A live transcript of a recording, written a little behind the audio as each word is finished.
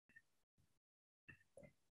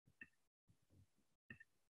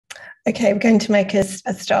Okay, we're going to make a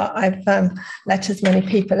start. I've let as many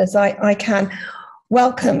people as I can.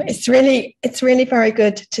 Welcome. It's really very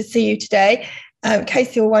good to see you today. In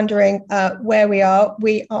case you're wondering where we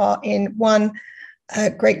are in 1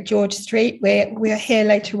 Great George Street. We're here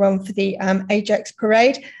later on for the Ajax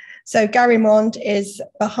parade. So Gary Mond is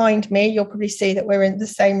behind me. You'll probably see that we're in the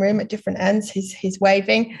same room at different ends. He's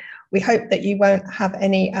waving. We hope that you won't have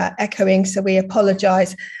any echoing, so we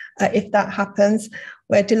apologise if that happens.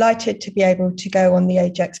 We're delighted to be able to go on the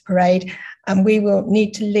Ajax parade, and we will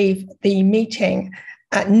need to leave the meeting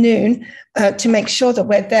at noon to make sure that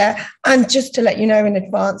we're there. And just to let you know in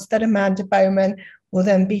advance that Amanda Bowman will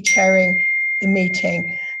then be chairing the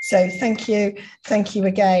meeting. So thank you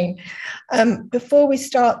again. Before we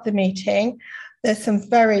start the meeting, there's some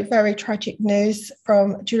very, very tragic news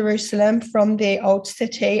from Jerusalem, from the Old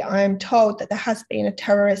City. I am told that there has been a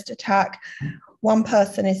terrorist attack. 1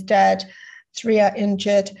 person is dead, 3 are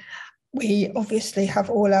injured. We obviously have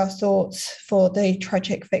all our thoughts for the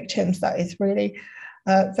tragic victims. That is really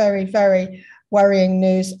very, very worrying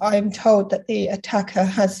news. I'm told that the attacker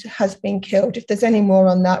has been killed. If there's any more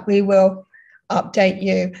on that, we will update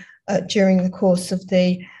you during the course of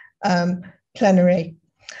the plenary.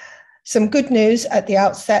 Some good news at the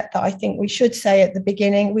outset that I think we should say at the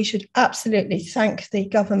beginning. We should absolutely thank the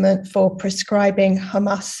government for prescribing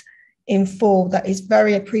Hamas in full. That is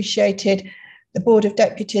very appreciated. The Board of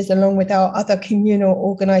Deputies, along with our other communal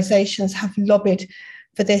organisations, have lobbied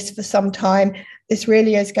for this for some time. This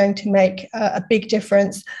really is going to make a big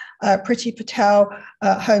difference. Priti Patel,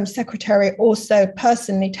 Home Secretary, also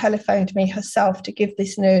personally telephoned me herself to give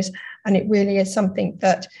this news, and it really is something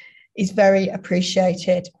that is very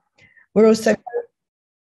appreciated. We're also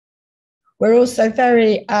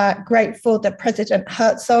very grateful that President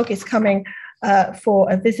Herzog is coming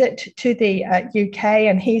for a visit to the UK,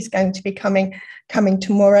 and he's going to be coming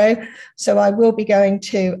tomorrow. So I will be going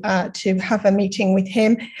to have a meeting with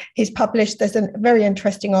him. There's a very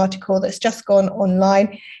interesting article that's just gone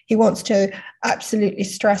online. He wants to absolutely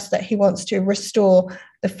stress that he wants to restore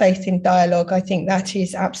the faith in dialogue. I think that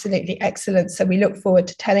is absolutely excellent. So we look forward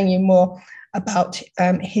to telling you more about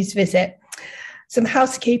his visit. Some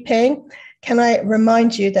housekeeping. Can I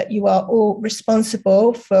remind you that you are all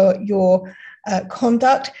responsible for your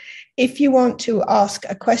conduct? If you want to ask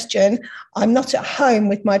a question, I'm not at home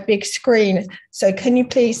with my big screen, so can you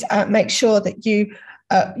please make sure that you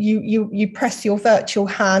press your virtual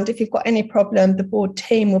hand. If you've got any problem, the board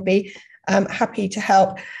team will be happy to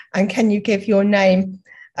help. And can you give your name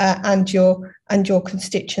and your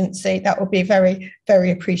constituency? That will be very, very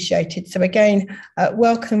appreciated. So again,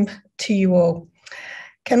 welcome to you all.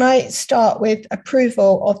 Can I start with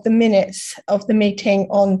approval of the minutes of the meeting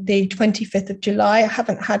on the 25th of July? I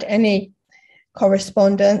haven't had any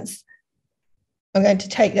correspondence. I'm going to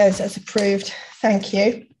take those as approved. Thank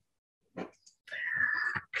you.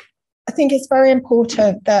 I think it's very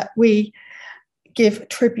important that we give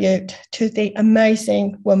tribute to the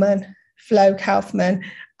amazing woman, Flo Kaufman,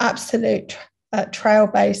 absolute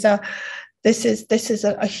trailblazer. This is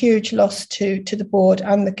a huge loss to the board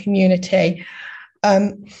and the community.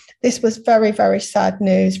 This was very, very sad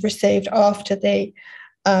news received after the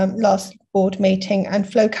last board meeting. And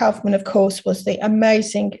Flo Kaufman, of course, was the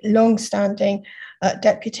amazing, long-standing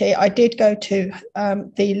deputy. I did go to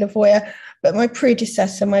the Lavoya, but my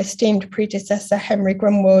esteemed predecessor, Henry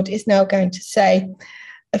Grunwald, is now going to say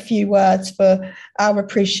a few words for our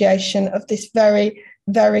appreciation of this very,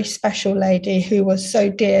 very special lady who was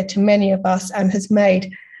so dear to many of us and has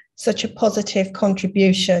made such a positive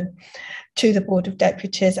contribution to the Board of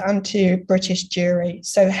Deputies and to British Jury.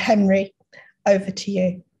 So Henry, over to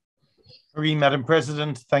you. Madam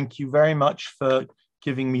President, thank you very much for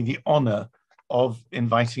giving me the honour of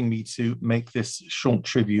inviting me to make this short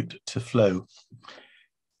tribute to Flo.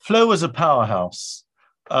 Flo was a powerhouse.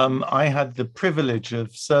 I had the privilege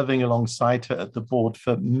of serving alongside her at the board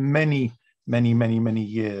for many, many, many, many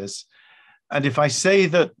years. And if I say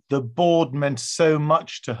that the board meant so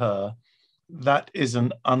much to her, that is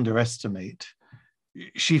an underestimate.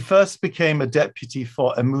 She first became a deputy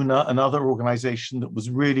for Emuna, another organization that was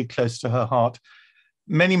really close to her heart,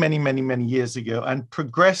 many, many, many, many years ago, and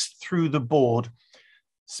progressed through the board,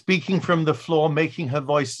 speaking from the floor, making her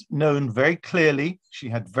voice known very clearly. She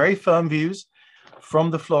had very firm views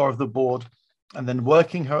from the floor of the board, and then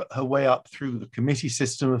working her way up through the committee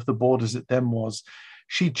system of the board as it then was.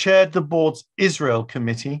 She chaired the board's Israel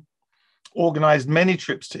committee, organized many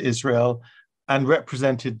trips to Israel, and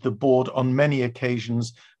represented the board on many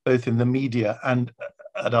occasions, both in the media and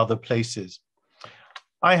at other places.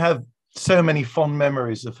 I have so many fond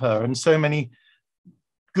memories of her and so many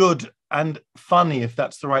good and funny, if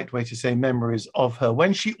that's the right way to say, memories of her.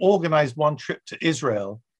 When she organized one trip to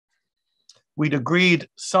Israel, we'd agreed,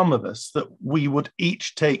 some of us, that we would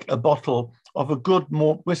each take a bottle of a good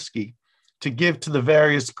malt whiskey to give to the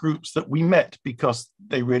various groups that we met, because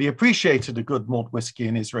they really appreciated a good malt whiskey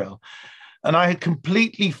in Israel. And I had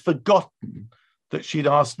completely forgotten that she'd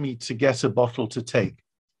asked me to get a bottle to take.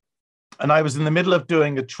 And I was in the middle of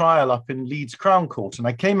doing a trial up in Leeds Crown Court. And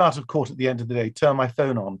I came out of court at the end of the day, turned my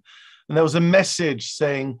phone on, and there was a message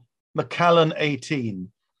saying, Macallan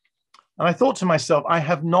 18. And I thought to myself, I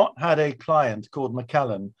have not had a client called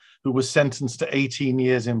Macallan who was sentenced to 18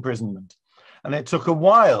 years imprisonment. And it took a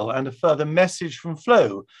while and a further message from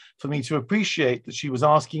Flo for me to appreciate that she was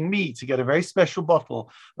asking me to get a very special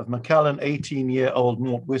bottle of Macallan 18-year-old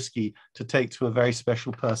malt whiskey to take to a very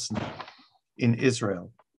special person in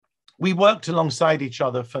Israel. We worked alongside each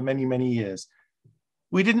other for many, many years.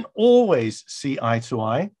 We didn't always see eye to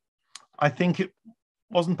eye. I think it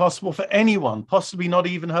wasn't possible for anyone, possibly not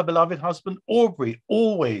even her beloved husband, Aubrey,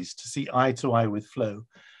 always to see eye to eye with Flo.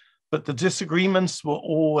 But the disagreements were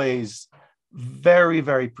always very,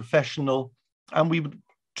 very professional, and we would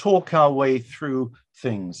talk our way through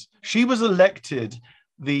things. She was elected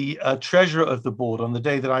the treasurer of the board on the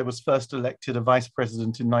day that I was first elected a vice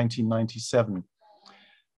president in 1997.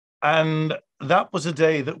 And that was a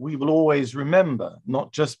day that we will always remember,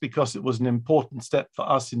 not just because it was an important step for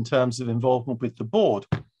us in terms of involvement with the board,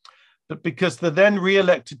 but because the then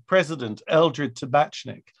re-elected president, Eldred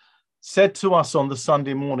Tabachnik, said to us on the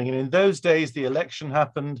Sunday morning, and in those days the election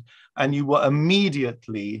happened and you were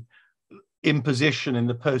immediately in position in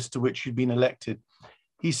the post to which you'd been elected.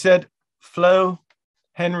 He said, Flo,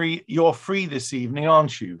 Henry, you're free this evening,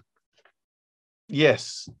 aren't you?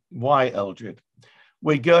 Yes. Why, Eldred?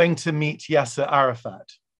 We're going to meet Yasser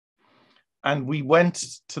Arafat. And we went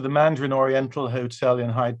to the Mandarin Oriental Hotel in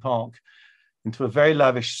Hyde Park into a very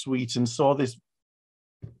lavish suite and saw this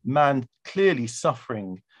man clearly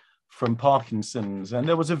suffering from Parkinson's. And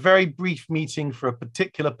there was a very brief meeting for a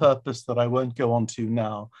particular purpose that I won't go on to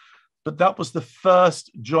now. But that was the first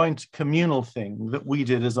joint communal thing that we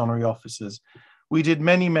did as honorary officers. We did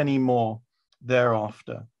many, many more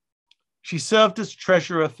thereafter. She served as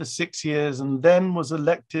treasurer for 6 years and then was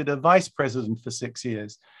elected a vice president for 6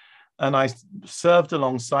 years. And I served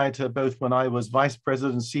alongside her both when I was vice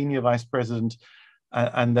president, senior vice president,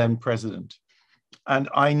 and then president. And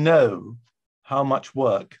I know how much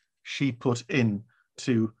work she put in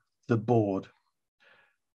to the board.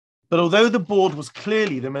 But although the board was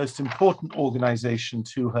clearly the most important organization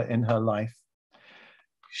to her in her life,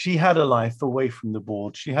 she had a life away from the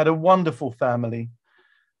board. She had a wonderful family.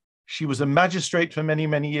 She was a magistrate for many,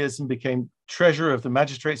 many years and became treasurer of the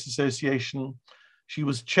Magistrates Association. She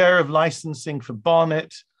was chair of licensing for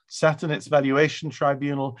Barnet, sat in its valuation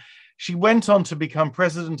tribunal. She went on to become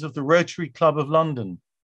president of the Rotary Club of London.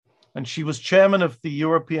 And she was chairman of the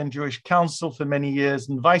European Jewish Council for many years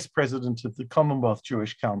and vice president of the Commonwealth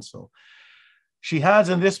Jewish Council. She had,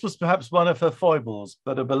 and this was perhaps one of her foibles,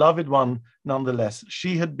 but a beloved one nonetheless,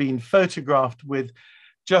 she had been photographed with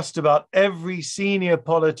just about every senior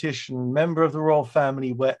politician, member of the royal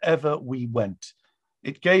family, wherever we went.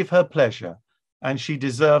 It gave her pleasure, and she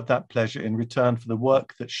deserved that pleasure in return for the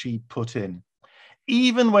work that she put in.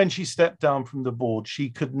 Even when she stepped down from the board, she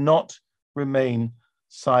could not remain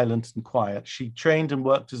silent and quiet. She trained and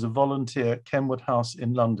worked as a volunteer at Kenwood House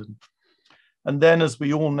in London. And then, as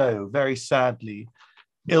we all know, very sadly,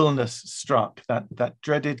 illness struck, that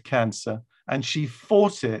dreaded cancer, and she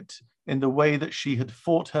fought it in the way that she had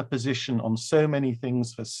fought her position on so many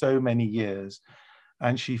things for so many years.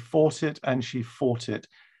 And she fought it and she fought it.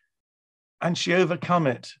 And she overcome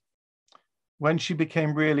it. When she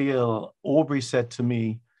became really ill, Aubrey said to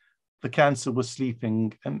me, the cancer was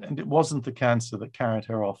sleeping, and it wasn't the cancer that carried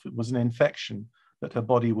her off. It was an infection that her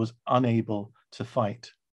body was unable to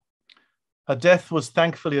fight. Her death was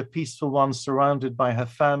thankfully a peaceful one, surrounded by her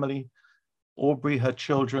family, Aubrey, her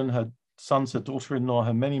children, her sons, her daughter-in-law,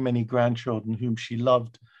 her many, many grandchildren whom she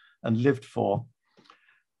loved and lived for.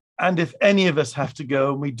 And if any of us have to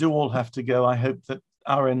go, and we do all have to go, I hope that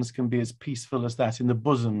our ends can be as peaceful as that in the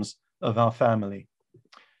bosoms of our family.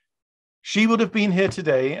 She would have been here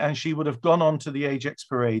today and she would have gone on to the Ajax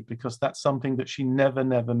parade because that's something that she never,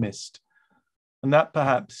 never missed. And that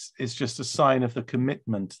perhaps is just a sign of the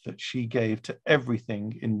commitment that she gave to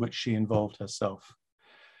everything in which she involved herself.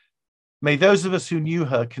 May those of us who knew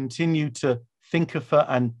her continue to think of her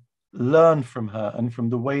and learn from her and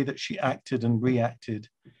from the way that she acted and reacted.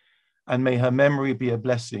 And may her memory be a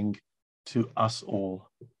blessing to us all.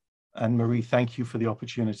 And Marie, thank you for the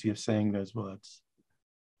opportunity of saying those words.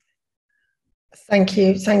 Thank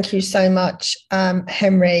you so much,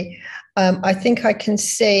 Henry. I think I can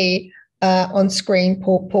see on screen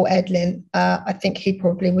Paul Edlin. I think he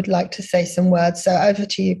probably would like to say some words. So over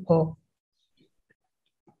to you, Paul.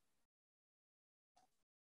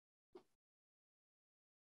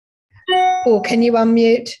 Paul, can you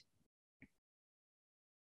unmute?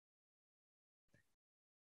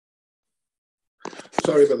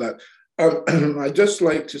 Sorry about that. I'd just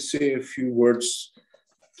like to say a few words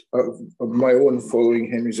of my own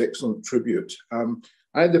following Henry's excellent tribute.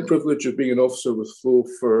 I had the privilege of being an officer with Flo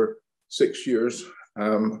for 6 years.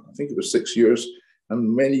 I think it was 6 years,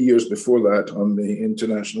 and many years before that on the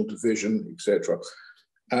international division, etc.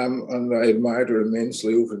 And I admired her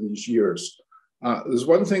immensely over these years. There's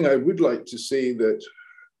one thing I would like to say that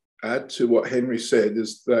add to what Henry said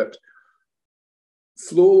is that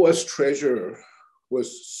Flo as treasurer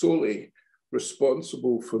was solely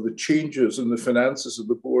responsible for the changes in the finances of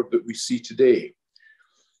the board that we see today,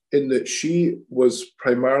 in that she was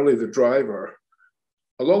primarily the driver,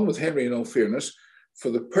 along with Henry in all fairness, for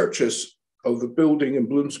the purchase of the building in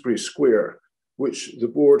Bloomsbury Square, which the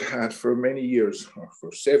board had for many years, or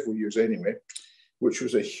for several years anyway, which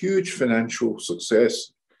was a huge financial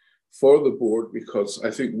success for the board because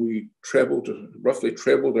I think we roughly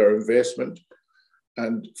trebled our investment.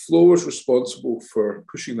 And Flo was responsible for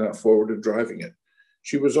pushing that forward and driving it.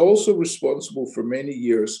 She was also responsible for many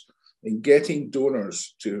years in getting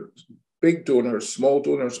donors, to big donors, small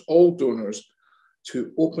donors, all donors,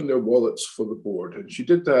 to open their wallets for the board. And she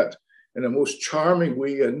did that in a most charming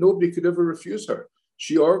way, and nobody could ever refuse her.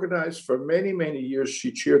 She organized for many, many years.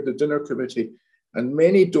 She chaired the dinner committee, and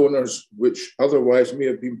many donors, which otherwise may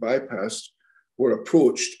have been bypassed, were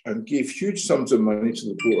approached and gave huge sums of money to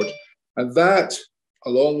the board. And that,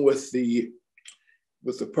 along with the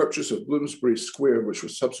purchase of Bloomsbury Square, which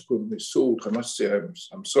was subsequently sold, I must say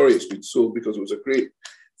I'm sorry it's been sold because it was a great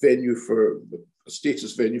venue a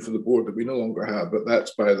status venue for the board that we no longer have, but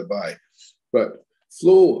that's by the by. But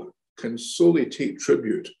Flo can solely take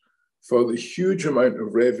tribute for the huge amount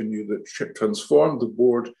of revenue that transformed the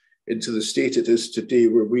board into the state it is today,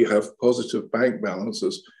 where we have positive bank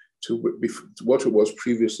balances to what it was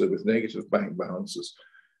previously with negative bank balances.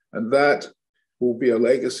 And that will be a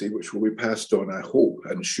legacy which will be passed on, I hope,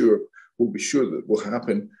 and we'll be sure that will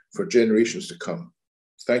happen for generations to come.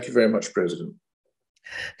 Thank you very much, President.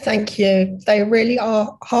 Thank you. They really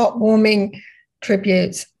are heartwarming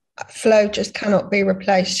tributes. Flo just cannot be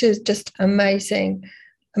replaced. She's just amazing,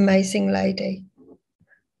 amazing lady.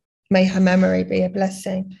 May her memory be a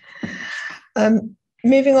blessing.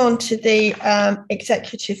 Moving on to the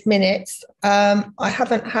executive minutes, I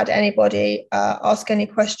haven't had anybody ask any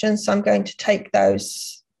questions, so I'm going to take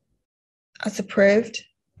those as approved.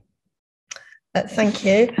 Thank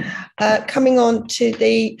you. Coming on to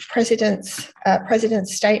the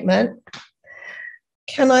President's statement,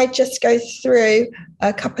 can I just go through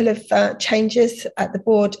a couple of changes at the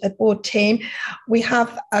board team? We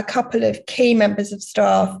have a couple of key members of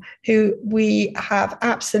staff who we have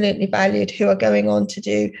absolutely valued, who are going on to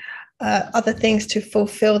do other things to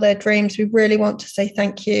fulfill their dreams. We really want to say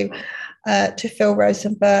thank you to Phil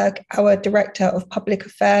Rosenberg, our Director of Public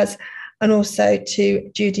Affairs, and also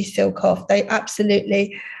to Judy Silkoff. They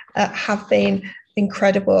absolutely have been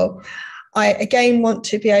incredible. I again want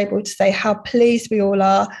to be able to say how pleased we all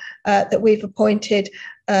are that we've appointed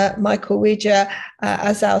Michael Weger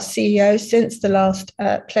as our CEO since the last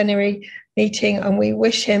plenary meeting, and we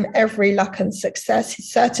wish him every luck and success. He's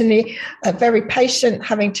certainly very patient,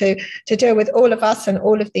 having to deal with all of us and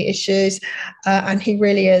all of the issues, and he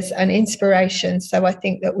really is an inspiration. So I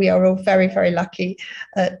think that we are all very, very lucky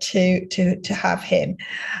to have him.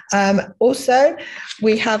 Also,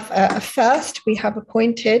 we have we have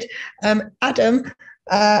appointed Adam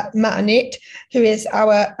Matanit, who is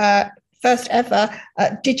our first ever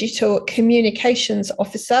digital communications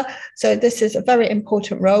officer. So this is a very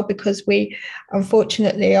important role because we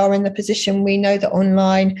unfortunately are in the position we know that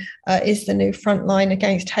online is the new front line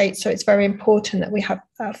against hate. So it's very important that we have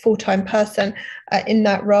a full-time person in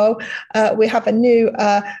that role. We have a new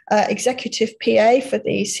executive PA for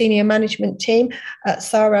the senior management team,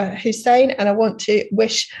 Sarah Hussein, and I want to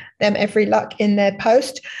wish them every luck in their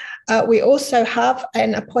post. We also have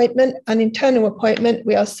an internal appointment.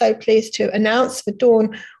 We are so pleased to announce for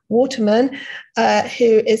Dawn Waterman,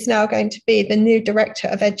 who is now going to be the new Director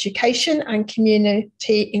of Education and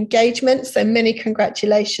Community Engagement. So many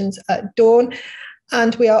congratulations, Dawn.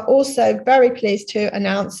 And we are also very pleased to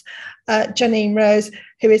announce Janine Rose,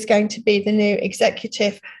 who is going to be the new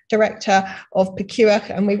Executive Director of Procure.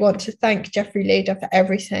 And we want to thank Jeffrey Leader for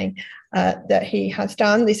everything that he has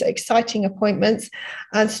done. These are exciting appointments.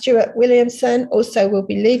 And Stuart Williamson also will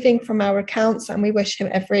be leaving from our accounts, and we wish him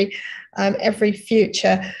every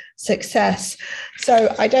future success.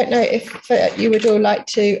 So I don't know if you would all like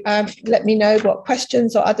to let me know what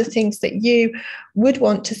questions or other things that you would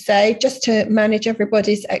want to say, just to manage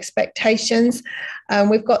everybody's expectations.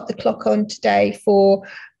 We've got the clock on today for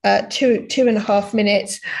 2.5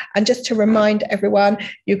 minutes. And just to remind everyone,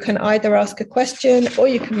 you can either ask a question or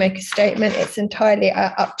you can make a statement. It's entirely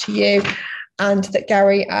up to you. And that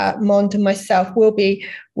Gary Mond and myself will be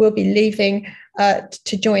leaving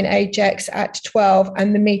to join Ajax at 12,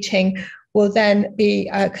 and the meeting will then be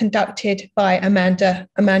conducted by Amanda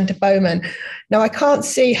Bowman. Now, I can't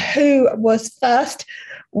see who was first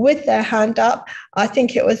with their hand up. I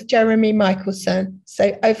think it was Jeremy Michelson.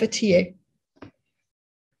 So over to you.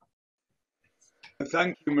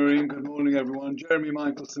 Thank you, Maureen. Good morning, everyone. Jeremy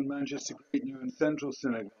Michelson, Manchester Great New and Central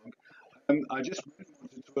Synagogue. I just really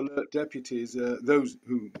wanted to alert deputies, those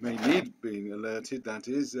who may need being alerted, that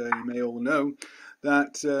is, you may all know,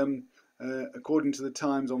 that according to the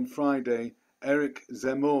Times on Friday, Eric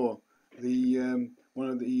Zemmour, the one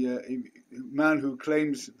of the man who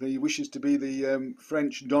claims that he wishes to be the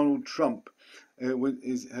French Donald Trump,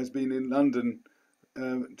 has been in London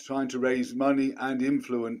trying to raise money and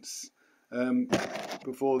influence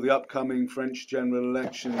before the upcoming French general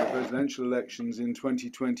election, the presidential elections in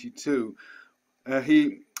 2022.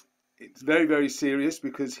 It's very, very serious,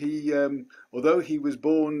 because he, although he was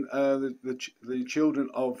born the children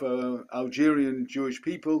of Algerian Jewish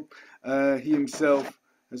people, he himself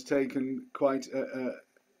has taken quite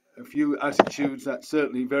a few attitudes that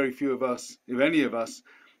certainly very few of us, if any of us,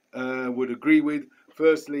 would agree with.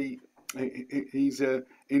 Firstly, he's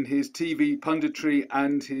in his TV punditry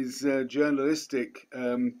and his journalistic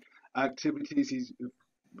activities,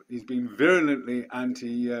 he's been virulently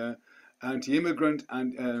anti-immigrant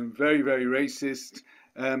and very, very racist.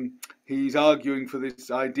 He's arguing for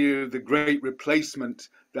this idea of the great replacement,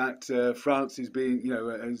 that France is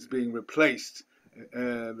being replaced.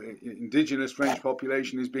 The indigenous French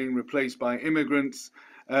population is being replaced by immigrants.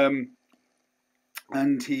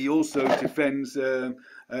 And he also defends Field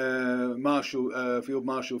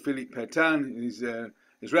Marshal Philippe Pétain.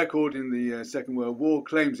 His record in the Second World War,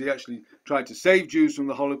 claims he actually tried to save Jews from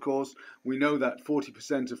the Holocaust. We know that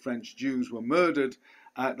 40% of French Jews were murdered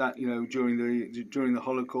at that, during the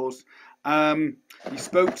Holocaust. He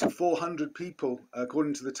spoke to 400 people,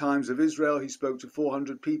 according to the Times of Israel. He spoke to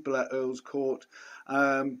 400 people at Earl's Court.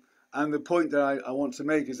 And the point that I want to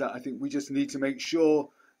make is that I think we just need to make sure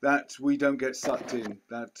that we don't get sucked in.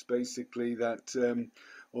 That basically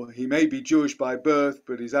or he may be Jewish by birth,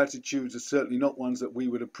 but his attitudes are certainly not ones that we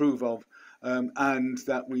would approve of, and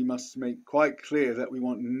that we must make quite clear that we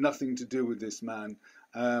want nothing to do with this man.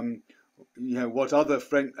 What other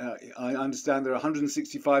French? I understand there are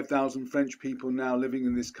 165,000 French people now living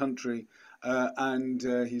in this country, and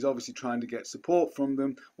he's obviously trying to get support from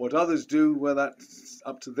them. What others do, well, that's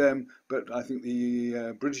up to them. But I think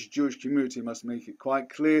the British Jewish community must make it quite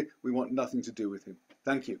clear we want nothing to do with him.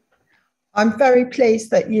 Thank you. I'm very pleased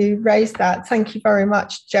that you raised that. Thank you very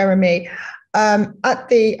much, Jeremy. At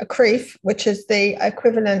the CRIF, which is the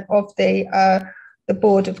equivalent of the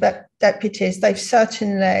Board of Deputies, they've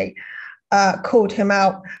certainly called him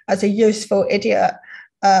out as a useful idiot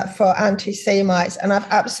for anti-Semites, and I've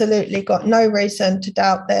absolutely got no reason to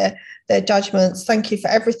doubt their judgments. Thank you for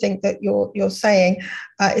everything that you're saying.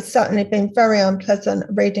 It's certainly been very unpleasant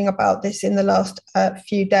reading about this in the last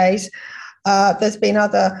few days. There's been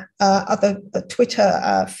other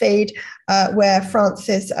Twitter feed where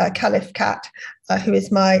Francis Califcat, who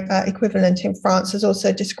is my equivalent in France, has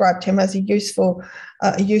also described him as a useful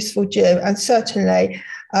Jew. And certainly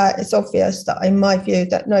it's obvious that, in my view,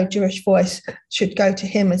 that no Jewish voice should go to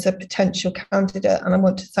him as a potential candidate. And I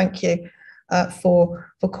want to thank you for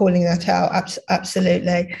calling that out.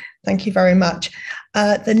 Absolutely. Thank you very much.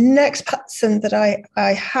 The next person that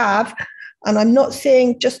I have, and I'm not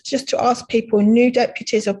seeing, just to ask people, new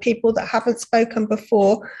deputies or people that haven't spoken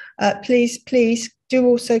before, please do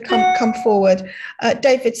also come forward.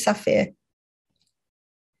 David Safir.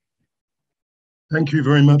 Thank you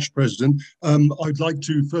very much, President. I'd like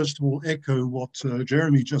to, first of all, echo what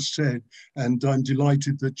Jeremy just said, and I'm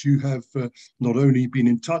delighted that you have not only been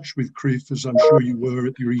in touch with CRIF, as I'm sure you were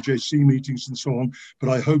at your EJC meetings and so on, but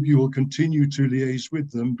I hope you will continue to liaise with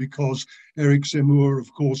them, because Eric Zemmour,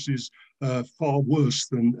 of course, is far worse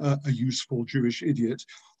than a useful Jewish idiot.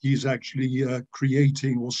 he's actually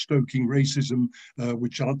creating or stoking racism,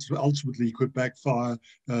 which ultimately could backfire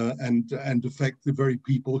and affect the very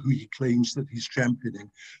people who he claims that he's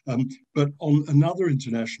championing. But on another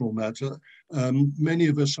international matter, many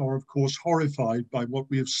of us are, of course, horrified by what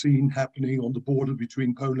we have seen happening on the border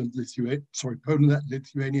between Poland, Lithuania,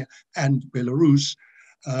 and Belarus.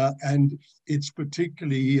 And it's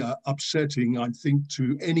particularly upsetting, I think,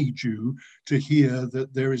 to any Jew to hear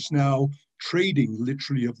that there is now trading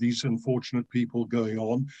literally of these unfortunate people going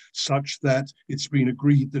on, such that it's been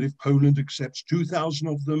agreed that if Poland accepts 2,000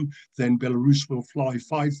 of them, then Belarus will fly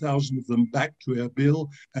 5,000 of them back to Erbil,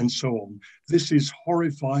 and so on. This is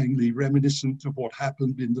horrifyingly reminiscent of what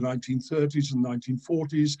happened in the 1930s and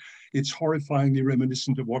 1940s. It's horrifyingly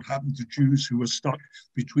reminiscent of what happened to Jews who were stuck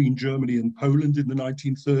between Germany and Poland in the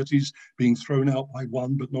 1930s, being thrown out by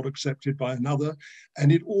one but not accepted by another.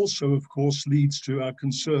 And it also, of course, leads to our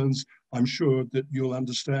concerns, I'm sure that you'll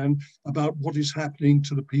understand, about what is happening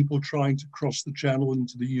to the people trying to cross the Channel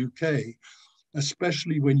into the UK,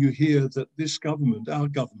 especially when you hear that this government, our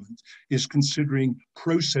government, is considering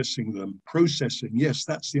processing them. Processing, yes,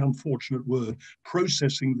 that's the unfortunate word,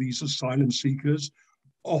 processing these asylum seekers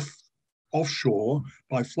offshore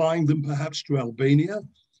by flying them perhaps to Albania.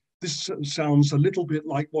 This sounds a little bit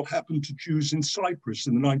like what happened to Jews in Cyprus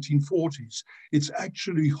in the 1940s. It's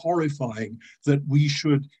actually horrifying that we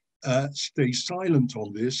should stay silent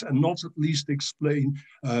on this and not at least explain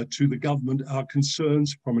to the government our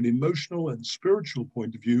concerns from an emotional and spiritual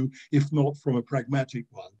point of view, if not from a pragmatic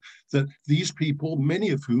one. That these people,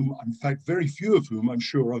 many of whom, in fact, very few of whom I'm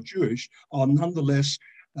sure are Jewish, are nonetheless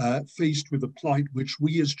faced with a plight which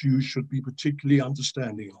we as Jews should be particularly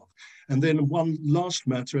understanding of. And then one last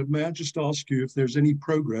matter, may I just ask you if there's any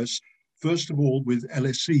progress, first of all, with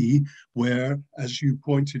LSE, where, as you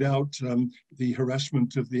pointed out, the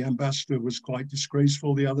harassment of the ambassador was quite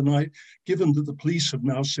disgraceful the other night. Given that the police have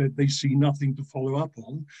now said they see nothing to follow up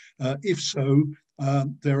on, if so,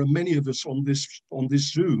 there are many of us on this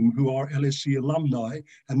Zoom who are LSE alumni,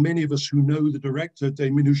 and many of us who know the director,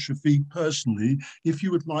 Daminu Shafiq, personally. If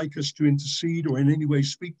you would like us to intercede or in any way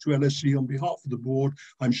speak to LSE on behalf of the board,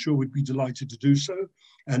 I'm sure we'd be delighted to do so.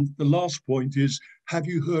 And the last point is, have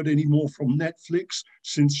you heard any more from Netflix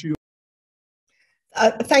since you?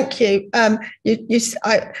 Thank you.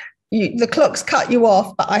 The clock's cut you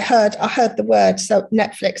off, but I heard the word, so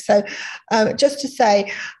Netflix. So just to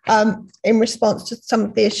say, in response to some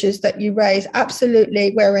of the issues that you raised,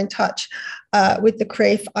 absolutely, we're in touch with the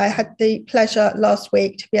CRIF. I had the pleasure last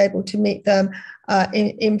week to be able to meet them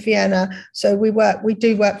in Vienna. So we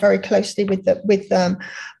do work very closely with them.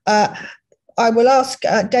 I will ask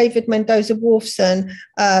David Mendoza-Wolfson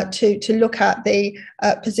to look at the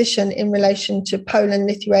position in relation to Poland,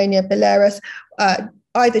 Lithuania, Belarus,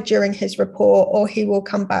 either during his report or he will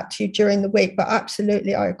come back to you during the week. But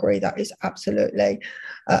absolutely, I agree, that is absolutely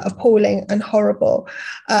appalling and horrible.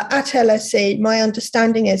 At LSE, my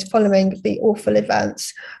understanding is, following the awful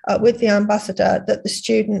events with the ambassador, that the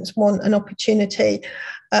students want an opportunity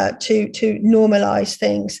to normalise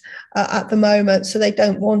things at the moment, so they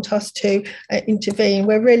don't want us to intervene.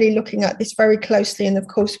 We're really looking at this very closely, and of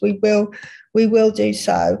course we will do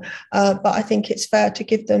so, but I think it's fair to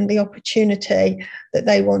give them the opportunity that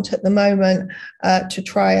they want at the moment to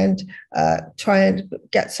try and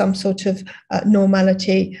get some sort of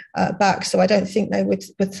normality back. So I don't think they would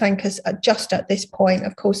thank us just at this point.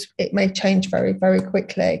 Of course, it may change very, very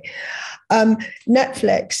quickly.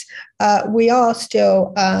 Netflix, we are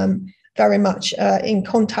still very much in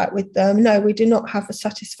contact with them. No, we do not have a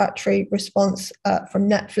satisfactory response from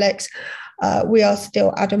Netflix. We are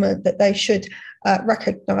still adamant that they should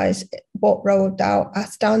recognise what Roald Dahl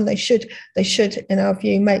has done. They should, in our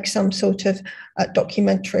view, make some sort of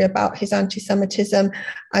documentary about his anti-Semitism.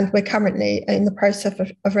 And we're currently in the process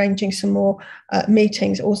of arranging some more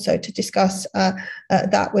meetings also to discuss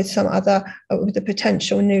that with some other, with the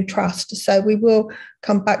potential new trust. So we will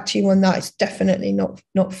come back to you on that. It's definitely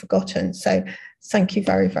not forgotten. So thank you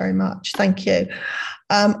very, very much. Thank you.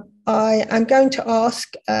 I am going to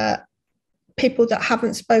ask people that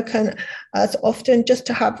haven't spoken as often, just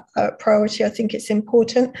to have priority. I think it's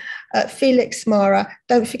important. Felix Mara,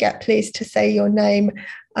 don't forget, please, to say your name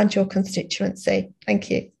and your constituency.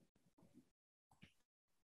 Thank you.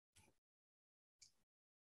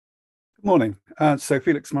 Good morning. So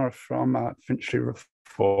Felix Mara from Finchley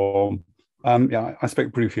Reform. Yeah, I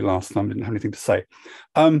spoke briefly last time, didn't have anything to say.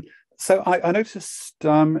 So I noticed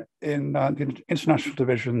in the International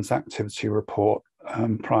Division's activity report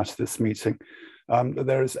prior to this meeting that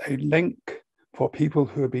there is a link for people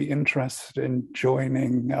who would be interested in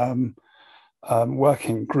joining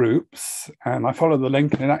working groups, and I followed the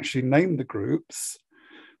link and it actually named the groups,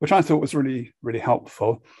 which I thought was really, really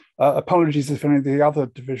helpful. Apologies if any of the other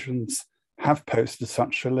divisions have posted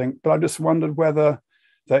such a link, but I just wondered whether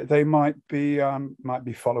they might be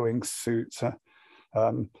following suit.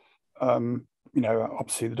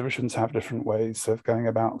 Obviously the divisions have different ways of going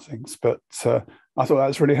about things, but I thought that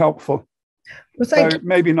was really helpful. Well, so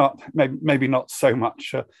maybe not so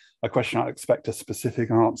much a question I'd expect a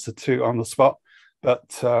specific answer to on the spot,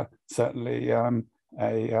 but certainly a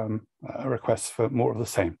request for more of the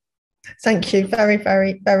same. Thank you. Very,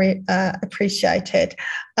 very, very appreciated.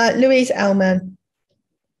 Louise Ellman.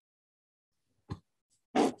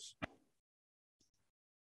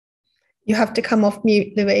 You have to come off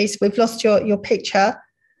mute, Louise. We've lost your picture.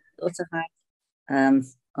 Is that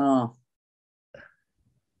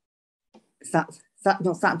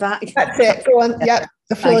back? That's it. Go on. Yeah,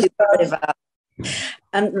 the floor is yours.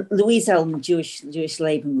 Louise Ellman, Jewish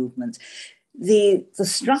Labour Movement. The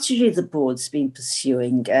strategy the board's been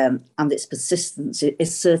pursuing and its persistence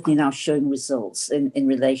is certainly now showing results in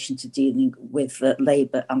relation to dealing with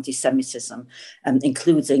Labour anti-Semitism,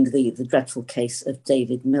 including the dreadful case of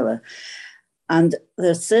David Miller. And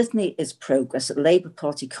there certainly is progress. At Labour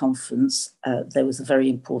Party conference, there was a very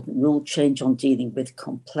important rule change on dealing with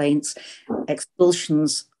complaints.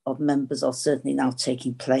 Expulsions of members are certainly now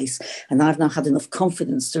taking place. And I've now had enough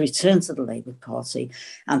confidence to return to the Labour Party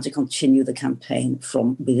and to continue the campaign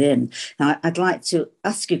from within. Now, I'd like to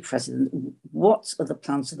ask you, President, what are the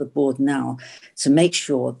plans of the board now to make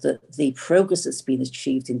sure that the progress that's been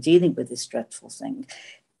achieved in dealing with this dreadful thing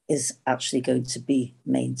is actually going to be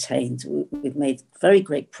maintained? We've made very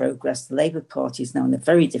great progress. The Labour Party is now in a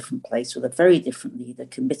very different place with a very different leader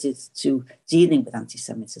committed to dealing with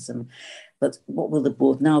anti-Semitism. But what will the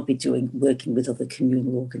board now be doing, working with other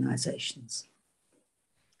communal organisations?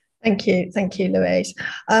 Thank you, Louise.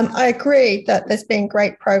 I agree that there's been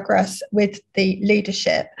great progress with the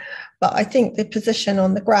leadership, but I think the position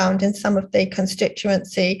on the ground in some of the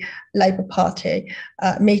constituency Labour Party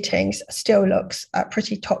meetings still looks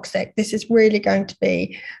pretty toxic. This is really going to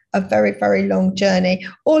be a very, very long journey.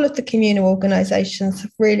 All of the communal organisations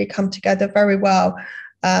have really come together very well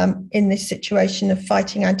in this situation of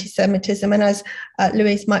fighting anti-Semitism. And as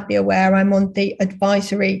Louise might be aware, I'm on the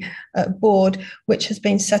advisory board, which has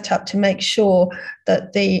been set up to make sure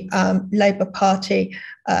that the Labour Party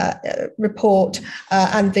report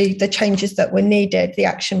and the changes that were needed, the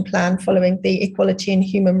action plan following the Equality and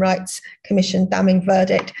Human Rights Commission damning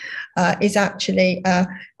verdict, is actually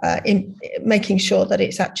in making sure that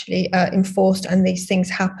it's actually enforced and these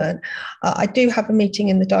things happen. I do have a meeting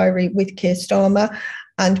in the diary with Keir Starmer,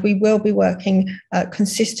 and we will be working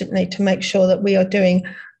consistently to make sure that we are doing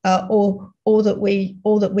all that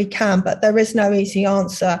we can. But there is no easy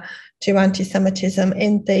answer to anti-Semitism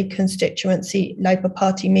in the constituency Labour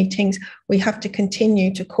Party meetings. We have to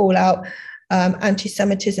continue to call out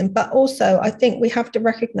anti-Semitism, but also I think we have to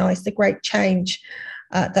recognise the great change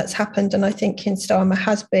that's happened. And I think Keir Starmer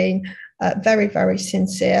has been very, very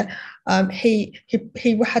sincere. He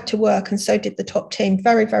had to work, and so did the top team,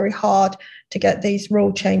 very, very hard to get these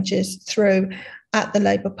rule changes through at the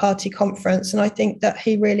Labour Party conference. And I think that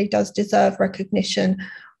he really does deserve recognition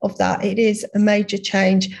of that. It is a major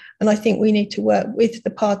change, and I think we need to work with the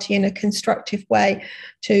party in a constructive way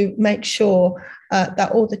to make sure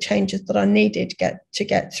that all the changes that are needed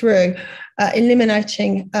get through.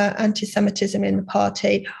 Eliminating anti-Semitism in the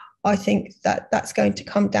party, I think that that's going to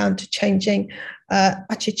come down to changing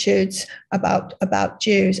attitudes about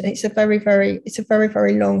Jews, and it's a very, very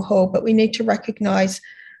long haul. But we need to recognise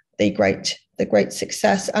the great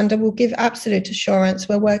success, and I will give absolute assurance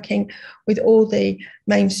we're working with all the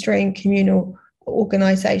mainstream communal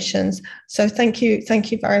organisations. So thank you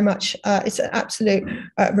very much. It's an absolute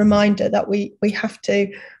reminder that we have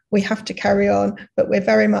to carry on, but we're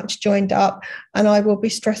very much joined up, and I will be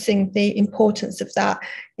stressing the importance of that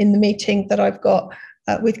in the meeting that I've got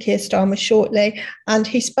with Keir Starmer shortly. And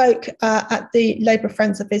he spoke at the Labour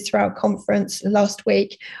Friends of Israel conference last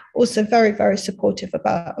week, also very, very supportive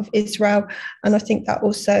of Israel, and I think that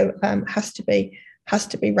also has to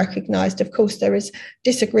be recognised. Of course, there is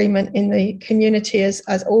disagreement in the community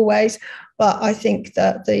as always, but I think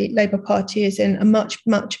that the Labour Party is in a much,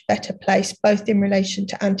 much better place, both in relation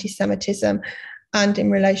to anti-Semitism and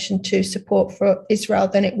in relation to support for Israel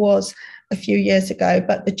than it was a few years ago.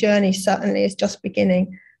 But the journey certainly is just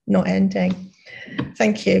beginning, not ending.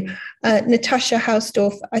 Thank you. Natasha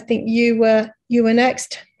Hausdorff, I think you were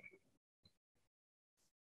next.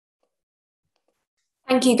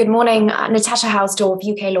 Thank you. Good morning. Natasha Housdorf,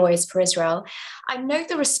 UK Lawyers for Israel. I note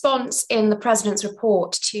the response in the President's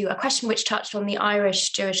report to a question which touched on the Irish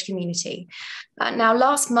Jewish community. Now,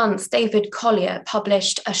 last month, David Collier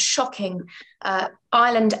published a shocking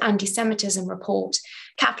Ireland anti-Semitism report,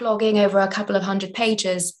 cataloguing over a couple of hundred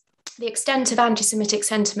pages the extent of anti-Semitic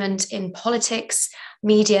sentiment in politics,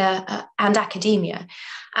 media, and academia,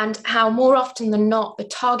 and how more often than not, the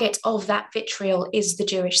target of that vitriol is the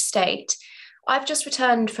Jewish state. I've just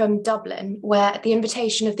returned from Dublin, where at the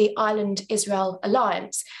invitation of the Ireland-Israel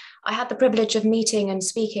Alliance, I had the privilege of meeting and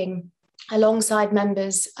speaking alongside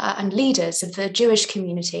members and leaders of the Jewish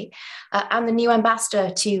community and the new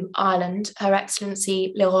ambassador to Ireland, Her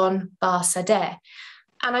Excellency Liron Bar-Sadeh.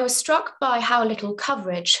 And I was struck by how little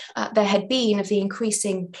coverage there had been of the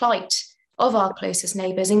increasing plight of our closest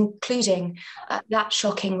neighbours, including that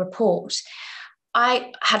shocking report.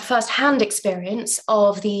 I had first-hand experience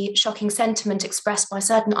of the shocking sentiment expressed by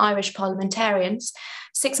certain Irish parliamentarians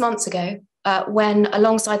 6 months ago when,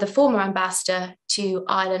 alongside the former ambassador to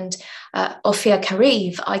Ireland, Ophir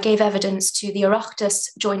Kariv, I gave evidence to the Oireachtas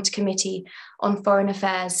Joint Committee on Foreign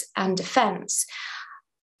Affairs and Defence.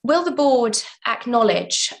 Will the board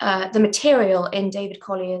acknowledge the material in David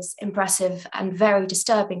Collier's impressive and very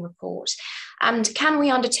disturbing report? And can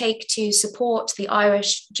we undertake to support the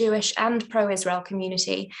Irish, Jewish and pro-Israel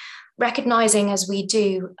community, recognising as we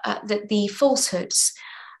do that the falsehoods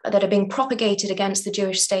that are being propagated against the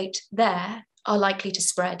Jewish state there are likely to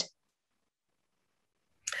spread?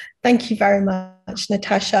 Thank you very much,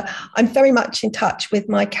 Natasha. I'm very much in touch with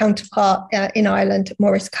my counterpart in Ireland,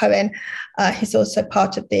 Maurice Cohen. He's also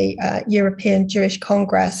part of the European Jewish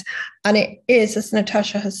Congress. And it is, as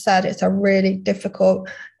Natasha has said, it's a really difficult,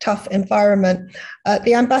 tough environment.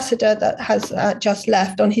 The ambassador that has just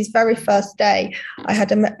left, on his very first day, I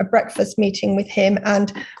had a breakfast meeting with him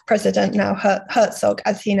and President now Herzog,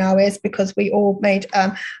 as he now is, because we all made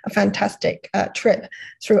a fantastic trip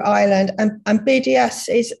through Ireland. And BDS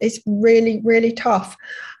is really, really tough.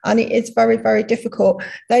 And it is very, very difficult.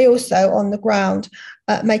 They also, on the ground,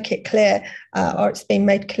 make it clear, or it's been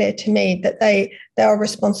made clear to me, that they are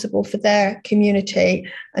responsible for their community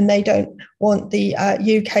and they don't want the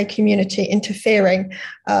UK community interfering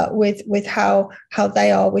with how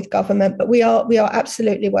they are with government. But we are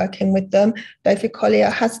absolutely working with them. David Collier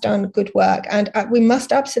has done good work, and we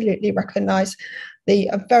must absolutely recognise the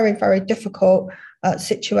very, very difficult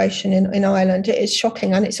situation in Ireland. It is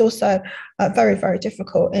shocking, and it's also very, very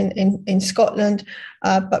difficult in Scotland,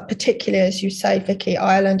 but particularly, as you say, Vicky,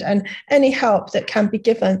 Ireland, and any help that can be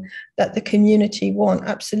given that the community want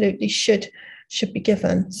absolutely should be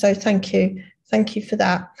given. So thank you for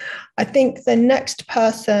that. I think the next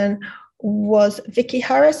person was Vicky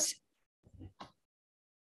Harris.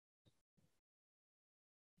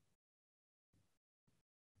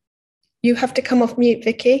 You have to come off mute,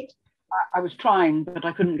 Vicky. I was trying, but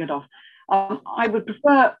I couldn't get off. I would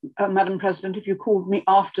prefer, Madam President, if you called me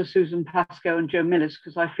after Susan Pascoe and Joe Millis,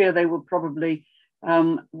 because I fear they will probably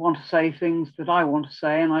want to say things that I want to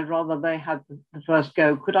say, and I'd rather they had the first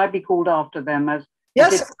go. Could I be called after them?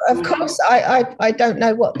 Yes, of course. I don't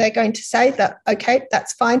know what they're going to say. Okay,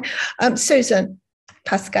 that's fine. Susan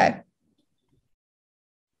Pascoe.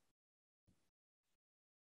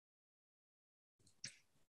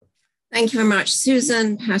 Thank you very much.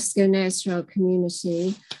 Susan Pascoe, Israel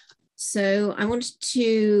Community. So I wanted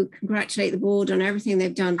to congratulate the board on everything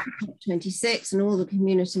they've done for COP26 and all the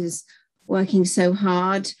communities working so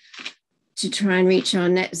hard to try and reach our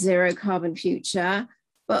net zero carbon future.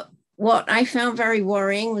 But what I found very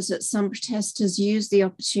worrying was that some protesters used the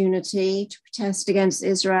opportunity to protest against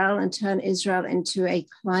Israel and turn Israel into a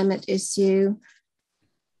climate issue.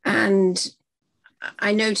 And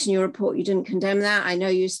I note in your report you didn't condemn that. I know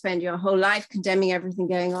you spend your whole life condemning everything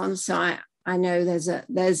going on. So I know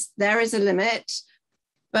there is a limit,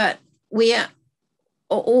 but we are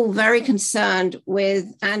all very concerned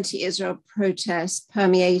with anti-Israel protests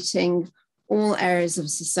permeating all areas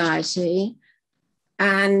of society.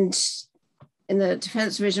 And in the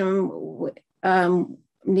Defence Division,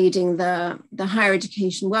 leading the higher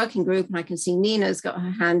education working group, and I can see Nina's got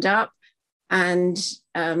her hand up, and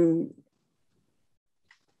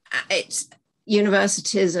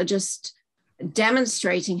universities are just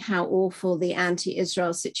demonstrating how awful the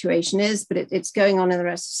anti-Israel situation is, but it's going on in the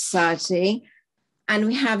rest of society. And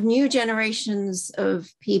we have new generations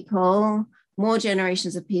of people, more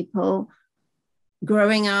generations of people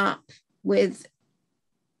growing up with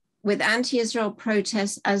anti-Israel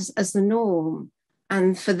protests as the norm.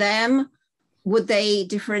 And for them, would they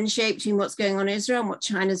differentiate between what's going on in Israel and what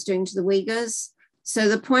China's doing to the Uyghurs? So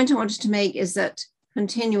the point I wanted to make is that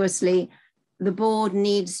continuously the board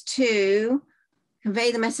needs to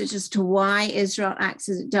convey the message as to why Israel acts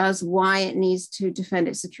as it does, why it needs to defend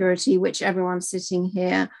its security, which everyone sitting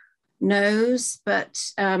here knows. But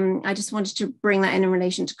I just wanted to bring that in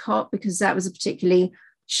relation to COP, because that was a particularly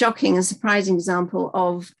shocking and surprising example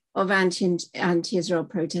of anti-Israel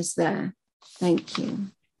protests there. Thank you.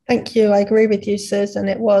 Thank you. I agree with you, Susan.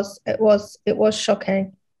 It was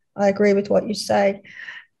shocking. I agree with what you say.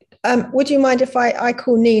 Would you mind if I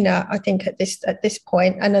call Nina, I think, at this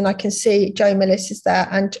point, and then I can see Joe Millis is there,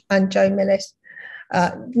 and Joe Millis.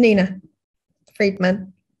 Nina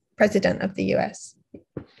Friedman, President of the US.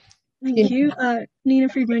 Thank you. Nina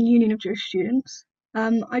Friedman, Union of Jewish Students.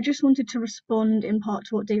 I just wanted to respond in part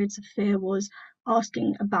to what David Safir was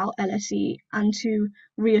asking about LSE, and to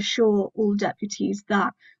reassure all deputies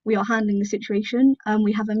that we are handling the situation.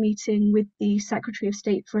 We have a meeting with the Secretary of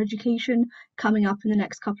State for Education coming up in the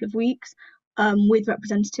next couple of weeks, with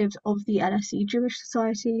representatives of the LSE Jewish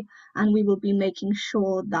Society, and we will be making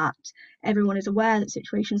sure that everyone is aware that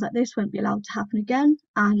situations like this won't be allowed to happen again,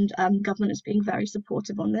 and government is being very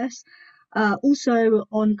supportive on this. Also,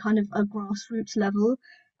 on kind of a grassroots level,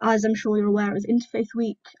 as I'm sure you're aware, it was Interfaith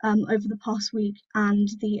Week over the past week, and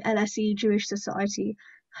the LSE Jewish Society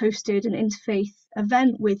hosted an interfaith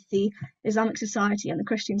event with the Islamic Society and the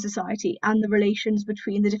Christian Society, and the relations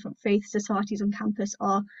between the different faith societies on campus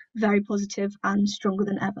are very positive and stronger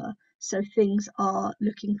than ever. So things are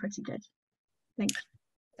looking pretty good. Thank you.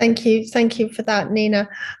 Thank you. Thank you for that, Nina.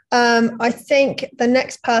 I think the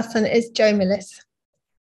next person is Joe Millis.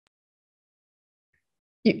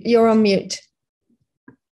 You're on mute.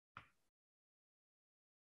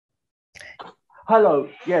 Hello.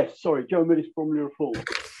 Yes, sorry, Joe Millis from Liverpool.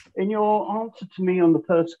 In your answer to me on the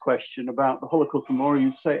first question about the Holocaust Memorial,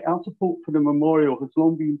 you say our support for the memorial has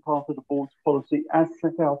long been part of the board's policy as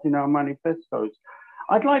set out in our manifestos.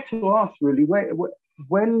 I'd like to ask really,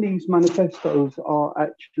 when these manifestos are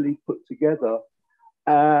actually put together,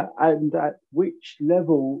 and at which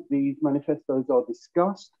level these manifestos are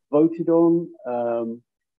discussed, voted on,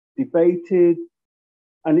 debated.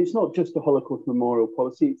 And it's not just the Holocaust Memorial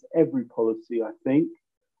policy, it's every policy, I think.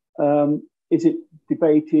 Is it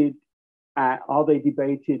debated are they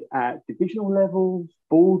debated at divisional levels,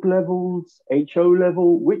 board levels, HO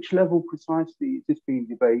level? Which level precisely is this being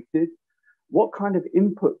debated? What kind of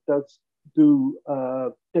input do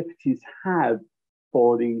deputies have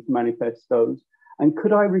for these manifestos? And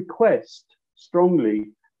could I request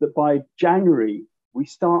strongly that by January, we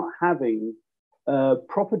start having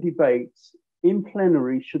proper debates in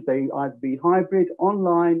plenary, should they either be hybrid,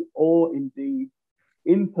 online, or indeed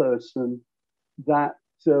in person, that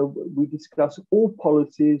we discuss all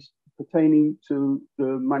policies pertaining to the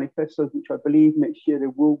manifestos, which I believe next year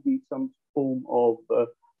there will be some form of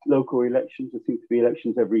local elections. There seem to be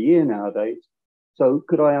elections every year nowadays. So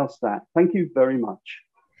could I ask that? Thank you very much.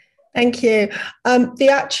 Thank you. The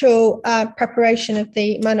actual preparation of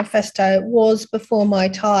the manifesto was before my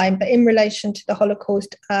time, but in relation to the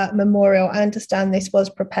Holocaust Memorial, I understand this was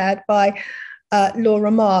prepared by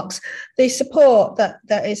Laura Marks. The support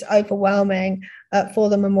that is overwhelming for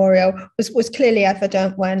the memorial was clearly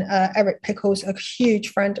evident when Eric Pickles, a huge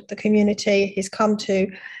friend of the community, he's come to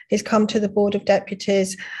the Board of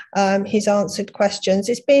Deputies, he's answered questions.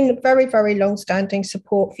 It's been very, very long-standing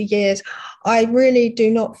support for years. I really do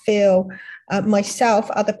not feel myself,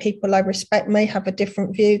 other people I respect may have a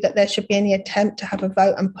different view, that there should be any attempt to have a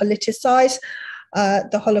vote and politicise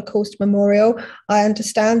the Holocaust Memorial. I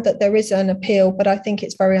understand that there is an appeal, but I think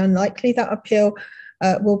it's very unlikely that appeal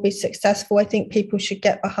will be successful. I think people should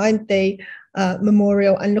get behind the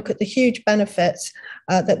memorial and look at the huge benefits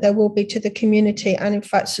that there will be to the community and, in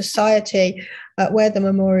fact, society, where the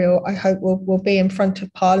memorial, I hope, will be in front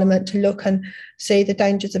of Parliament to look and see the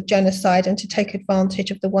dangers of genocide and to take advantage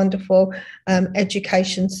of the wonderful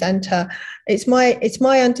education centre. It's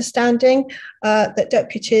my understanding that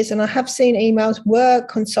deputies, and I have seen emails, were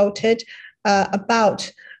consulted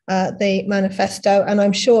about the manifesto, and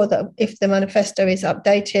I'm sure that if the manifesto is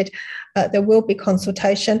updated, there will be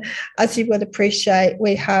consultation. As you will appreciate,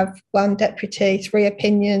 we have 1 deputy, 3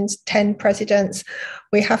 opinions, 10 presidents.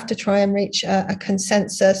 We have to try and reach a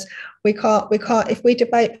consensus. We can't, if we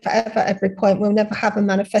debate forever every point, we'll never have a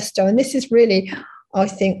manifesto. And this is really, I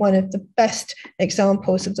think, one of the best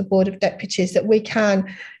examples of the Board of Deputies, that we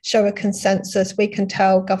can show a consensus, we can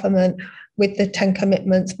tell government with the 10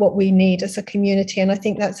 commitments what we need as a community. And I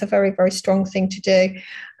think that's a very, very strong thing to do.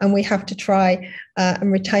 And we have to try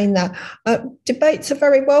and retain that. Debates are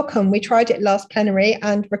very welcome. We tried it last plenary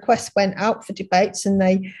and requests went out for debates and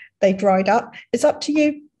they dried up. It's up to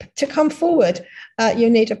you to come forward. You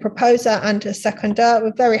need a proposer and a seconder.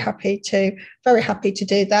 We're very happy to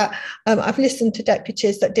do that. I've listened to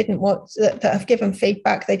deputies that that have given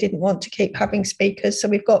feedback. They didn't want to keep having speakers, so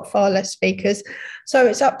we've got far less speakers. So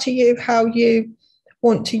it's up to you how you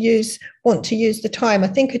want to use the time. I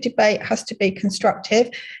think a debate has to be constructive.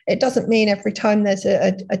 It doesn't mean every time there's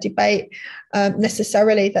a debate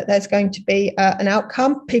necessarily that there's going to be an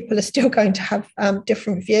outcome. People are still going to have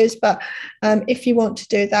different views, but if you want to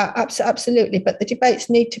do that, absolutely. But the debates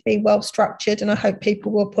need to be well structured, and I hope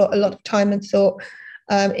people will put a lot of time and thought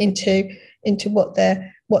into what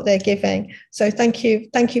they're giving. So thank you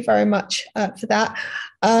very much for that.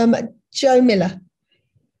 Joe Miller.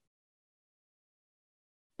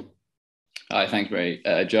 Hi, thanks, Mary.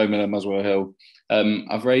 Joe Miller, Muswell Hill.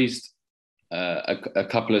 I've raised a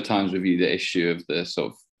couple of times with you the issue of the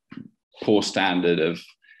sort of poor standard of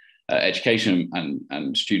education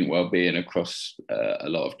and student wellbeing across a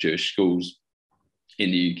lot of Jewish schools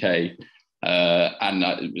in the UK. And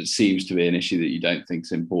it seems to be an issue that you don't think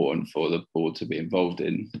is important for the board to be involved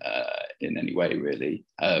in any way, really.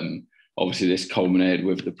 Obviously, this culminated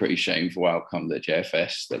with the pretty shameful outcome that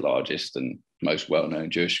JFS, the largest and most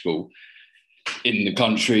well-known Jewish school in the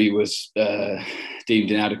country, was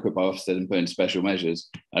deemed inadequate by Ofsted and put in special measures.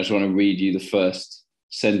 I just want to read you the first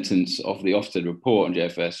sentence of the Ofsted report on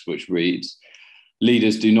JFS, which reads,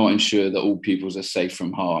 "Leaders do not ensure that all pupils are safe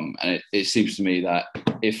from harm." And it seems to me that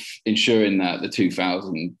if ensuring that the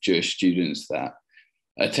 2,000 Jewish students that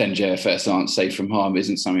attend JFS aren't safe from harm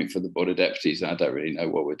isn't something for the Board of Deputies, then I don't really know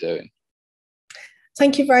what we're doing.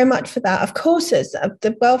 Thank you very much for that. Of course,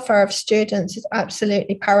 the welfare of students is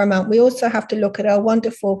absolutely paramount. We also have to look at our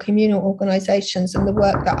wonderful communal organisations and the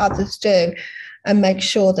work that others do and make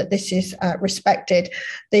sure that this is respected.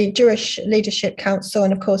 The Jewish Leadership Council,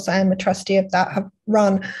 and of course I am a trustee of that, have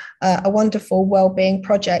run a wonderful wellbeing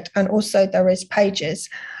project, and also there is Pages,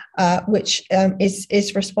 which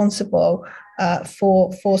is responsible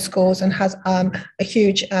for schools and has a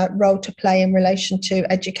huge role to play in relation to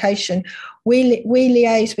education. We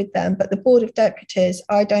liaise with them, but the Board of Deputies,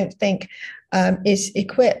 I don't think, is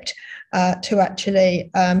equipped to actually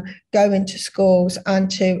go into schools and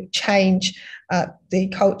to change the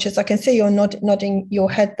cultures. I can see you're nodding your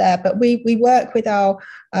head there, but we work with our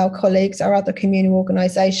colleagues, our other communal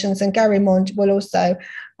organisations, and Gary Mond will also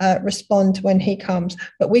respond when he comes.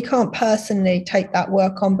 But we can't personally take that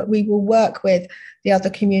work on, but we will work with the other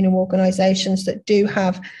communal organisations that do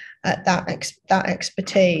have that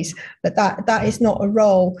expertise. But that is not a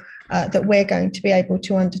role that we're going to be able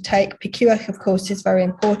to undertake. PQF, of course, is very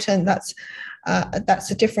important. That's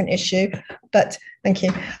a different issue, but thank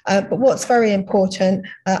you. But what's very important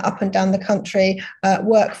up and down the country,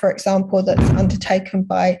 work, for example, that's undertaken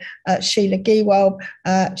by Sheila Giewald.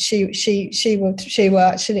 She will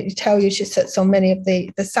absolutely tell you, she sits on many of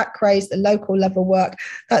the SACRAs, the local level work.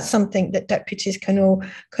 That's something that deputies can all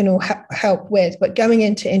help with. But going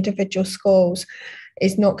into individual schools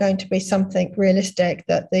is not going to be something realistic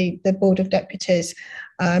that the Board of Deputies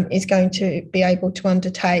is going to be able to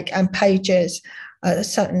undertake. And Pages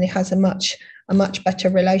certainly has a much better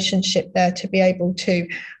relationship there to be able to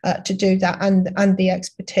do that, and the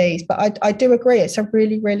expertise. But I do agree it's a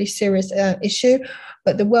really, really serious issue.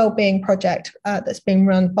 But the wellbeing project that's being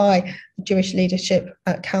run by the Jewish Leadership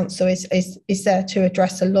Council is there to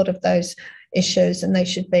address a lot of those issues, and they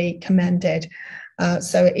should be commended.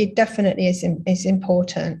 So it definitely is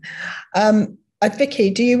important.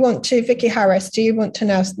 Vicky Harris, do you want to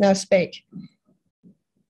now speak?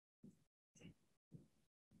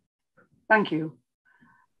 Thank you.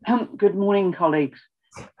 Good morning, colleagues.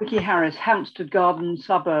 Vicky Harris, Hampstead Garden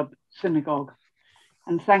Suburb Synagogue.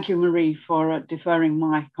 And thank you, Marie, for deferring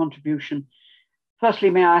my contribution.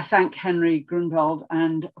 Firstly, may I thank Henry Grunwald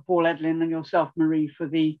and Paul Edlin and yourself, Marie, for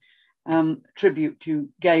the tribute you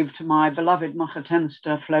gave to my beloved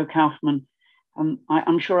Machatenster, Flo Kaufman.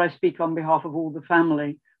 I'm sure I speak on behalf of all the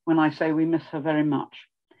family when I say we miss her very much.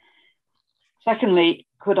 Secondly,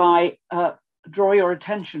 could I draw your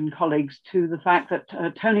attention, colleagues, to the fact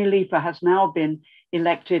that Tony Leifer has now been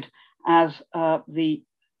elected as the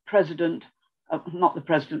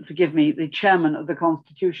chairman of the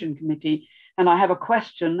Constitution Committee. And I have a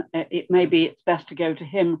question. It's best to go to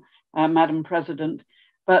him, Madam President.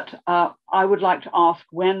 But I would like to ask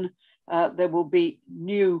when there will be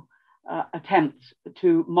new attempts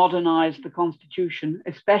to modernize the Constitution,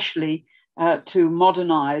 especially to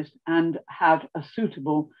modernize and have a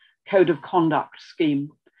suitable code of conduct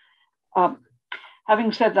scheme.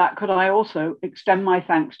 Having said that, could I also extend my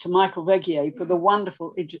thanks to Michael Vegier for the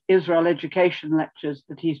wonderful Israel education lectures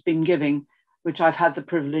that he's been giving, which I've had the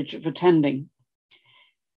privilege of attending.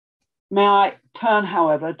 May I turn,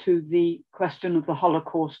 however, to the question of the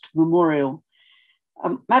Holocaust Memorial?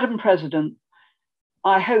 Madam President,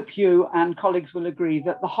 I hope you and colleagues will agree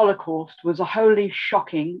that the Holocaust was a wholly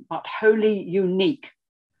shocking but wholly unique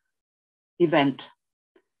event,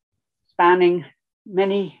 spanning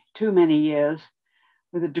too many years,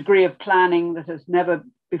 with a degree of planning that has never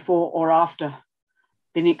before or after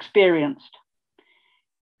been experienced.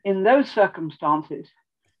 In those circumstances,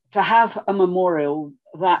 to have a memorial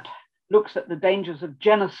that looks at the dangers of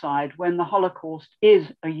genocide when the Holocaust is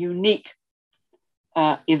a unique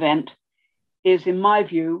event is, in my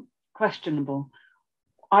view, questionable.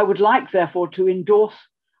 I would like, therefore, to endorse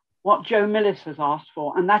what Joe Millis has asked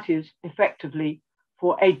for, and that is effectively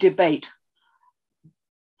for a debate,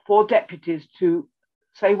 for deputies to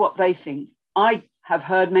say what they think. I have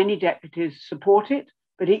heard many deputies support it,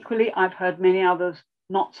 but equally I've heard many others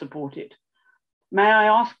not support it. May I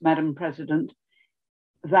ask, Madam President,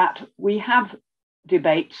 that we have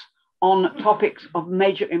debates on topics of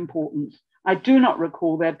major importance. I do not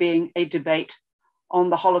recall there being a debate on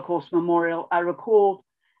the Holocaust Memorial. I recall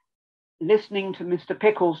listening to Mr.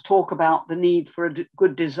 Pickles talk about the need for a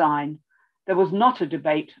good design. There was not a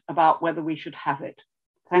debate about whether we should have it.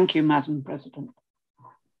 Thank you, Madam President.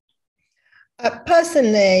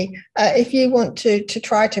 Personally, if you want to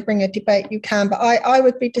try to bring a debate, you can, but I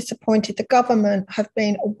would be disappointed. The government have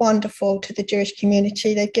been wonderful to the Jewish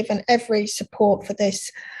community. They've given every support for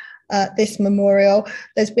this memorial.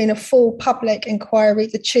 There's been a full public inquiry.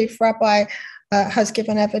 The chief rabbi has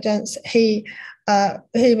given evidence. He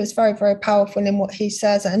was very, very powerful in what he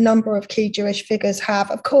says. A number of key Jewish figures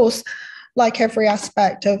have. Of course, like every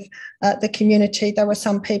aspect of the community, there are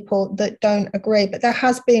some people that don't agree, but there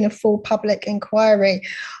has been a full public inquiry.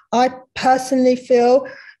 I personally feel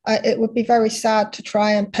it would be very sad to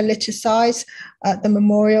try and politicise the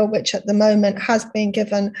memorial, which at the moment has been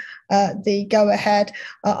given the go-ahead.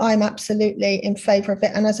 I'm absolutely in favour of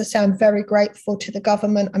it. And as I say, I'm very grateful to the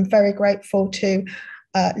government. I'm very grateful to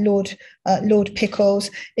Lord Pickles.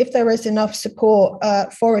 If there is enough support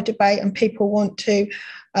for a debate and people want to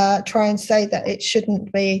try and say that it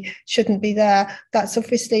shouldn't be there, that's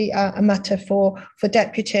obviously a matter for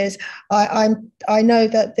deputies. I know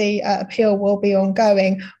that the appeal will be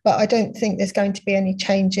ongoing, but I don't think there's going to be any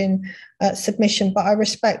change in submission. But I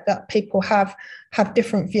respect that people have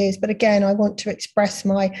different views. But again, I want to express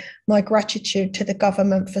my gratitude to the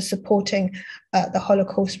government for supporting the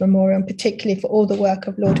Holocaust Memorial, and particularly for all the work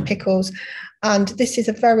of Lord Pickles. And this is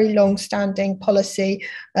a very long-standing policy.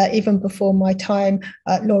 Even before my time,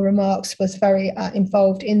 Laura Marks was very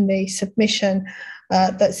involved in the submission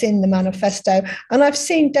that's in the manifesto. And I've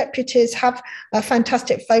seen deputies have a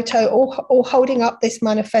fantastic photo all holding up this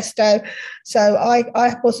manifesto. So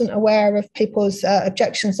I wasn't aware of people's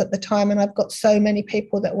objections at the time, and I've got so many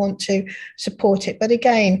people that want to support it. But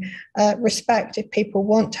again, respect if people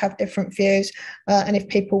want to have different views and if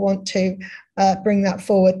people want to bring that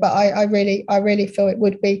forward. But I really feel it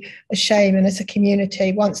would be a shame, and as a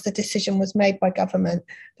community, once the decision was made by government,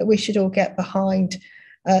 that we should all get behind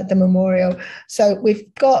the memorial. So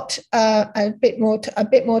we've got a bit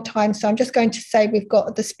more time. So I'm just going to say we've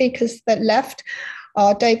got the speakers that left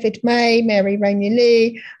are David May, Mary Rainey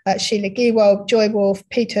Lee, Sheila Giewald, Joy Wolf,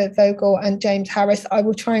 Peter Vogel, and James Harris. I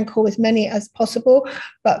will try and call as many as possible,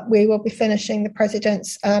 but we will be finishing the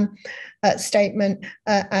President's statement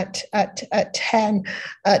at 10.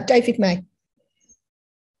 David May,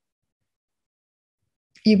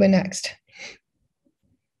 you were next.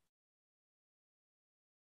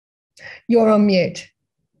 You're on mute.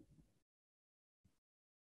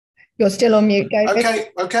 You're still on mute, David.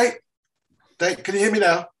 Okay. Dave, can you hear me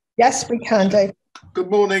now? Yes, we can, Dave. Good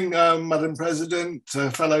morning, Madam President,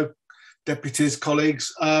 fellow deputies,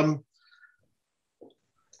 colleagues. I'm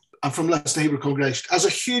from Leicester Hebrew Congregation. As a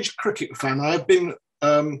huge cricket fan, I've been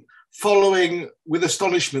following with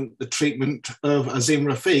astonishment the treatment of Azim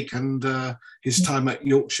Rafiq and his time at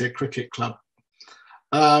Yorkshire Cricket Club.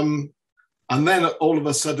 And then all of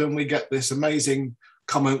a sudden we get this amazing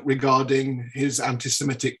comment regarding his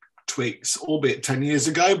anti-Semitic tweets, albeit 10 years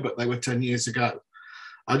ago, but they were 10 years ago.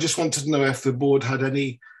 I just wanted to know if the board had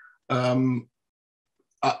any, was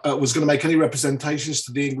going to make any representations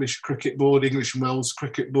to the English Cricket Board, English and Wales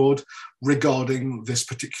Cricket Board regarding this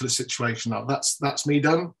particular situation. Now that's me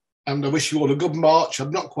done. And I wish you all a good March.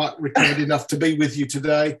 I'm not quite recovered enough to be with you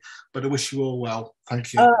today, but I wish you all well.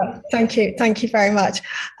 Thank you. Thank you very much.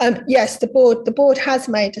 Yes, the board has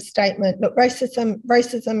made a statement. Look,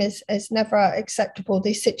 racism is never acceptable.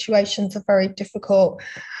 These situations are very difficult.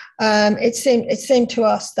 It seemed to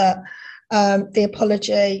us that the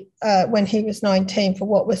apology when he was 19 for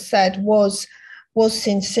what was said was was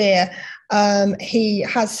sincere. He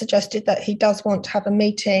has suggested that he does want to have a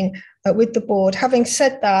meeting with the board. Having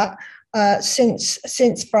said that,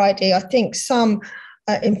 since Friday, I think some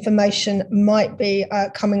information might be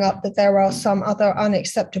coming up that there are some other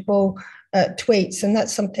unacceptable tweets, and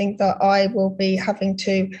that's something that I will be having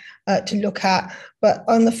to look at. But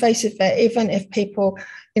on the face of it, even if people,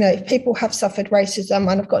 if people have suffered racism,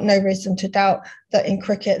 and I've got no reason to doubt that in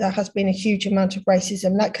cricket there has been a huge amount of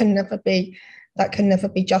racism, that can never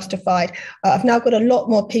be justified. I've now got a lot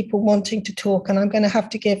more people wanting to talk, and I'm going to have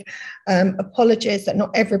to give apologies that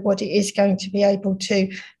not everybody is going to be able to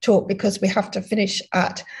talk because we have to finish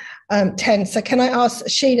at 10. So can I ask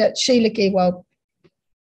Sheila Giewel?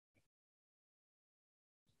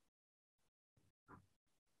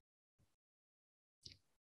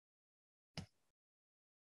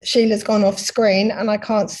 Sheila's gone off screen and I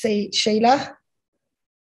can't see Sheila.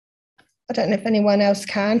 I don't know if anyone else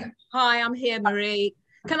can. Hi, I'm here, Marie.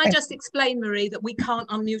 Can I just explain, Marie, that we can't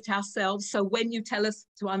unmute ourselves. So when you tell us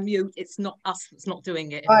to unmute, it's not us that's not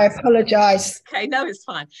doing it. I apologise. Okay, no, it's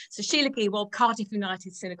fine. So Sheila Giewel, Cardiff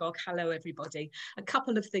United Synagogue. Hello, everybody. A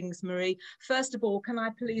couple of things, Marie. First of all, can I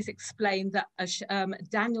please explain that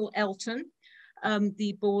Daniel Elton,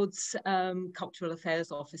 the board's cultural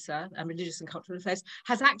affairs officer and religious and cultural affairs,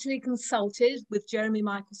 has actually consulted with Jeremy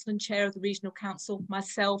Michelson, chair of the regional council,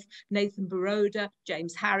 myself, Nathan Baroda,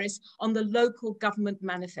 James Harris, on the local government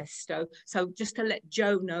manifesto. So just to let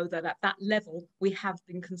Joe know that at that level we have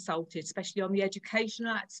been consulted, especially on the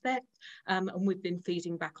educational aspect, and we've been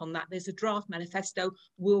feeding back on that. There's a draft manifesto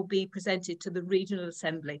will be presented to the regional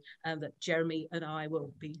assembly that Jeremy and I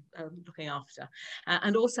will be looking after,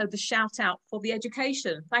 and also the shout out for the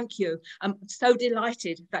education. Thank you. I'm so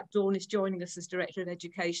delighted that Dawn is joining us as Director of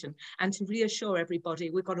Education, and to reassure everybody,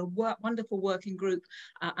 we've got a wonderful working group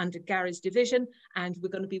under Gary's division, and we're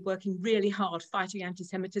going to be working really hard fighting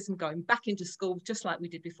anti-Semitism, going back into school just like we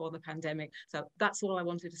did before the pandemic. So that's all I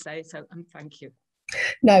wanted to say. So thank you.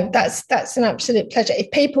 No, that's an absolute pleasure.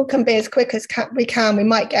 If people can be as quick as we can, we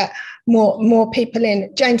might get more people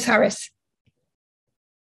in. James Harris.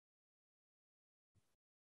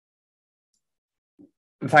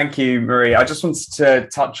 Thank you, Marie. I just wanted to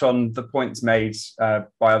touch on the points made by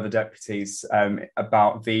other deputies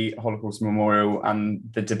about the Holocaust Memorial and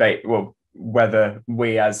the debate, well, whether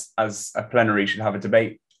we as a plenary should have a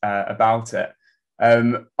debate about it.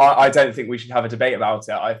 I don't think we should have a debate about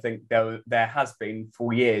it. I think there has been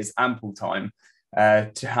for years ample time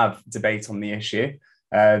to have debate on the issue.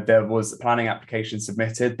 There was a planning application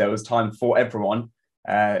submitted. There was time for everyone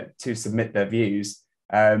to submit their views.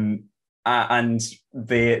 And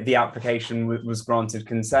the application was granted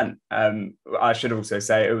consent. I should also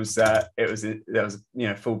say there was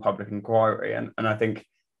full public inquiry, and I think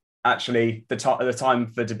actually the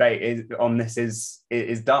time for debate on this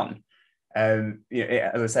is done. As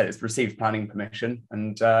I said, it's received planning permission,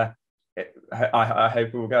 and I hope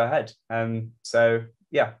it will go ahead. So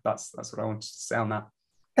yeah, that's what I wanted to say on that.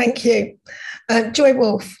 Thank you, Joy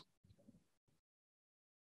Wolf.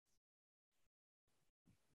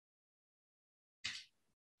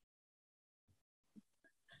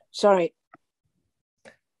 Sorry.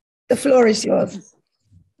 The floor is yours.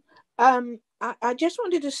 I just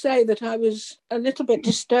wanted to say that I was a little bit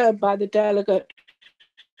disturbed by the delegate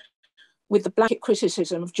with the blanket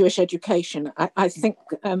criticism of Jewish education. I think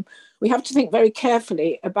we have to think very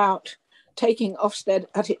carefully about taking Ofsted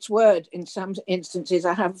at its word in some instances.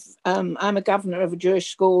 I'm a governor of a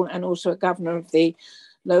Jewish school and also a governor of the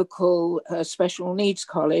local special needs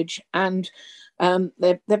college, and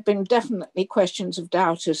there have been definitely questions of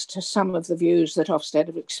doubt as to some of the views that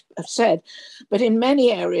Ofsted have said. But in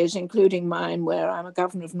many areas, including mine, where I'm a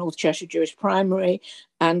governor of North Cheshire Jewish Primary,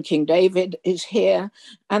 and King David is here,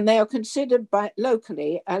 and they are considered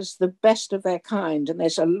locally as the best of their kind. And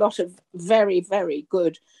there's a lot of very, very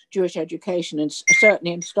good Jewish education, and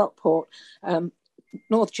certainly in Stockport,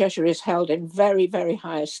 North Cheshire is held in very, very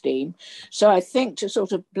high esteem. So I think to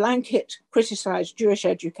sort of blanket criticise Jewish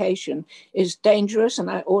education is dangerous. And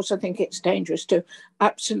I also think it's dangerous to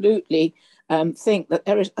absolutely think that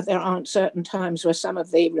there aren't certain times where some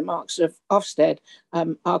of the remarks of Ofsted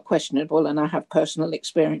are questionable, and I have personal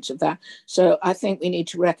experience of that. So I think we need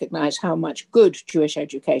to recognise how much good Jewish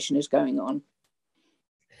education is going on.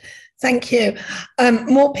 Thank you.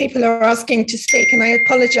 More people are asking to speak, and I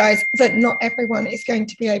apologise that not everyone is going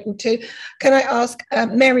to be able to. Can I ask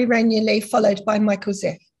Mary Rainier-Lee, followed by Michael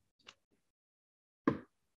Ziff?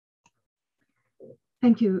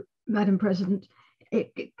 Thank you, Madam President.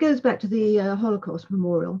 It goes back to the Holocaust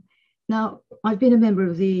Memorial. Now, I've been a member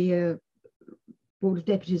of the Board of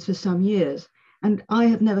Deputies for some years, And I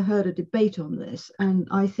have never heard a debate on this. And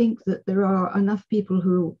I think that there are enough people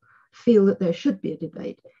who feel that there should be a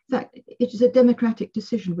debate. In fact, it is a democratic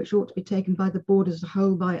decision which ought to be taken by the board as a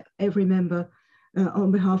whole, by every member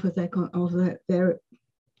on behalf of their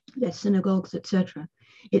synagogues, etc.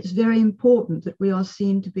 It's very important that we are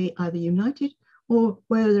seen to be either united or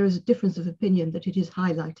where there is a difference of opinion, that it is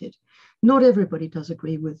highlighted. Not everybody does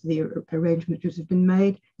agree with the arrangements that have been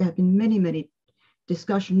made. There have been many, many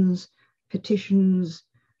discussions, petitions,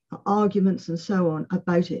 arguments and so on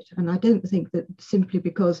about it. And I don't think that simply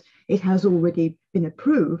because it has already been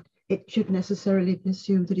approved, it should necessarily be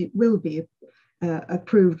assumed that it will be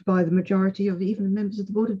approved by the majority of even the members of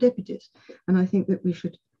the Board of Deputies. And I think that we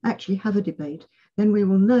should actually have a debate. Then we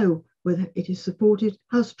will know whether it is supported,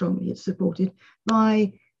 how strongly it's supported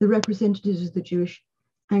by the representatives of the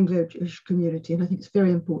Anglo-Jewish community. And I think it's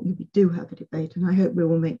very important that we do have a debate, and I hope we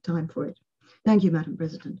will make time for it. Thank you, Madam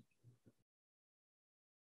President.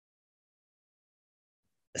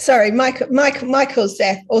 Sorry, Michael's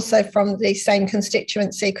there, also from the same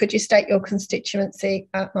constituency. Could you state your constituency,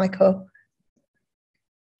 Michael?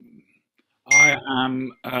 I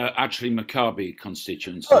am actually Maccabi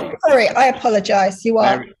constituency. Oh, sorry, I apologise. You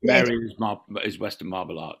are. Mary is Western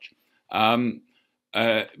Marble Arch.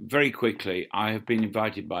 Very quickly, I have been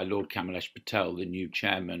invited by Lord Kamalesh Patel, the new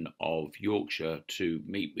chairman of Yorkshire, to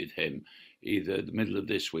meet with him either the middle of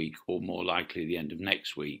this week or more likely the end of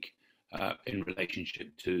next week in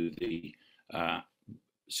relationship to the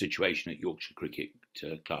situation at Yorkshire Cricket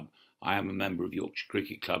Club. I am a member of Yorkshire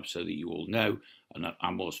Cricket Club, so that you all know, and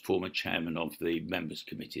I was former chairman of the members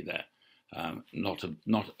committee there. And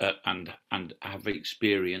have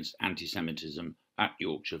experienced anti-Semitism at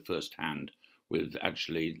Yorkshire firsthand with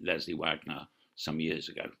actually Leslie Wagner some years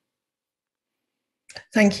ago.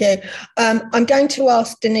 Thank you. I'm going to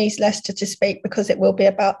ask Denise Lester to speak because it will be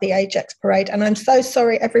about the Ajax parade. And I'm so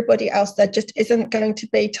sorry, everybody else, there just isn't going to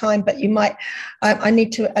be time, but you might, I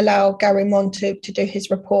need to allow Gary Mond to do his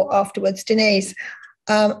report afterwards. Denise,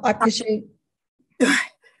 I presume,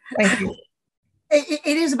 thank you.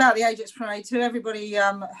 It is about the Ajax parade. To everybody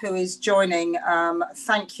who is joining,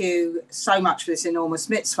 thank you so much for this enormous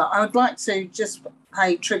mitzvah. I would like to just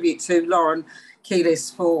pay tribute to Lauren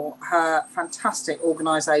Keelis for her fantastic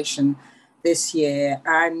organisation this year,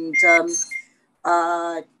 and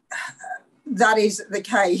that is the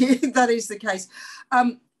case. That is the case.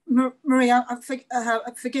 Maria,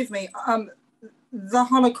 forgive me. The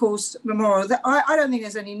Holocaust Memorial. I don't think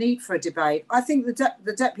there's any need for a debate. I think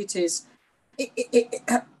the deputies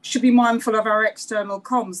should be mindful of our external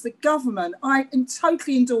comms. The government. I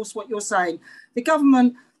totally endorse what you're saying. The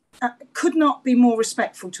government could not be more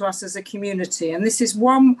respectful to us as a community, and this is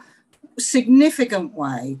one significant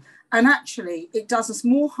way, and actually it does us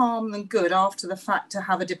more harm than good after the fact to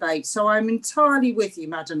have a debate. So I'm entirely with you,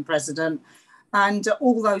 Madam President, and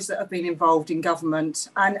all those that have been involved in government,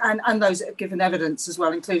 and those that have given evidence as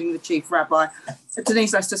well, including the Chief Rabbi.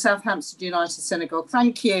 Denise Lester, Southampton United Synagogue.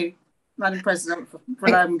 Thank you, Madam President, for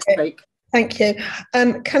allowing me to speak. Thank you.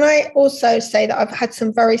 Can I also say that I've had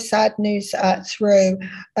some very sad news through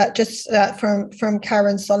from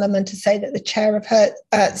Karen Solomon to say that the chair of her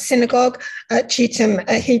synagogue, Cheetham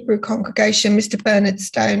Hebrew congregation, Mr. Bernard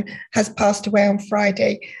Stone, has passed away on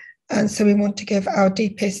Friday. And so we want to give our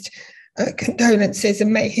deepest condolences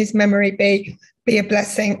and may his memory be a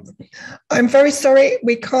blessing. I'm very sorry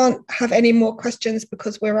we can't have any more questions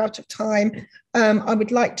because we're out of time. I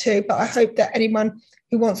would like to, but I hope that anyone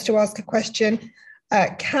who wants to ask a question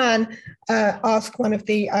can ask one of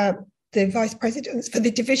the vice presidents for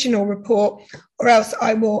the divisional report, or else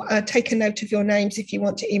I will take a note of your names if you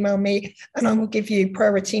want to email me, and I will give you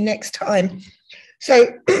priority next time. So,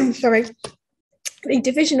 sorry, the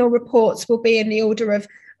divisional reports will be in the order of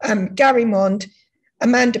Gary Mond,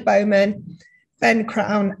 Amanda Bowman, Ben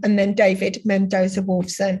Crown, and then David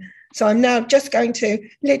Mendoza-Wolfson. So I'm now just going to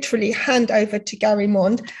literally hand over to Gary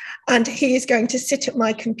Mond, and he is going to sit at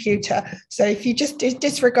my computer. So if you just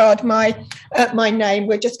disregard my name,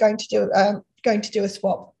 we're just going to do a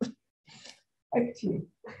swap. Over to you.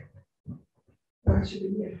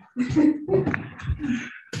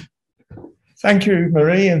 Thank you,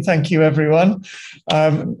 Marie, and thank you, everyone.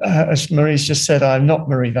 As Marie's just said, I'm not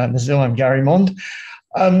Marie van der Zyl, I'm Gary Mond.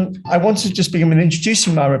 I want to just begin with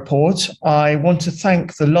introducing my report. I want to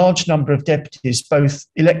thank the large number of deputies, both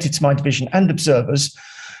elected to my division and observers,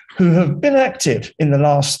 who have been active in the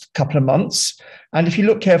last couple of months. And if you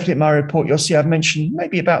look carefully at my report, you'll see I've mentioned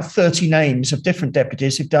maybe about 30 names of different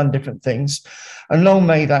deputies who've done different things. And long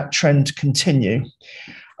may that trend continue.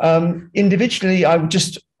 Individually, I would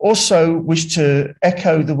just Also wish to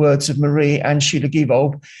echo the words of Marie and Sheila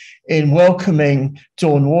Giebold in welcoming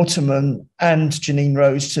Dawn Waterman and Janine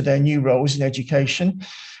Rose to their new roles in education.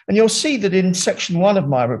 And you'll see that in section 1 of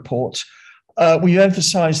my report, we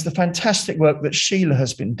emphasise the fantastic work that Sheila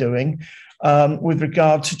has been doing with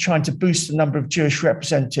regard to trying to boost the number of Jewish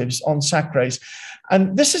representatives on SACRES.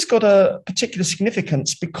 And this has got a particular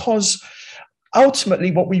significance because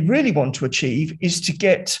ultimately what we really want to achieve is to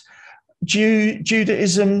get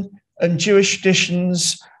Judaism and Jewish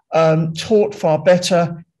traditions taught far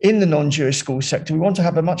better in the non-Jewish school sector. We want to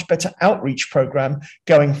have a much better outreach program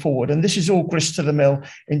going forward. And this is all grist to the mill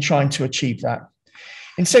in trying to achieve that.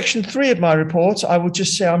 In section 3 of my report, I will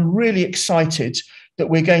just say I'm really excited that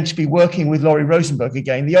we're going to be working with Laurie Rosenberg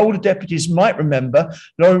again. The older deputies might remember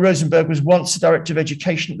Laurie Rosenberg was once the Director of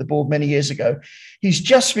Education at the board many years ago. He's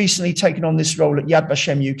just recently taken on this role at Yad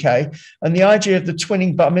Vashem UK, and the idea of the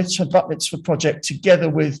twinning Bar Mitzvah project together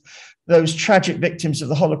with those tragic victims of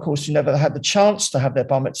the Holocaust who never had the chance to have their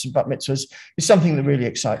Bar Mitzvah and Bat Mitzvahs is something that really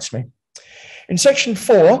excites me. In section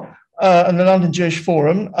 4, and the London Jewish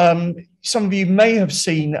Forum, some of you may have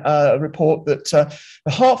seen a report that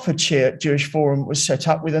the Hertfordshire Jewish Forum was set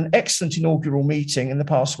up with an excellent inaugural meeting in the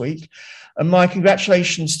past week. And my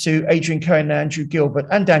congratulations to Adrian Cohen, Andrew Gilbert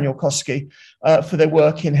and Daniel Koski for their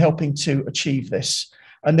work in helping to achieve this.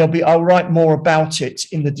 And I'll write more about it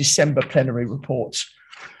in the December plenary report.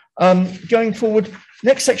 Going forward,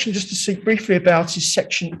 next section just to speak briefly about is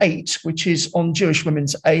section 8, which is on Jewish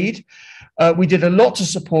Women's Aid. We did a lot to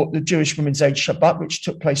support the Jewish Women's Aid Shabbat, which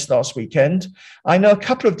took place last weekend. I know a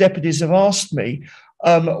couple of deputies have asked me,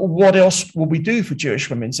 what else will we do for Jewish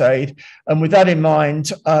Women's Aid? And with that in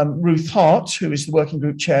mind, Ruth Hart, who is the working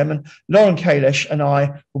group chairman, Lauren Kalish and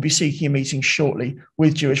I will be seeking a meeting shortly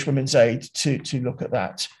with Jewish Women's Aid to look at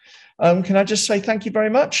that. Can I just say thank you very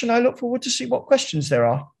much, and I look forward to see what questions there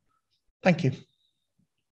are. Thank you.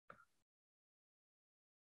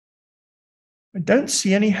 I don't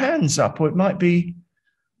see any hands up, or it might be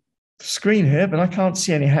the screen here, but I can't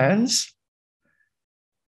see any hands.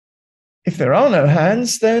 If there are no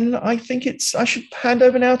hands, then I think I should hand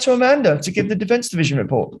over now to Amanda to give the Defence Division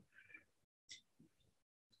report.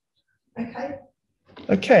 Okay.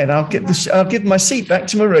 Okay, and I'll give my seat back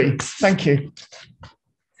to Marie. Thank you.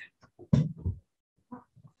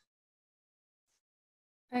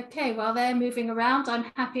 Okay, while they're moving around, I'm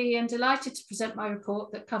happy and delighted to present my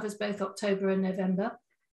report that covers both October and November.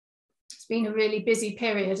 It's been a really busy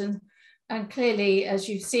period, and clearly, as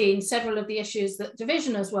you've seen, several of the issues that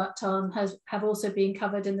Division has worked on have also been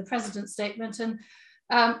covered in the President's statement. And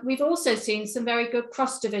we've also seen some very good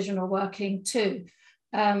cross-divisional working too.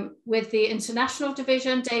 With the International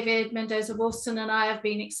Division, David Mendoza-Wolfson and I have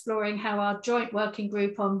been exploring how our joint working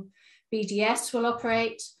group on BDS will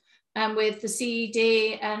operate. And with the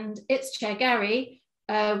CED and its chair, Gary,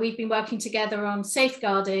 we've been working together on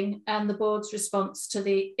safeguarding and the board's response to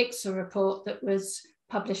the ICSA report that was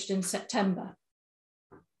published in September.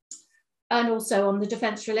 And also on the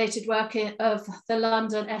defence-related work of the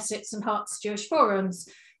London, Essex and Herts Jewish Forums,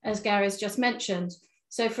 as Gary's just mentioned.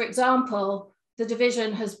 So for example, the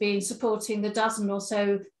division has been supporting the dozen or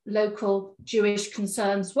so local Jewish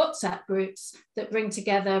concerns WhatsApp groups that bring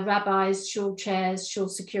together rabbis, shul chairs, shul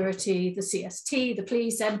security, the CST, the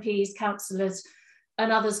police, MPs, councillors,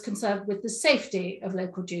 and others concerned with the safety of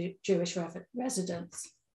local Jewish residents.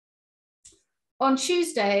 On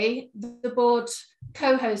Tuesday, the board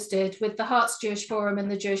co-hosted with the Herts Jewish Forum and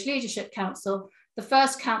the Jewish Leadership Council the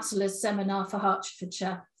first councillors seminar for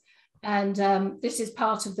Hertfordshire. And this is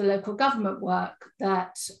part of the local government work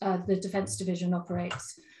that the Defence Division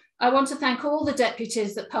operates. I want to thank all the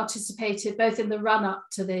deputies that participated both in the run-up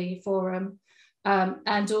to the forum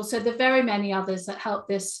and also the very many others that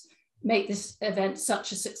helped make this event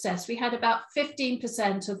such a success. We had about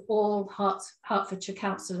 15% of all Hertfordshire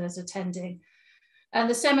councillors attending. And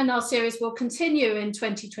the seminar series will continue in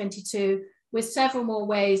 2022 with several more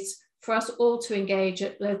ways for us all to engage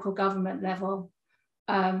at local government level.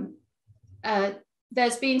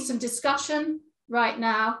 There's been some discussion right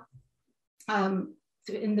now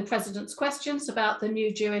in the President's questions about the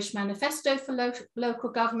new Jewish manifesto for local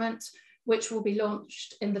government, which will be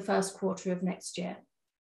launched in the first quarter of next year.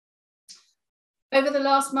 Over the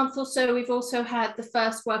last month or so, we've also had the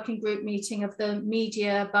first working group meeting of the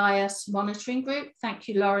Media Bias Monitoring Group. Thank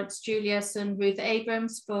you, Lawrence Julius and Ruth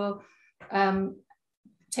Abrams, for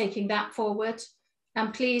taking that forward.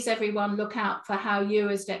 And please, everyone, look out for how you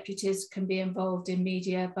as deputies can be involved in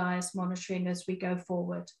media bias monitoring as we go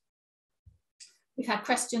forward. We've had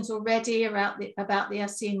questions already about the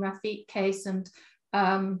Yasin Rafiq case, and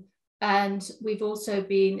And we've also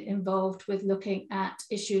been involved with looking at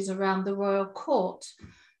issues around the Royal Court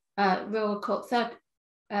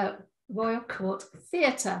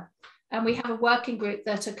Theatre. And we have a working group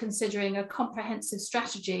that are considering a comprehensive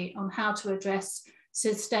strategy on how to address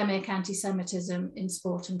systemic anti-Semitism in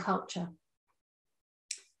sport and culture.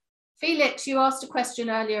 Felix, you asked a question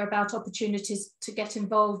earlier about opportunities to get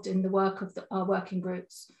involved in the work of our working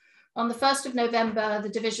groups. On the 1st of November, the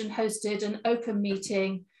division hosted an open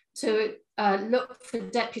meeting to look for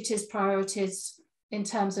deputies' priorities in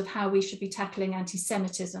terms of how we should be tackling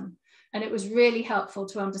anti-Semitism. And it was really helpful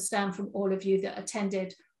to understand from all of you that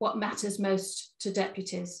attended what matters most to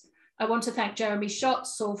deputies. I want to thank Jeremy Schott,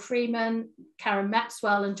 Saul Freeman, Karen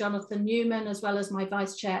Maxwell and Jonathan Newman, as well as my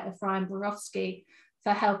Vice Chair, Ephraim Borowski,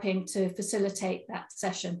 for helping to facilitate that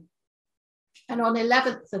session. And on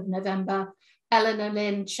 11th of November, Eleanor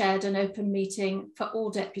Lynn chaired an open meeting for all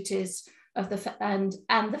deputies of and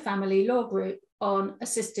the family law group on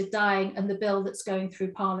assisted dying and the bill that's going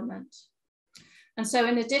through Parliament. And so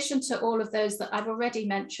in addition to all of those that I've already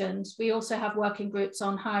mentioned, we also have working groups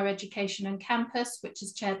on higher education and campus, which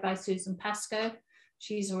is chaired by Susan Pascoe.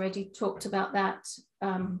 She's already talked about that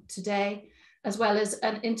today, as well as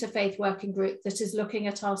an interfaith working group that is looking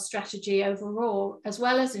at our strategy overall, as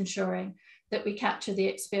well as ensuring that we capture the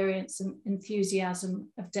experience and enthusiasm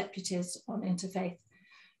of deputies on interfaith.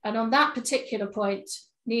 And on that particular point,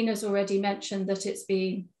 Nina's already mentioned that it's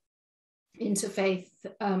been Interfaith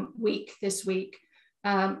Week this week.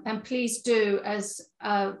 And please do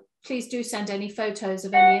send any photos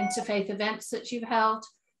of any interfaith events that you've held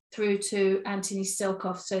through to Anthony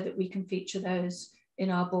Silkoff so that we can feature those in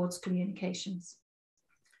our board's communications.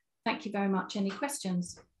 Thank you very much. Any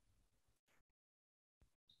questions?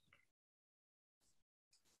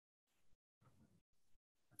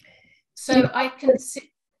 So I can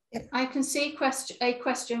see a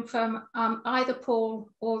question from either Paul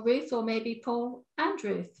or Ruth, or maybe Paul and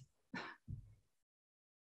Ruth.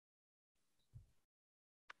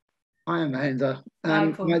 Hi, Amanda.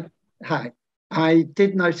 Hi, Paul. Hi. I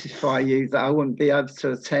did notify you that I wouldn't be able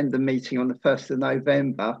to attend the meeting on the 1st of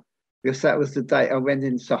November because that was the date I went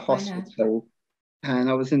into hospital, and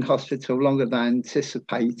I was in hospital longer than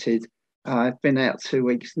anticipated. I've been out 2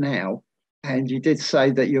 weeks now, and you did say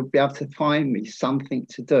that you'll be able to find me something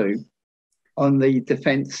to do on the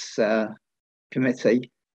Defence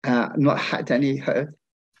Committee. I've not heard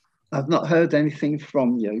anything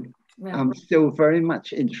from you. Right. I'm still very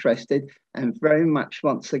much interested and very much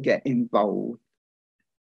want to get involved.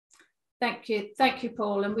 Thank you,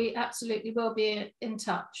 Paul, and we absolutely will be in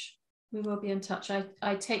touch. We will be in touch.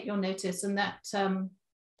 I take your notice, and that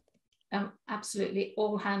absolutely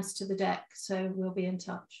all hands to the deck, so we'll be in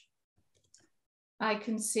touch. I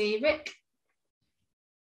can see Rick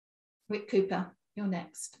Cooper, you're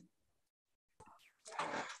next.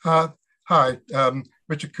 Hi,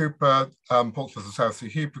 Richard Cooper, Portsmouth and South Sea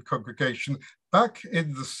Hebrew Congregation. Back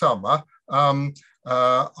in the summer,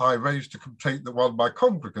 I raised a complaint that one of my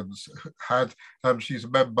congregants had. She's a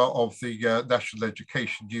member of the National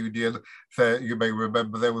Education Union. There, you may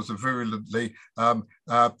remember, there was a virulently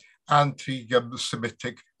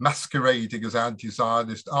anti-Semitic masquerading as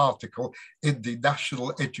anti-Zionist article in the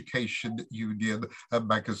National Education Union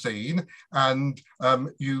magazine. And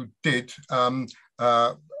you did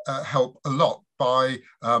help a lot by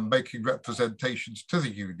making representations to the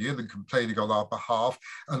union and complaining on our behalf.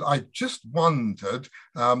 And I just wondered,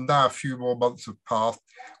 now a few more months have passed,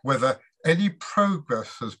 whether any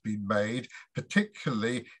progress has been made,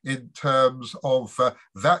 particularly in terms of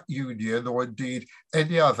that union or indeed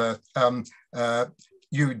any other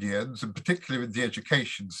unions, and particularly in the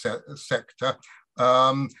education sector.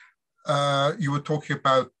 You were talking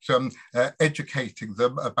about educating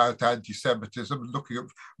them about anti-Semitism, looking at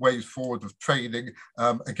ways forward of training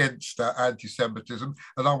against anti-Semitism.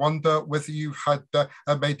 And I wonder whether you had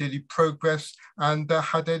made any progress and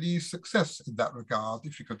had any success in that regard.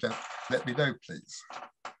 If you could let me know, please.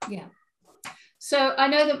 Yeah. So I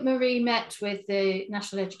know that Marie met with the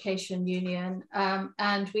National Education Union,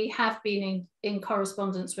 and we have been in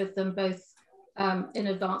correspondence with them both in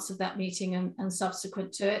advance of that meeting and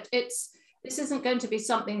subsequent to it. This isn't going to be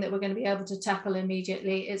something that we're going to be able to tackle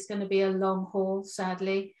immediately. It's going to be a long haul,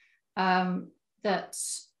 sadly. That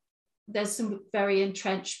there's some very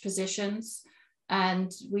entrenched positions,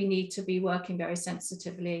 and we need to be working very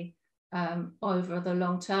sensitively over the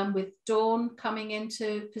long term. With Dawn coming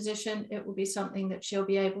into position, it will be something that she'll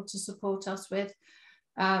be able to support us with.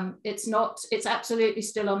 It's absolutely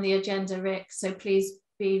still on the agenda, Rick, so please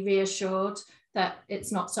be reassured that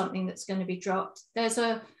it's not something that's going to be dropped. There's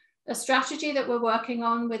a strategy that we're working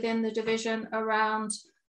on within the division around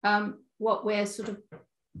what we're sort of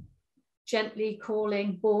gently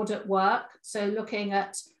calling board at work. So looking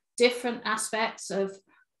at different aspects of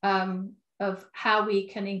how we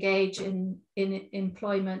can engage in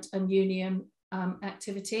employment and union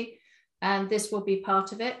activity. And this will be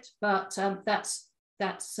part of it, but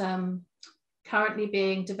that's currently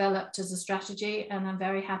being developed as a strategy, and I'm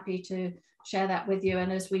very happy to share that with you.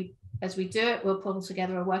 And as we do it, we'll pull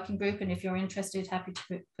together a working group, and if you're interested, happy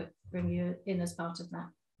to bring you in as part of that.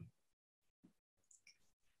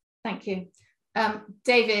 Thank you.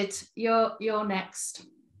 David, you're next.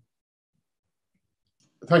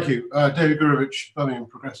 Thank you. David Gurevich, Birmingham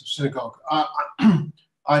Progressive Synagogue. I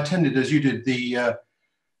attended, as you did, the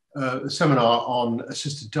seminar on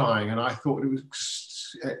assisted dying, and I thought it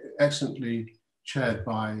was excellently chaired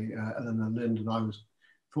by Eleanor Lind, and I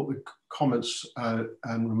thought the comments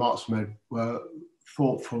and remarks made were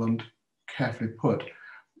thoughtful and carefully put.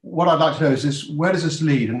 What I'd like to know is this: where does this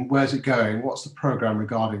lead, and where's it going? What's the programme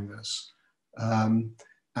regarding this?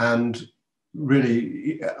 And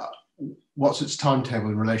really, what's its timetable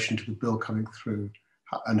in relation to the bill coming through,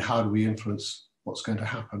 and how do we influence what's going to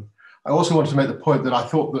happen? I also wanted to make the point that I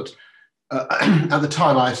thought that at the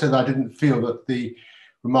time I said I didn't feel that the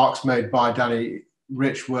remarks made by Danny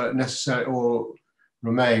Rich were necessary, or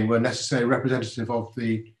Romain were necessarily representative of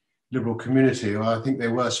the Liberal community. Or I think they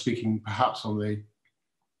were speaking perhaps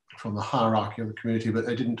from the hierarchy of the community, but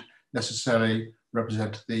they didn't necessarily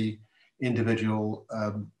represent the individual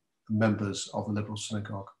members of the Liberal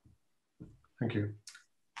synagogue. Thank you.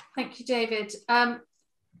 Thank you, David.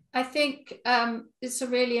 I think it's a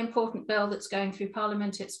really important bill that's going through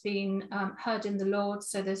Parliament. It's been heard in the Lords,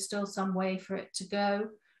 so there's still some way for it to go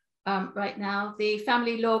right now. The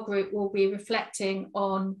Family Law Group will be reflecting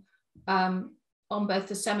on both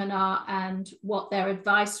the seminar and what their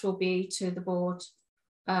advice will be to the board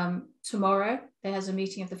tomorrow. There's a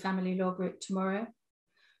meeting of the Family Law Group tomorrow.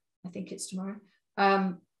 I think it's tomorrow.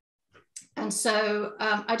 And so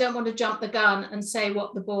I don't want to jump the gun and say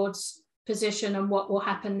what the board's position and what will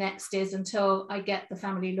happen next is until I get the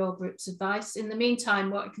Family Law Group's advice. In the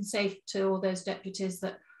meantime, what I can say to all those deputies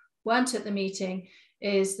that weren't at the meeting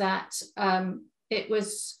is that it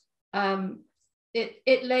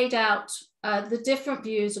laid out the different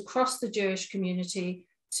views across the Jewish community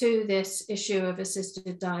to this issue of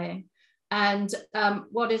assisted dying. And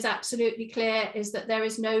what is absolutely clear is that there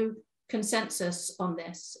is no consensus on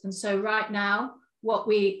this. And so right now, what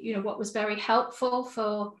was very helpful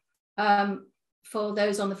for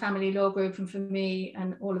those on the Family Law Group and for me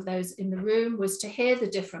and all of those in the room was to hear the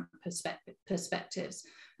different perspectives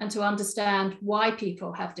and to understand why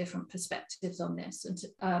people have different perspectives on this. And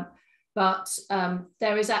but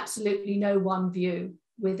there is absolutely no one view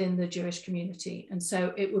within the Jewish community. And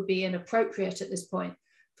so it would be inappropriate at this point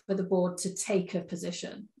for the board to take a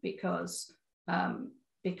position because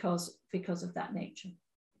of that nature.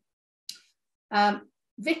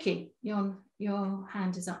 Vicky, your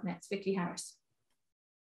hand is up next. Vicky Harris.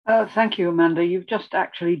 Thank you, Amanda. You've just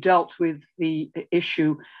actually dealt with the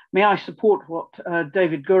issue. May I support what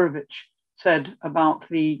David Gurevich said about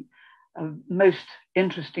the most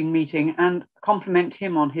interesting meeting and compliment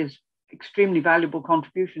him on his extremely valuable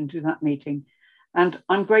contribution to that meeting. And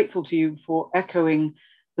I'm grateful to you for echoing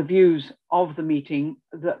the views of the meeting,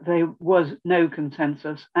 that there was no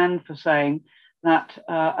consensus, and for saying that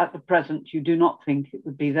at the present, you do not think it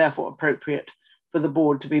would be therefore appropriate for the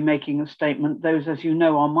board to be making a statement. Those, as you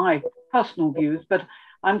know, are my personal views, but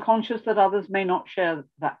I'm conscious that others may not share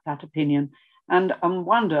that opinion. And I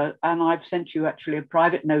wonder, and I've sent you actually a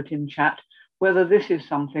private note in chat, whether this is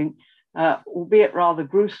something, albeit rather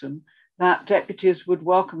gruesome, that deputies would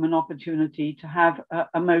welcome an opportunity to have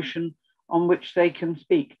a motion on which they can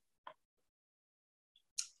speak.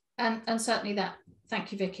 And certainly that,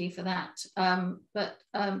 thank you, Vicky, for that. But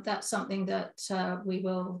that's something that we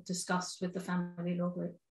will discuss with the Family Law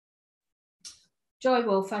Group. Joy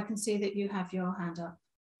Wolf, I can see that you have your hand up.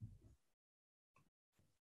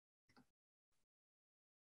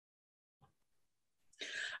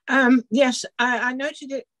 Yes, I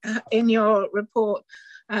noted it in your report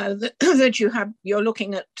that you're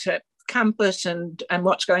looking at campus and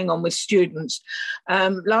what's going on with students.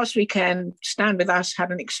 Last weekend, Stand With Us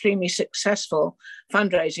had an extremely successful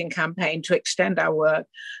fundraising campaign to extend our work.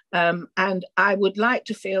 And I would like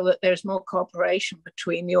to feel that there's more cooperation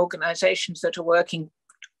between the organisations that are working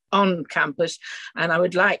on campus. And I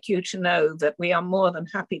would like you to know that we are more than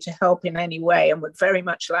happy to help in any way and would very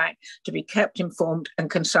much like to be kept informed and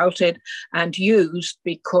consulted and used,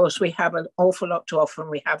 because we have an awful lot to offer.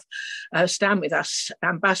 And we have Stand With Us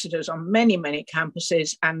ambassadors on many, many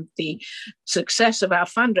campuses, and the success of our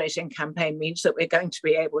fundraising campaign means that we're going to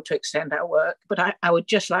be able to extend our work. But I would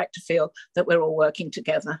just like to feel that we're all working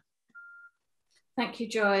together. Thank you,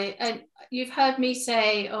 Joy. And you've heard me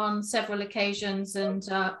say on several occasions, and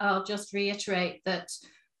I'll just reiterate that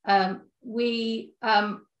we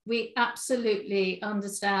absolutely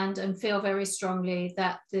understand and feel very strongly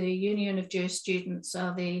that the Union of Jewish Students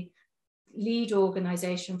are the lead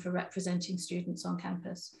organisation for representing students on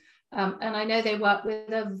campus. And I know they work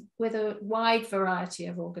with a wide variety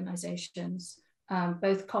of organisations,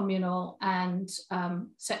 both communal and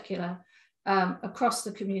secular, across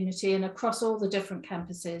the community and across all the different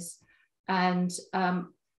campuses. And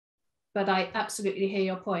but I absolutely hear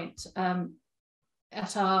your point.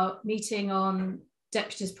 At our meeting on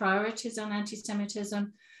Deputies' priorities on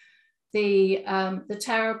anti-Semitism, the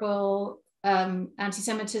terrible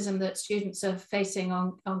anti-Semitism that students are facing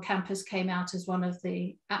on campus came out as one of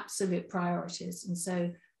the absolute priorities. And so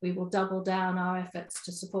we will double down our efforts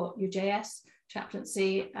to support UJS,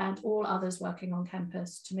 chaplaincy, and all others working on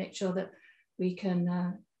campus to make sure that we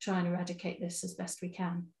can try and eradicate this as best we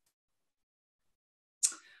can.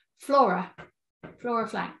 Flora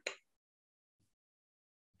Flank.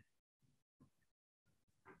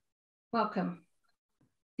 Welcome.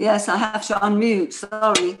 Yes, I have to unmute,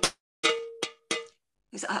 sorry.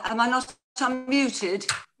 Am I not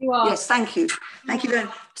unmuted? You are. Yes, thank you. Thank you very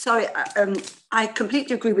much. Sorry, I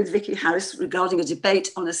completely agree with Vicky Harris regarding a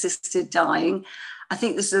debate on assisted dying. I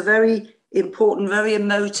think this is a very important, very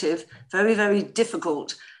emotive, very, very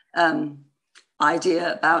difficult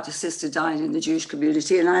idea about assisted dying in the Jewish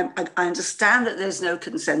community. And I understand that there's no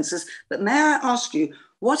consensus, but may I ask you,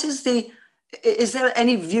 is there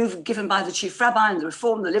any view given by the Chief Rabbi and the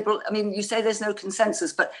Reform, the Liberal? I mean, you say there's no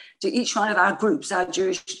consensus, but do each one of our groups, our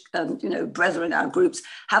Jewish, brethren, our groups,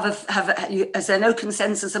 is there no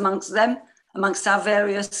consensus amongst them, amongst our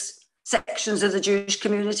various sections of the Jewish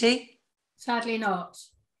community? Sadly not.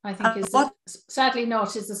 I think sadly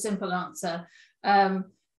not is the simple answer.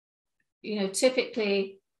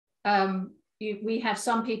 Typically, we have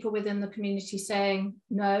some people within the community saying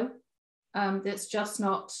no. It's just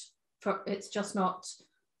not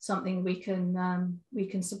something we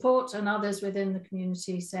can support, and others within the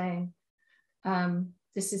community saying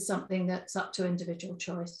this is something that's up to individual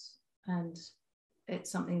choice, and it's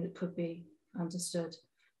something that could be understood.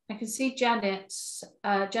 I can see Janet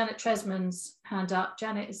Tresman's hand up.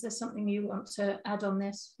 Janet, is there something you want to add on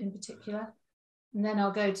this in particular? And then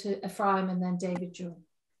I'll go to Ephraim and then David Jewell.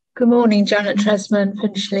 Good morning, Janet Tresman,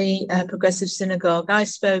 Finchley Progressive Synagogue. I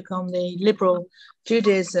spoke on the liberal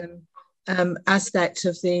Judaism aspect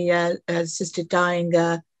of the assisted dying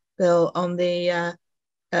bill on the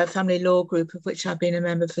family law group, of which I've been a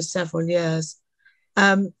member for several years.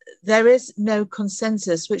 There is no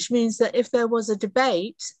consensus, which means that if there was a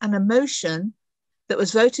debate and a motion that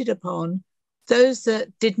was voted upon, those that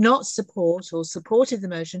did not support or supported the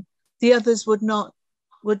motion, the others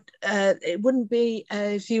it wouldn't be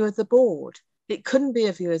a view of the board. It couldn't be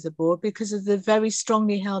a view of the board because of the very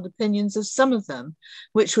strongly held opinions of some of them,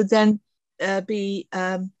 which would then be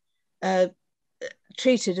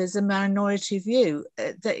treated as a minority view.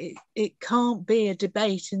 It can't be a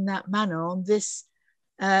debate in that manner on this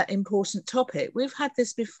important topic. We've had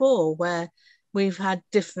this before where we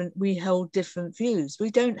hold different views.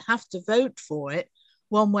 We don't have to vote for it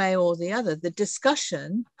one way or the other. The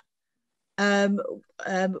discussion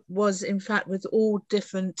was in fact with all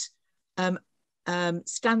different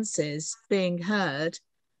stances being heard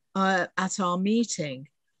at our meeting.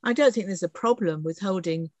 I don't think there's a problem with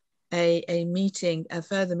holding a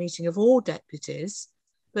further meeting of all deputies,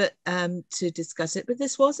 but to discuss it. But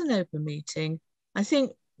this was an open meeting. I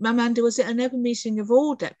think, Amanda, was it an open meeting of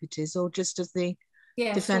all deputies or just of the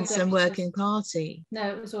Defence and Working Party? No,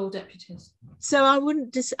 it was all deputies. So I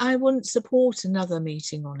wouldn't support another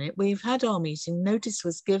meeting on it. We've had our meeting, notice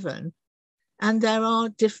was given, and there are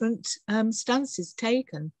different stances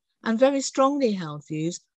taken and very strongly held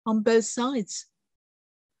views on both sides.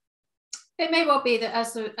 It may well be that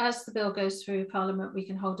as the bill goes through Parliament, we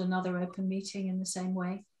can hold another open meeting in the same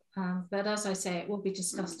way. But as I say, it will be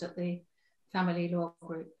discussed at the family law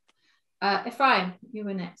group. Ephraim, you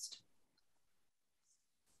were next.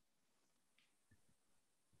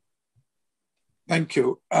 Thank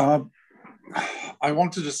you. I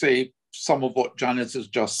wanted to say some of what Janet has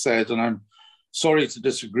just said, and I'm sorry to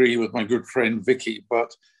disagree with my good friend Vicky,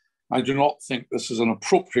 but I do not think this is an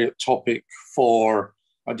appropriate topic for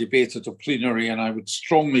a debate at a plenary, and I would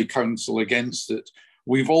strongly counsel against it.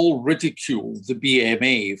 We've all ridiculed the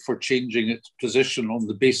BMA for changing its position on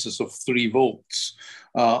the basis of 3 votes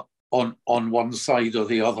on one side or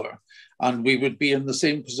the other. And we would be in the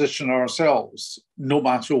same position ourselves, no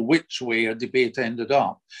matter which way a debate ended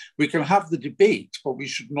up. We can have the debate, but we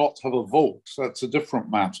should not have a vote. That's a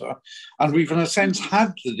different matter. And we've, in a sense,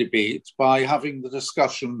 had the debate by having the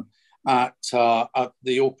discussion at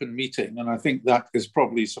the open meeting, and I think that is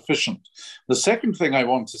probably sufficient. The second thing I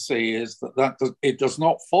want to say is that it does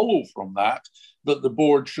not follow from that the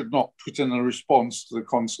board should not put in a response to the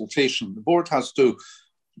consultation. The board has to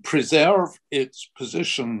preserve its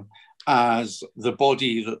position as the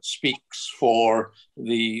body that speaks for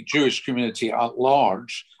the Jewish community at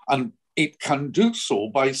large, and it can do so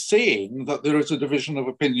by saying that there is a division of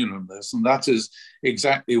opinion on this, and that is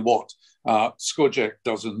exactly what Skojec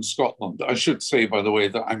does in Scotland. I should say, by the way,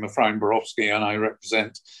 that I'm Ephraim Borowski and I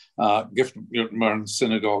represent Gift Newton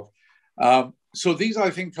Synagogue. So these, I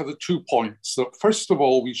think, are the 2 points. That first of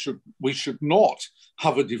all, we should not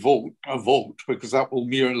have a vote, because that will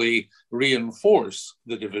merely reinforce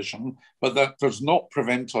the division, but that does not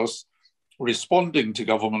prevent us responding to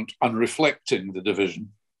government and reflecting the division.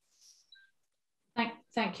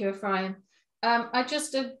 Thank you, Ephraim. I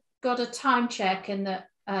just got a time check in that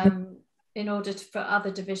in order for other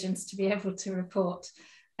divisions to be able to report.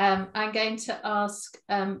 I'm going to ask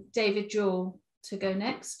David Jewell to go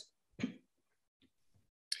next.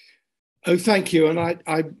 Oh, thank you. And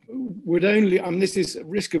I would only, this is a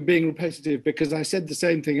risk of being repetitive because I said the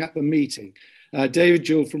same thing at the meeting. David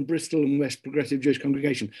Jewell from Bristol and West Progressive Jewish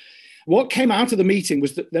Congregation. What came out of the meeting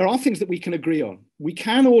was that there are things that we can agree on. We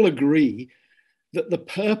can all agree that the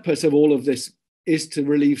purpose of all of this is to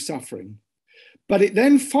relieve suffering. But it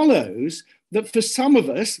then follows that for some of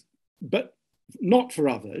us, but not for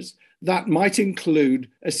others, that might include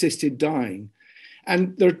assisted dying.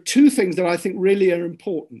 And there are 2 things that I think really are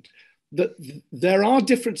important. That there are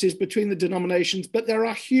differences between the denominations, but there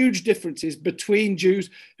are huge differences between Jews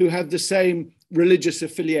who have the same religious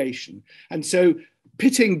affiliation. And so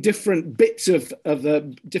pitting different bits of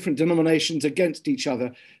the different denominations against each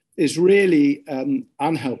other is really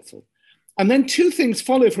unhelpful. And then 2 things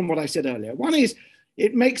follow from what I said earlier. One is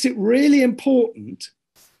it makes it really important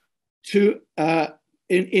to,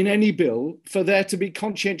 in any bill, for there to be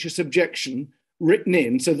conscientious objection written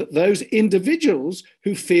in so that those individuals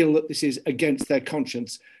who feel that this is against their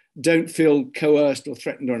conscience don't feel coerced or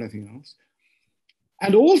threatened or anything else.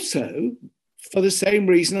 And also, for the same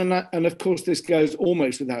reason, and of course this goes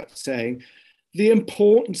almost without saying, the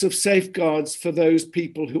importance of safeguards for those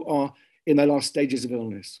people who are in their last stages of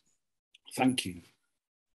illness. Thank you.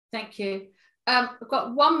 Thank you. We've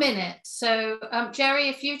got 1 minute. So Jerry,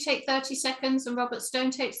 if you take 30 seconds and Robert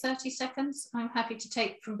Stone takes 30 seconds, I'm happy to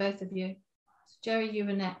take from both of you. Jerry, you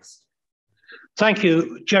were next. Thank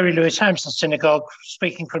you. Jerry Lewis, Hampstead Synagogue,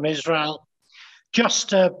 speaking from Israel.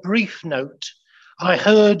 Just a brief note. I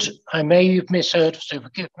heard, I may have misheard, so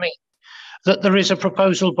forgive me, that there is a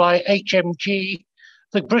proposal by HMG,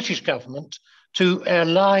 the British government, to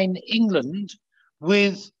align England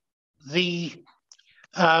with the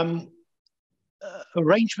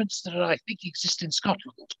arrangements that I think exist in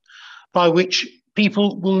Scotland, by which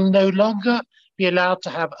people will no longer be allowed to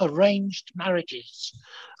have arranged marriages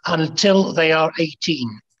until they are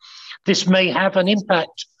 18. This may have an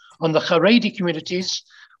impact on the Haredi communities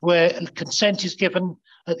where consent is given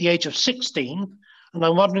at the age of 16. And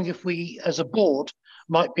I'm wondering if we as a board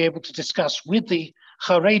might be able to discuss with the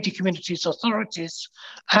Haredi communities authorities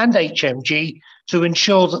and HMG to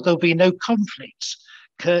ensure that there'll be no conflicts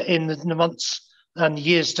in the months and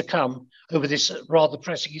years to come over this rather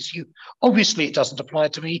pressing issue. Obviously, it doesn't apply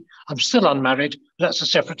to me. I'm still unmarried. That's a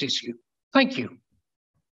separate issue. Thank you.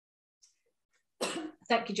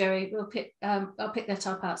 Thank you, Jerry. I'll pick that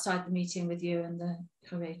up outside the meeting with you and the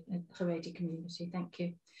Haredi community. Thank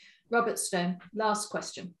you. Robert Stone, last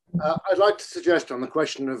question. I'd like to suggest on the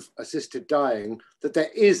question of assisted dying that there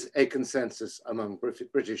is a consensus among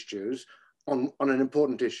British Jews on an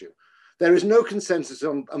important issue. There is no consensus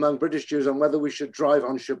among British Jews on whether we should drive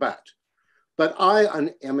on Shabbat. But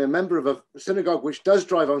I am a member of a synagogue which does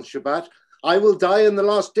drive on Shabbat. I will die in the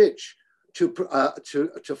last ditch to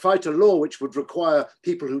fight a law which would require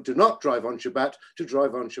people who do not drive on Shabbat to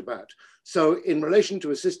drive on Shabbat. So in relation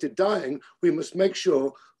to assisted dying, we must make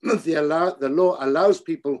sure that the law allows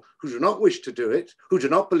people who do not wish to do it, who do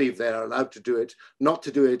not believe they are allowed to do it, not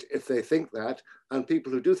to do it if they think that, and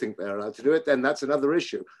people who do think they're allowed to do it, then that's another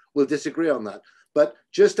issue. We'll disagree on that. But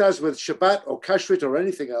just as with Shabbat or Kashrut or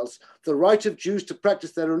anything else, the right of Jews to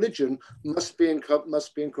practice their religion must be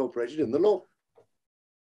incorporated in the law.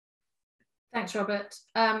 Thanks, Robert.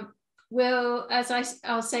 We'll,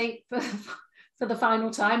 I'll say for the final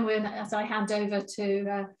time, as I hand over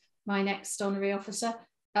to my next honorary officer,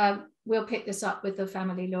 we'll pick this up with the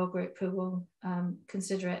family law group, who will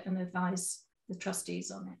consider it and advise the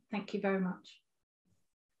trustees on it. Thank you very much.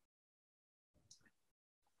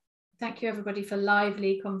 Thank you, everybody, for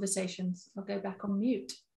lively conversations. I'll go back on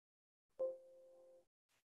mute.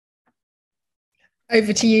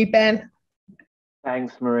 Over to you, Ben.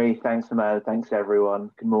 Thanks, Marie. Thanks, Amanda. Thanks, everyone.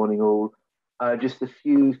 Good morning, all. Just a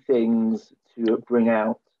few things to bring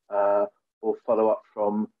out or follow up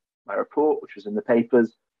from my report, which was in the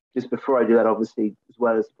papers. Just before I do that, obviously, as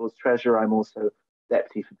well as the board's treasurer, I'm also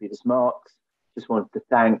deputy for Beavis Marks. Just wanted to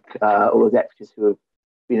thank all the deputies who have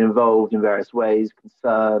been involved in various ways,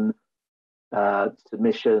 concern,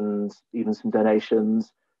 submissions, even some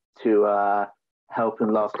donations to help in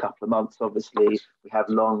the last couple of months. Obviously, we have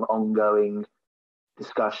long ongoing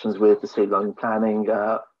discussions with the City London Planning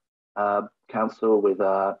Council,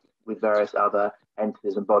 with various other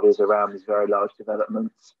entities and bodies around these very large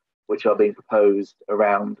developments which are being proposed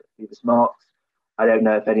around Beavis Marks. I don't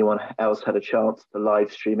know if anyone else had a chance to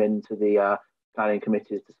live stream into the planning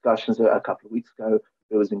committee's discussions a couple of weeks ago.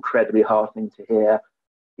 It was incredibly heartening to hear,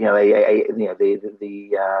 the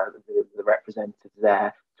representatives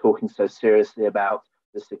there talking so seriously about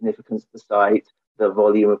the significance of the site, the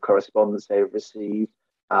volume of correspondence they've received,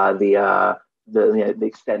 the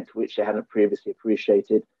extent to which they hadn't previously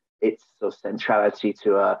appreciated its sort of centrality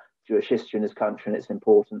to Jewish history in this country and its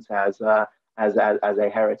importance as a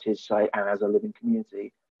heritage site and as a living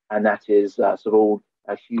community. And that is sort of all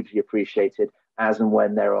hugely appreciated. As and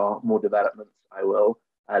when there are more developments, I will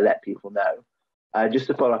let people know. Just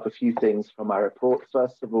to follow up a few things from my report.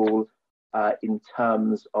 First of all, in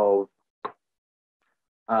terms of,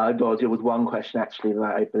 I'll deal with one question actually that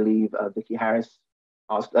I believe Vicky Harris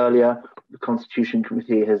asked earlier. The Constitution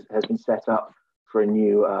Committee has been set up for a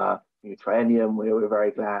new triennium. We're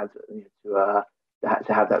very glad to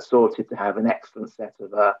have that sorted, to have an excellent set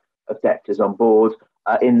of deputies on board.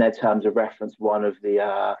 In their terms of reference, one of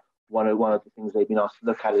the things they've been asked to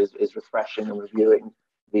look at is refreshing and reviewing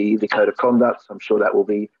the code of conduct. So I'm sure that will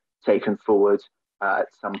be taken forward at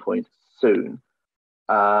some point soon.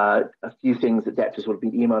 A few things that deputies will have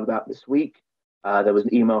been emailed about this week. There was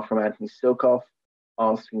an email from Anthony Silkoff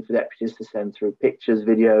asking for deputies to send through pictures,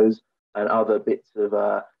 videos, and other bits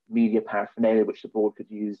of media paraphernalia which the board could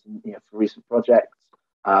use for recent projects.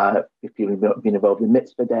 If people have been involved in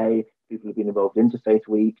Mitzvah Day, people have been involved in Interfaith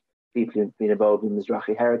Week, people have been involved in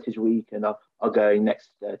Mizrahi Heritage Week, and are going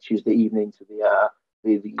next Tuesday evening to the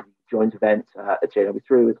joint event at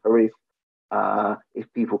JW3 with Harif.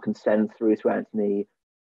 If people can send through to Anthony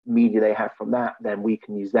media they have from that, then we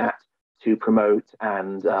can use that to promote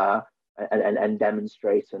and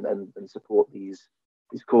demonstrate and support these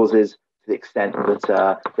causes to the extent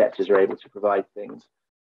that deputies are able to provide things.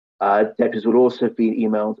 Deputies would also have been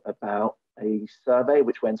emailed about a survey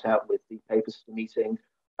which went out with the papers for the meeting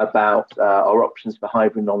about our options for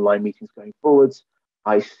hybrid and online meetings going forwards.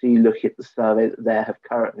 I see, looking at the survey, that there have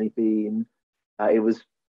currently been, it was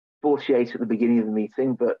 48 at the beginning of the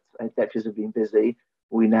meeting, but deputies have been busy.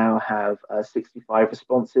 We now have 65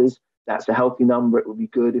 responses. That's a healthy number. It would be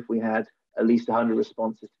good if we had at least 100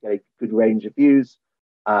 responses to get a good range of views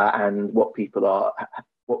and what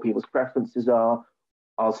people's preferences are.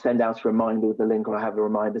 I'll send out a reminder with the link, or I'll have a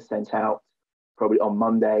reminder sent out probably on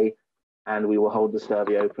Monday, and we will hold the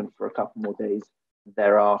survey open for a couple more days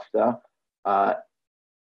thereafter.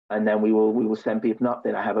 And then we will send people an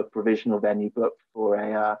update. I have a provisional venue booked for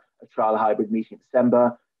a trial hybrid meeting in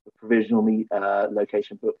December, a provisional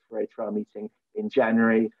location booked for a trial meeting in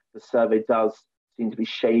January. The survey does seem to be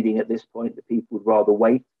shading at this point that people would rather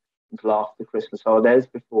wait until after the Christmas holidays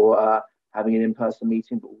before having an in-person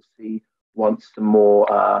meeting, but we'll see once some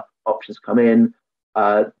more options come in.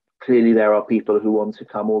 Clearly, there are people who want to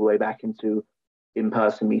come all the way back into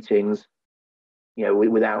in-person meetings,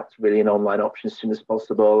 without really an online option as soon as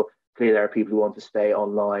possible. Clearly, there are people who want to stay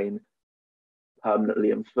online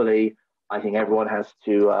permanently and fully. I think everyone has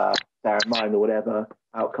to bear in mind that whatever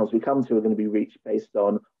outcomes we come to are going to be reached based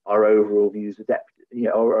on our overall views of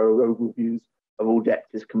our overall views of all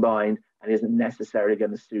deputies combined, and isn't necessarily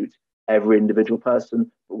going to suit every individual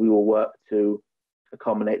person, but we will work to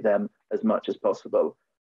accommodate them as much as possible.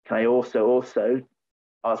 Can I also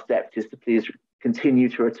ask deputies to please continue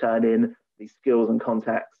to return in the skills and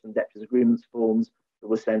contacts and deputies agreements forms that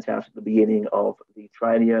were sent out at the beginning of the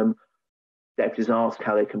triennium. Deputies ask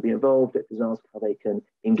how they can be involved, deputies ask how they can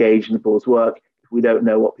engage in the board's work. If we don't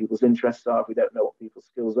know what people's interests are, if we don't know what people's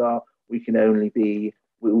skills are, we can only be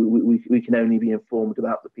informed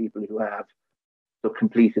about the people who have sort of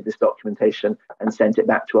completed this documentation and sent it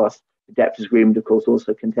back to us. The Deputies Agreement, of course,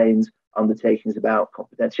 also contains undertakings about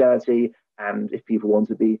confidentiality, and if people want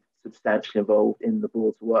to be substantially involved in the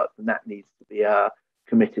board's work, then that needs to be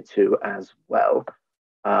committed to as well.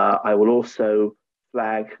 I will also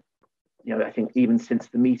flag, I think even since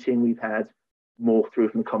the meeting, we've had more through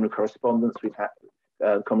from the common correspondence, we've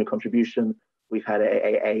had common contribution, we've had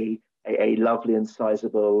a lovely and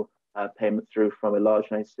sizable payment through from a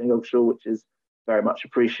large United Synagogue shul, which is very much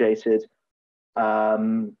appreciated.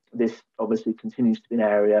 This obviously continues to be an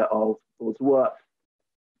area of board's work,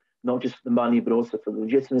 not just for the money, but also for the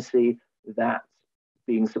legitimacy, that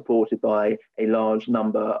being supported by a large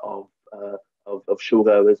number of shul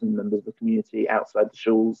goers and members of the community outside the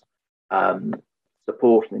shuls,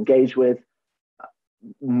 support and engage with.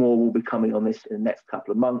 More will be coming on this in the next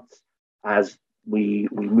couple of months as we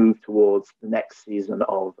move towards the next season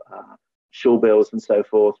of shul bills and so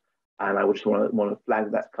forth. And I would just want to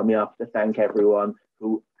flag that's coming up, to thank everyone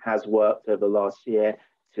who has worked over the last year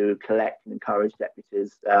to collect and encourage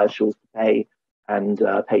deputies, shuls to pay and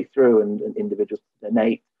pay through, and individuals to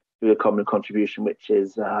donate through a common contribution, which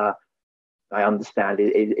is, I understand,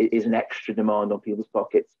 it is an extra demand on people's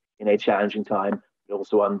pockets in a challenging time. It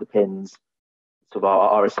also underpins sort of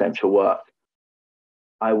our essential work.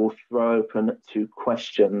 I will throw open to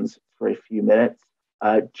questions for a few minutes.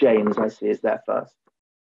 James, I see, is there first.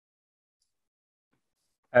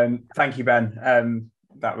 Thank you, Ben.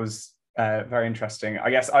 That was very interesting.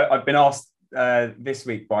 I guess I've been asked this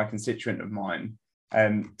week by a constituent of mine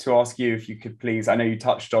to ask you if you could please, I know you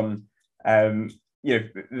touched on the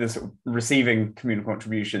sort of receiving communal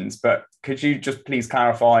contributions, but could you just please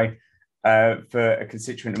clarify for a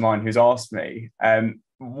constituent of mine who's asked me,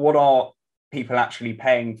 what are people actually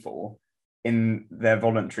paying for in their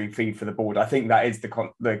voluntary fee for the board? I think that is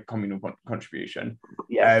the communal contribution.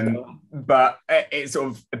 Yes. But it sort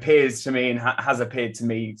of appears to me, and has appeared to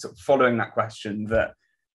me, sort of following that question, that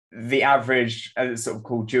the average, as it's sort of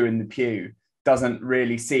called, Jew in the pew, doesn't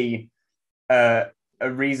really see a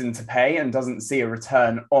reason to pay and doesn't see a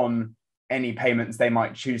return on any payments they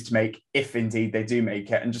might choose to make, if indeed they do make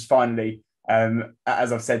it. And just finally,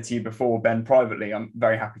 as I've said to you before, Ben, privately, I'm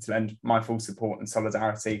very happy to lend my full support and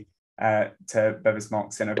solidarity to Bevis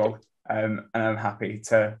Mark Synagogue, and I'm happy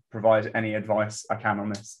to provide any advice I can on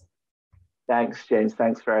this. Thanks, James.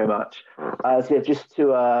 Thanks very much. So yeah, just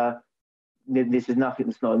to, this is nothing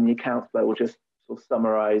that's not in the accounts, but we'll just sort of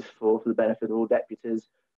summarise for the benefit of all deputies.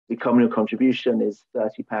 The communal contribution is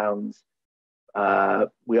 £30.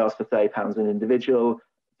 We ask for £30 an individual.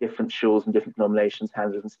 Different shuls and different denominations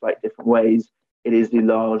handle it in slightly different ways. It is the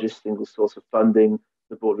largest single source of funding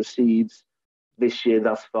the board receives. This year,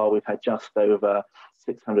 thus far, we've had just over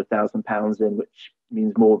 £600,000 in, which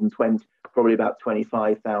means more than probably about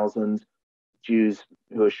 25,000 Jews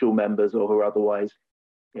who are shul members or who are otherwise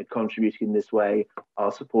contributing in this way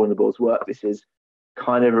are supporting the board's work. This is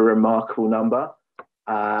kind of a remarkable number.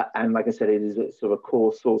 And like I said, it is a sort of a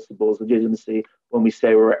core source of the board's legitimacy. When we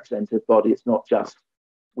say we're a representative body, it's not just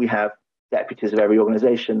we have deputies of every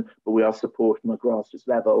organisation, but we are supporting on a grassroots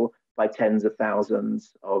level by tens of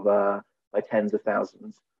thousands of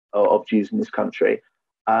Jews in this country.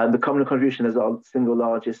 The common contribution as our single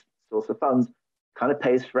largest source of funds kind of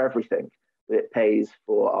pays for everything. It pays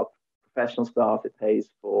for our professional staff, it pays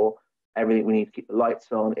for everything we need to keep the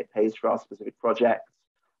lights on, it pays for our specific projects.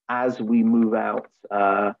 As we move out,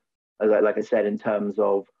 like I said, in terms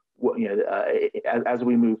of what, as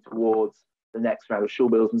we move towards the next round of shul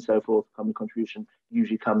bills and so forth, common contribution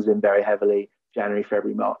usually comes in very heavily January,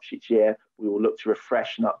 February, March each year. We will look to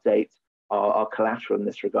refresh and update our collateral in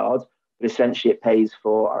this regard, but essentially it pays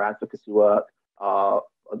for our advocacy work, our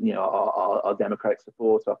democratic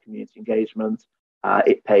support, our community engagement.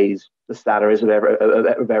 It pays the salaries of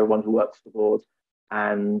everyone who works for the board,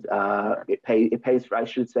 and it pays for, I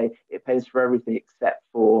should say, it pays for everything except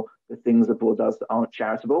for the things the board does that aren't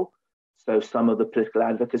charitable. So some of the political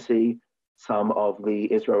advocacy, some of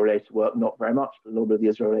the Israel-related work, not very much, but a little bit of the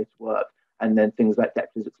Israel-related work, and then things like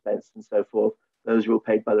deputies' expense and so forth. Those are all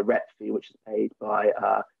paid by the rep fee, which is paid by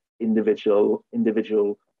individual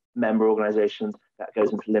member organisations. That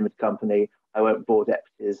goes into limited company. I won't bore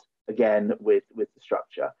deputies again with the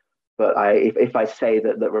structure, but if I say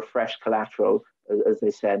that the refreshed collateral, as they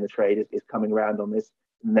say in the trade, is coming around on this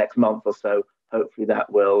next month or so, hopefully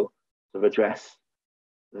that will sort of address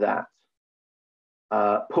that.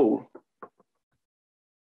 Paul.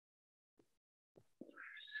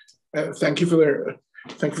 Thank you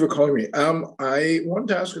for calling me. I want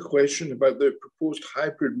to ask a question about the proposed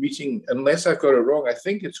hybrid meeting. Unless I've got it wrong, I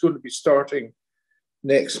think it's going to be starting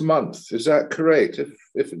next month. Is that correct? If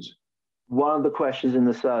it's one of the questions in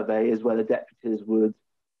the survey is whether deputies would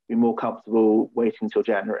be more comfortable waiting until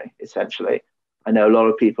January. Essentially, I know a lot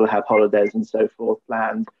of people have holidays and so forth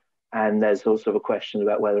planned, and there's also a question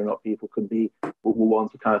about whether or not people will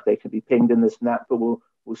want to kind of, they can be pinged in this and that, but we'll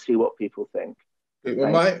see what people think.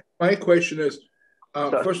 Well, my question is,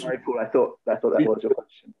 first, sorry, Paul, I thought that was your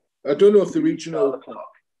question. I don't know if the regional.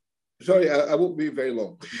 Sorry, I won't be very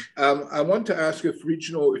long. I want to ask if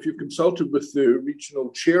you've consulted with the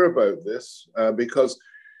regional chair about this, because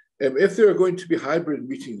if there are going to be hybrid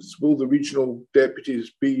meetings, will the regional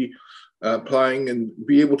deputies be applying and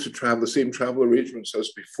be able to have the same travel arrangements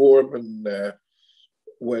as before when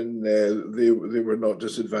they were not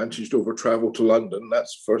disadvantaged over travel to London?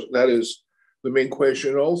 That is the main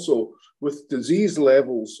question. Also, with disease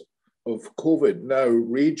levels of COVID now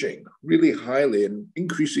raging really highly and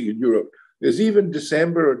increasing in Europe, is even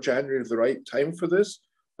December or January the right time for this?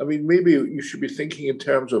 I mean, maybe you should be thinking in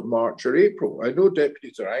terms of March or April. I know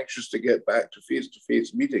deputies are anxious to get back to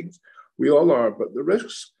face-to-face meetings. We all are, but the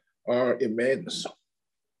risks are immense.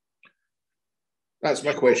 That's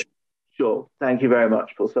my question. Sure. Thank you very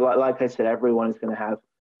much, Paul. So like I said, everyone is going to have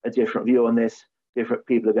a different view on this. Different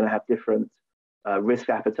people are going to have different risk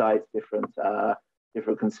appetites, different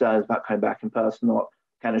concerns about coming back in person. I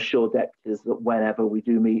can assure deputies that whenever we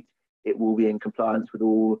do meet, it will be in compliance with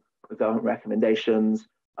all the government recommendations.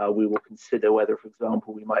 We will consider whether, for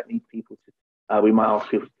example, we might need people to, we might ask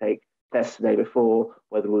people to take tests the day before,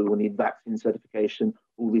 whether we will need vaccine certification,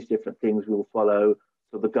 all these different things we will follow.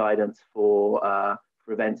 So the guidance for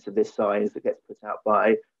events of this size that gets put out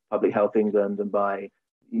by Public Health England and by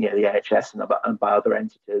the NHS and by other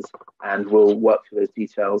entities, and we'll work through those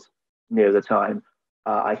details near the time.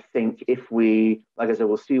 I think if we, like I said,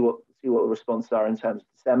 we'll see what the responses are in terms of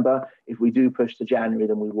December. If we do push to January,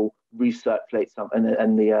 then we will recirculate something,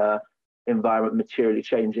 and the environment materially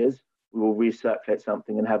changes, we will recirculate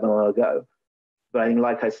something and have another go. But I think,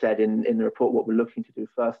 like I said in the report, what we're looking to do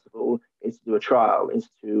first of all is to do a trial, is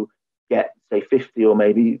to get, say, 50 or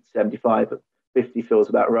maybe 75, but 50 feels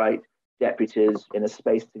about right, deputies in a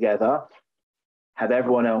space together, have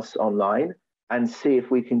everyone else online, and see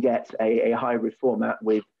if we can get a hybrid format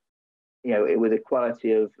with, with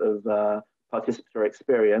equality of participatory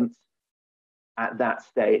experience at that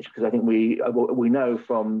stage. Because I think we know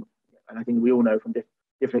from, and I think we all know from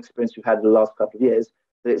different experience we've had in the last couple of years,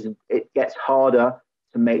 that it gets harder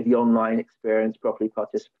to make the online experience properly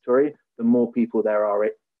participatory the more people there are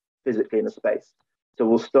physically in a space. So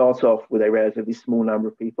we'll start off with a relatively small number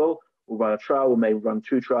of people. We'll run a trial, we'll maybe run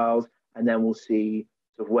 2 trials, and then we'll see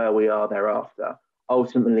sort of where we are thereafter.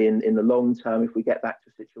 Ultimately, in the long term, if we get back to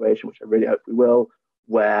a situation, which I really hope we will,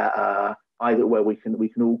 where either where we can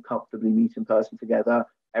all comfortably meet in person together,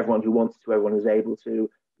 everyone who wants to, everyone who's able to,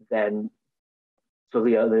 then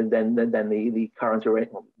the current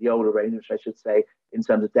arrangement, the old arrangement, I should say, in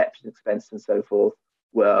terms of deputy expense and so forth,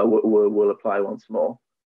 will apply once more.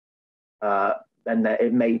 And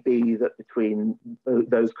it may be that between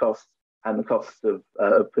those costs and the costs of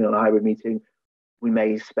putting on a hybrid meeting, we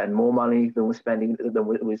may spend more money than we've spent in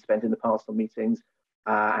the past on meetings,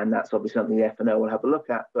 and that's obviously something the FNO will have a look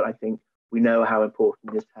at. But I think we know how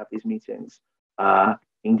important it is to have these meetings,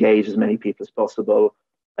 engage as many people as possible.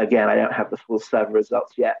 Again, I don't have the full survey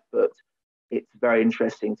results yet, but it's very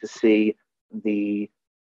interesting to see the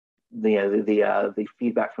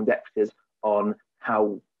feedback from deputies on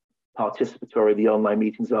how participatory the online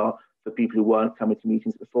meetings are for people who weren't coming to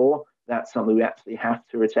meetings before. That's something we absolutely have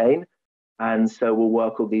to retain. And so we'll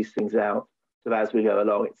work all these things out. So as we go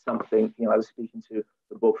along, it's something, I was speaking to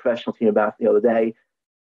the board professional team about the other day.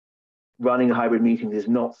 Running a hybrid meeting is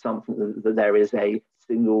not something that there is a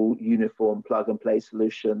single uniform plug and play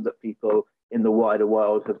solution that people in the wider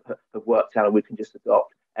world have worked out and we can just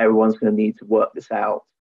adopt. Everyone's going to need to work this out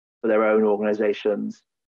for their own organizations.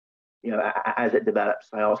 As it develops,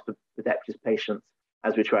 I ask the deputies' patience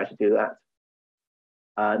as we try to do that.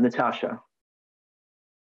 Natasha.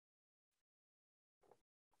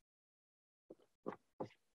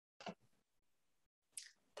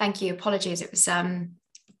 Thank you. Apologies. It was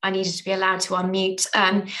I needed to be allowed to unmute.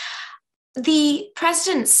 The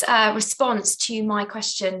President's response to my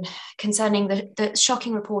question concerning the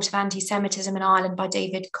shocking report of anti-Semitism in Ireland by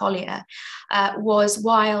David Collier was,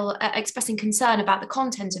 while expressing concern about the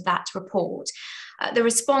content of that report, the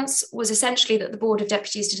response was essentially that the Board of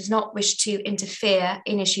Deputies does not wish to interfere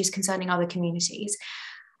in issues concerning other communities.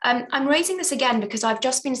 I'm raising this again because I've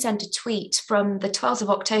just been sent a tweet from the 12th of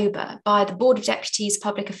October by the Board of Deputies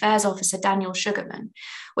Public Affairs Officer Daniel Sugarman,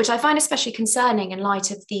 which I find especially concerning in light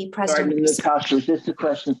of the President. Sorry, Natasha, is this a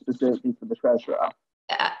question specifically for the Treasurer?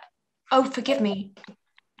 Oh, forgive me.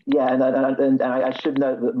 Yeah, and I should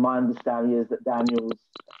note that my understanding is that Daniel's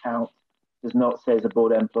account does not say as a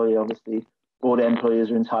board employee. Obviously, board employees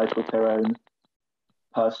are entitled to their own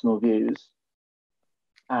personal views.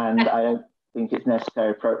 And I don't think it's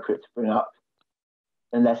necessarily appropriate to bring up,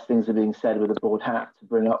 unless things are being said with a board hat, to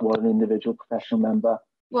bring up what an individual professional member.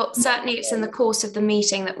 Well, certainly it's in the course of the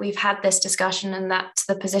meeting that we've had this discussion and that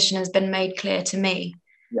the position has been made clear to me.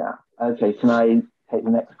 Yeah, okay, can I take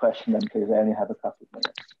the next question then, please? I only have a couple of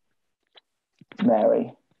minutes.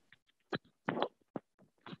 Mary.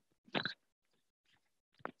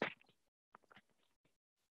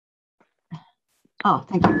 Oh,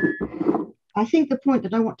 thank you. I think the point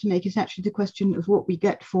that I want to make is actually the question of what we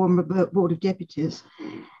get from a Board of Deputies.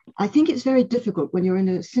 I think it's very difficult when you're in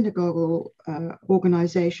a synagogue or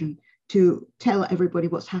organisation to tell everybody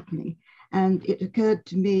what's happening. And it occurred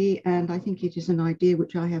to me, and I think it is an idea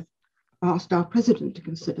which I have asked our president to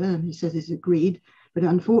consider, and he says he's agreed, but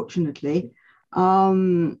unfortunately,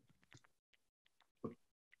 sorry,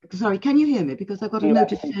 can you hear me? Because I've got a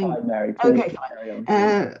notice saying, okay,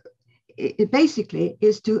 fine. It basically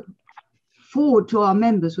is to forward to our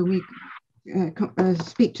members when we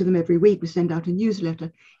speak to them every week, we send out a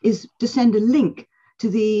newsletter, is to send a link to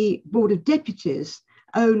the Board of Deputies'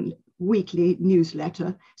 own weekly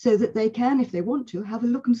newsletter so that they can, if they want to, have a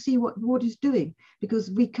look and see what the board is doing,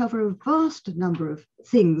 because we cover a vast number of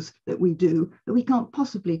things that we do that we can't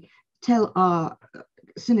possibly tell our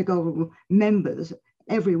synagogue members,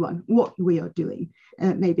 everyone, what we are doing.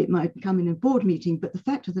 Maybe it might come in a board meeting, but the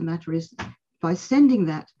fact of the matter is, by sending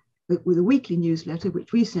that with a weekly newsletter,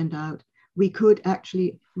 which we send out, we could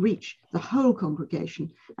actually reach the whole congregation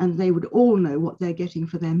and they would all know what they're getting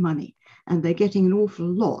for their money. And they're getting an awful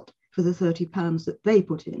lot for the £30 that they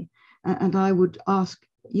put in. And I would ask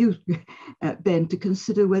you, Ben, to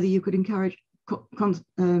consider whether you could encourage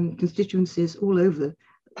constituencies all over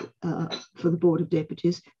for the Board of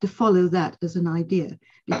Deputies to follow that as an idea,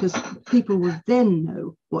 because people will then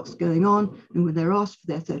know what's going on, and when they're asked for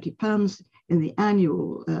their £30 in the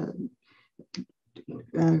annual thing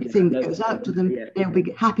that goes out to them, they'll be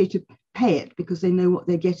happy to pay it because they know what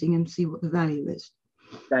they're getting and see what the value is.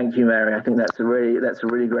 Thank you, Mary. I think that's a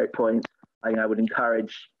really great point. I would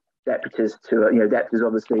encourage deputies to, deputies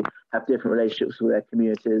obviously have different relationships with their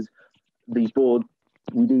communities. The board,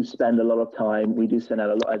 we do spend a lot of time. We do send out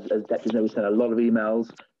a lot, as deputies know, we send a lot of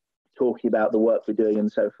emails talking about the work we're doing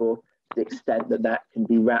and so forth. To the extent that that can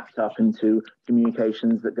be wrapped up into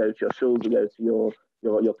communications that go to your schools, that go to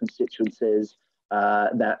your constituencies,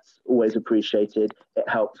 that's always appreciated. It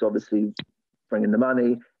helps obviously bring in the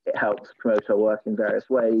money. It helps promote our work in various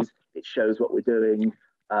ways. It shows what we're doing,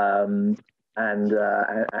 and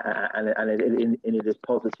it is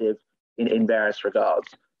positive in various regards.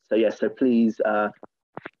 So yes, so please,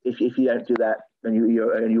 if you don't do that and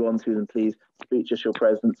you want to, then please speak to your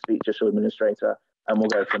president, speak to your administrator, and we'll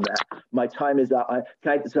go from there. My time is up.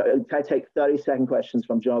 Can I take 30-second questions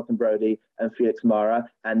from Jonathan Brodie and Felix Mara,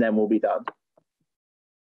 and then we'll be done.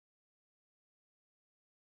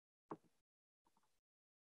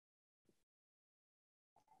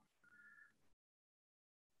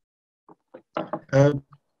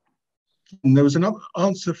 There was an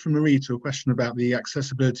answer from Marie to a question about the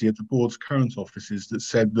accessibility of the board's current offices that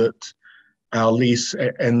said that our lease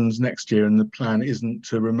ends next year and the plan isn't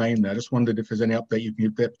to remain there. I just wondered if there's any update you can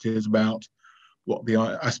give deputies about what the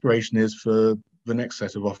aspiration is for the next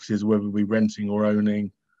set of offices, whether we're renting or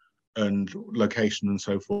owning, and location and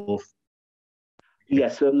so forth.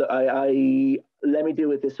 Yes, so look, let me deal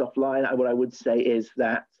with this offline. What I would say is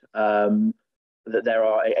that that there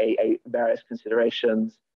are various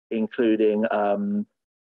considerations, including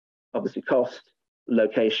obviously cost,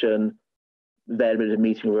 location, availability of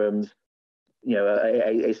meeting rooms.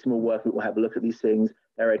 A small work group will have a look at these things.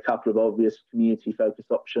 There are a couple of obvious community-focused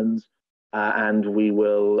options, and we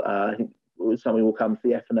will. I think something will come to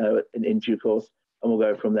the F&O in due course, and we'll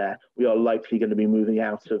go from there. We are likely going to be moving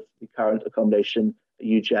out of the current accommodation at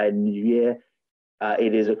UJ in the new year.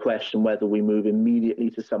 It is a question whether we move immediately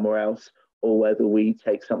to somewhere else, or whether we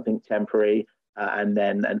take something temporary and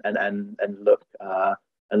then look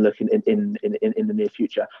in the near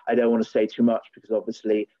future. I don't want to say too much because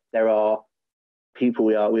obviously there are people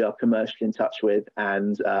we are commercially in touch with,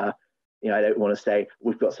 and I don't want to say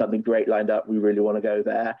we've got something great lined up, we really want to go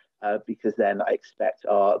there, because then I expect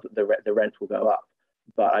the rent will go up.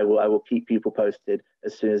 But I will keep people posted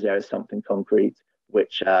as soon as there is something concrete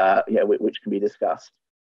which which can be discussed.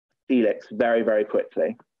 Felix, very, very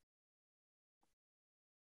quickly.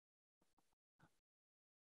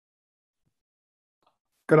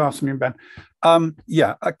 Good afternoon, Ben.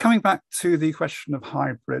 Coming back to the question of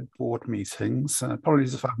hybrid board meetings,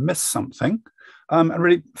 apologies if I've missed something, and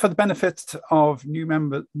really for the benefit of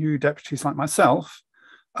new deputies like myself,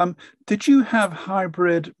 did you have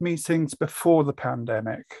hybrid meetings before the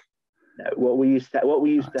pandemic? No, what we used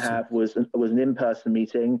to have was an in-person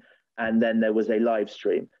meeting, and then there was a live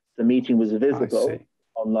stream. The meeting was visible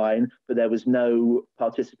online, but there was no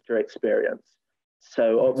participatory experience.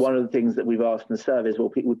 So one of the things that we've asked in the survey is,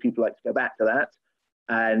 would people like to go back to that?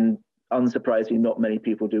 And unsurprisingly, not many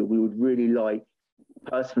people do. We would really like,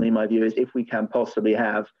 personally, my view is, if we can possibly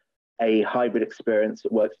have a hybrid experience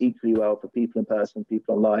that works equally well for people in person,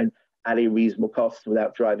 people online, at a reasonable cost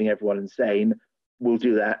without driving everyone insane, we'll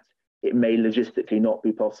do that. It may logistically not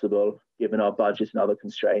be possible given our budget and other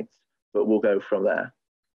constraints, but we'll go from there.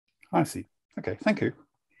 I see. Okay, thank you.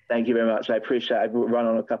 Thank you very much. I appreciate it. I've run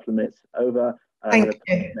on a couple of minutes over. Thank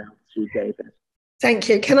you. Now to David. Thank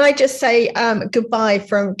you. Can I just say goodbye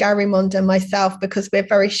from Gary Mond and myself, because we'll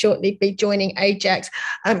very shortly be joining Ajax.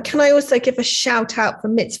 Can I also give a shout out for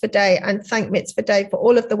Mitzvah Day and thank Mitzvah Day for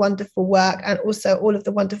all of the wonderful work, and also all of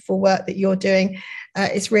the wonderful work that you're doing.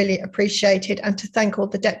 It's really appreciated, and to thank all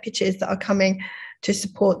the deputies that are coming to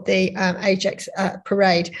support the Ajax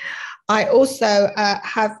parade. I also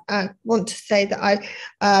want to say that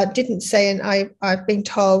I didn't say, and I've been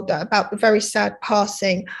told about the very sad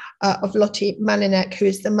passing of Lottie Malinek, who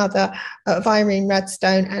is the mother of Irene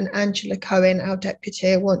Radstone and Angela Cohen, our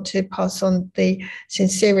deputy. I want to pass on the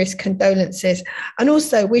sincerest condolences. And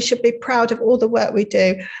also, we should be proud of all the work we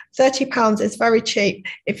do. £30 is very cheap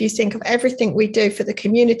if you think of everything we do for the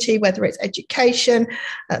community, whether it's education,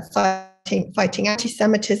 fighting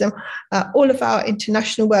anti-Semitism, all of our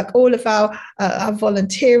international work, all of our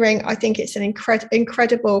volunteering. I think it's an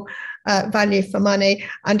incredible value for money.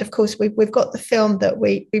 And of course, we've got the film that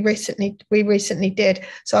we recently did.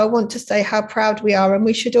 So I want to say how proud we are, and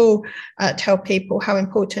we should all tell people how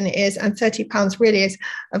important it is. And £30 really is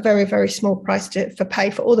a very, very small price for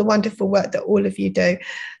pay for all the wonderful work that all of you do.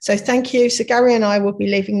 So thank you. So Gary and I will be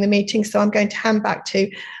leaving the meeting. So I'm going to hand back to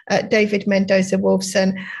David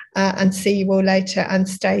Mendoza-Wolfson, and see you all later, and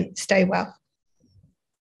stay well.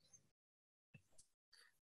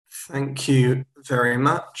 Thank you very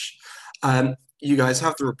much. You guys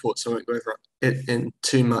have the report, so I won't go over it in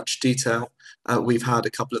too much detail. We've had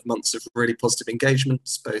a couple of months of really positive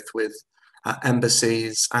engagements, both with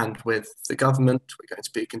embassies and with the government. We're going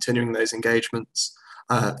to be continuing those engagements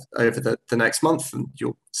over the next month, and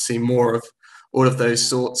you'll see more of all of those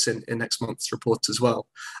sorts in next month's report as well.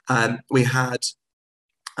 We had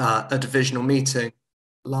a divisional meeting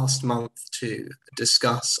last month to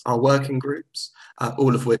discuss our working groups,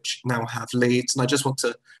 all of which now have leads. And I just want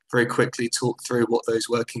to very quickly talk through what those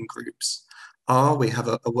working groups are. We have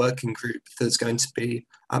a working group that's going to be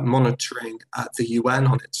monitoring the UN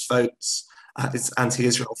on its votes, its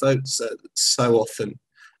anti-Israel votes, so often,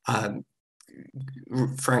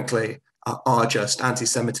 frankly, are just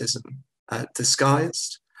anti-Semitism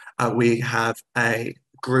disguised. We have a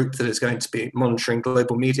group that is going to be monitoring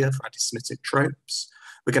global media for anti-Semitic tropes.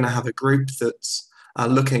 We're going to have a group that's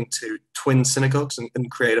looking to twin synagogues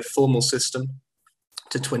and create a formal system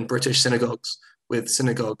to twin British synagogues with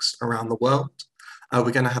synagogues around the world.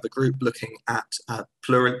 We're going to have a group looking at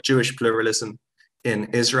Jewish pluralism in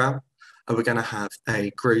Israel. We're going to have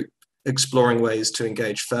a group exploring ways to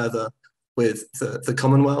engage further with the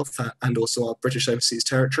Commonwealth and also our British overseas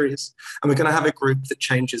territories. And we're going to have a group that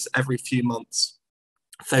changes every few months,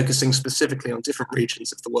 focusing specifically on different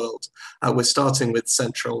regions of the world. We're starting with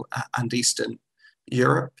Central and Eastern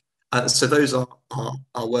Europe. So those are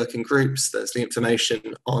our working groups. There's the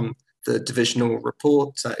information on the divisional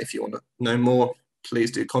report. If you want to know more, please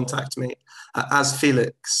do contact me. As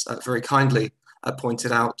Felix very kindly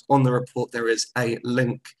pointed out, on the report there is a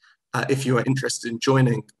link if you are interested in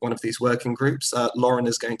joining one of these working groups. Lauren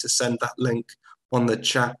is going to send that link on the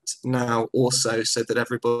chat now also, so that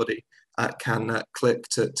everybody can click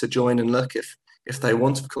to join and look if they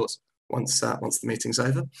want, of course, once the meeting's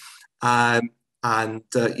over.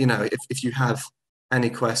 You know, if you have any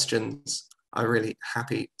questions, I'm really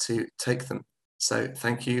happy to take them. So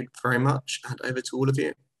thank you very much, and over to all of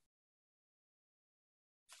you.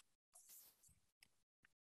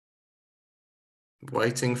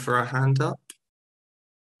 Waiting for a hand up.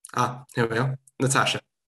 Here we are, Natasha.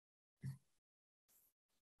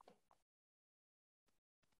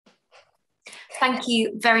 Thank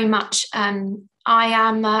you very much. I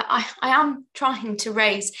am trying to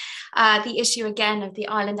raise the issue again of the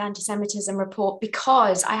Ireland anti-Semitism report,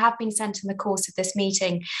 because I have been sent in the course of this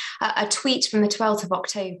meeting a tweet from the 12th of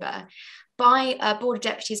October by Board of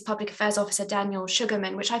Deputies Public Affairs Officer Daniel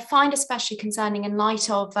Sugarman, which I find especially concerning in light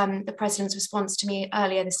of the President's response to me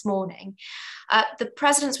earlier this morning. The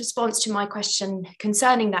President's response to my question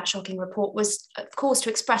concerning that shocking report was, of course, to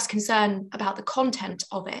express concern about the content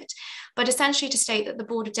of it, but essentially to state that the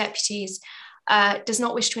Board of Deputies does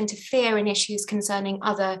not wish to interfere in issues concerning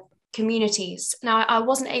other communities. Now, I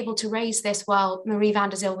wasn't able to raise this while Marie van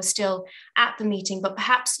der Zyl was still at the meeting, but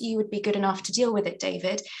perhaps you would be good enough to deal with it,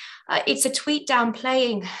 David. It's a tweet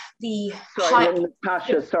downplaying the... Sorry,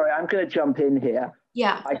 Natasha, sorry, I'm going to jump in here.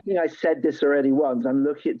 Yeah. I think I said this already once. I'm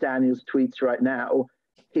looking at Daniel's tweets right now.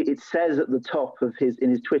 It says at the top of in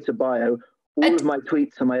his Twitter bio, all of my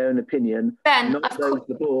tweets are my own opinion, Ben, not those of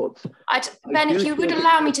the board's. Ben, if you would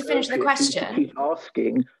allow me to finish the question. Keep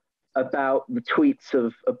asking about the tweets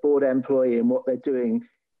of a board employee and what they're doing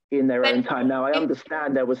in their own time. Now, I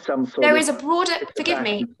understand there was some sort There of... is a broader, forgive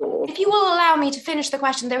me, if you will allow me to finish the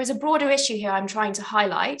question, there is a broader issue here I'm trying to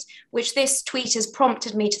highlight, which this tweet has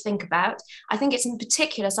prompted me to think about. I think it's in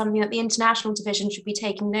particular something that the International Division should be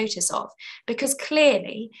taking notice of, because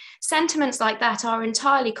clearly sentiments like that are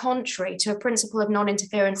entirely contrary to a principle of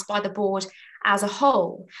non-interference by the board as a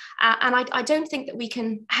whole. And I don't think that we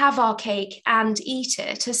can have our cake and eat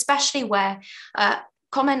it, especially where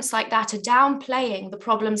comments like that are downplaying the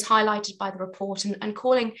problems highlighted by the report and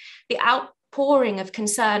calling the outpouring of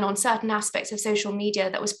concern on certain aspects of social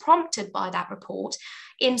media that was prompted by that report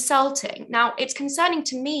insulting. Now, it's concerning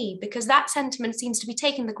to me because that sentiment seems to be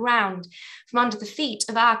taking the ground from under the feet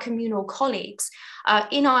of our communal colleagues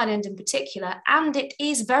in Ireland in particular, and it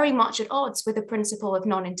is very much at odds with the principle of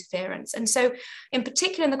non-interference. And so, in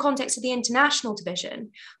particular, in the context of the International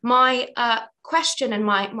Division, my question and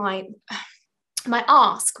my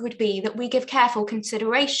ask would be that we give careful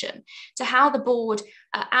consideration to how the board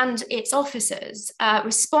and its officers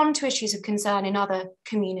respond to issues of concern in other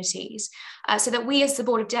communities, so that we as the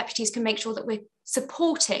Board of Deputies can make sure that we're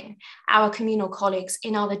supporting our communal colleagues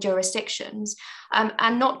in other jurisdictions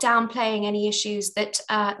and not downplaying any issues that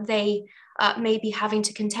they may be having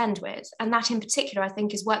to contend with. And that in particular, I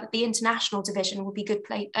think, is work that the International Division will be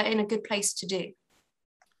in a good place to do.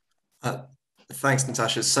 Thanks,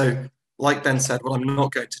 Natasha. So, like Ben said, what I'm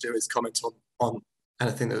not going to do is comment on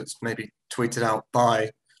anything that was maybe tweeted out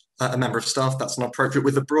by a member of staff. That's not appropriate.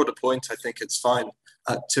 With a broader point, I think it's fine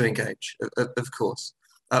to engage, of course.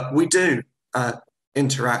 We do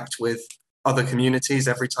interact with other communities.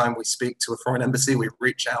 Every time we speak to a foreign embassy, we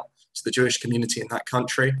reach out to the Jewish community in that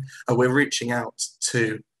country. We're reaching out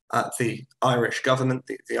to the Irish government,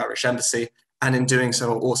 the Irish embassy, and in doing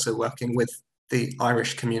so, also working with the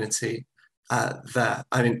Irish community there.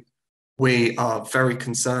 I mean, we are very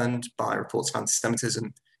concerned by reports of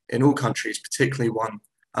anti-Semitism in all countries, particularly one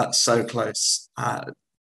so close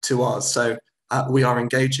to ours. So we are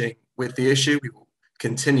engaging with the issue. We will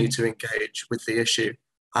continue to engage with the issue.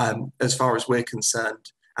 As far as we're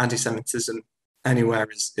concerned, anti-Semitism anywhere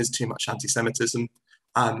is too much anti-Semitism.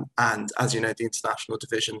 And as you know, the International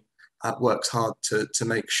Division works hard to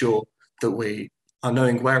make sure that we are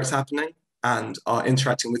knowing where it's happening and are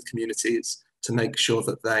interacting with communities to make sure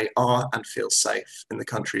that they are and feel safe in the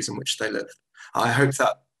countries in which they live. I hope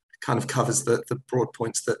that kind of covers the broad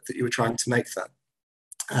points that you were trying to make there.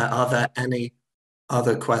 Are there any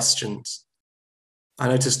other questions? I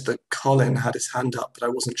noticed that Colin had his hand up, but I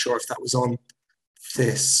wasn't sure if that was on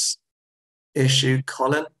this issue.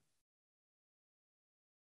 Colin?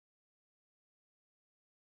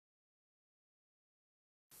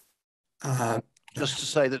 Just to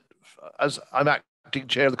say that as I'm acting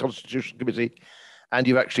chair of the Constitution Committee, and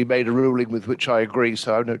you've actually made a ruling with which I agree,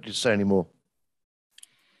 so I don't need to say any more.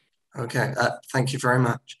 Okay, thank you very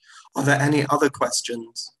much. Are there any other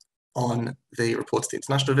questions on the report of the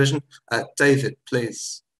International Division? David,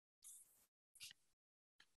 please.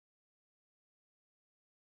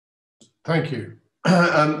 Thank you.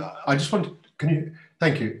 I just wanted,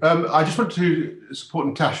 thank you. I just wanted to support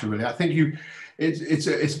Natasha, really. I think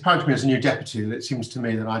it's apparent to me as a new deputy that it seems to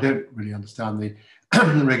me that I don't really understand the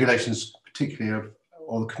regulations, particularly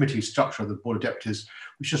or the committee structure of the Board of Deputies,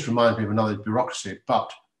 which just reminds me of another bureaucracy.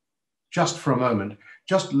 But just for a moment,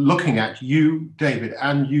 just looking at you, David,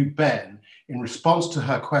 and you, Ben, in response to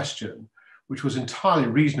her question, which was entirely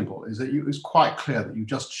reasonable, is that it was quite clear that you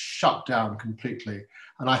just shut down completely.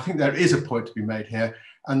 And I think there is a point to be made here,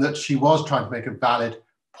 and that she was trying to make a valid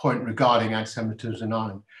point regarding anti-Semitism in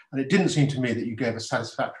Ireland. And it didn't seem to me that you gave a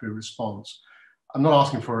satisfactory response. I'm not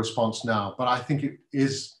asking for a response now, but I think it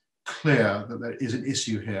is clear that there is an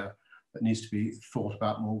issue here that needs to be thought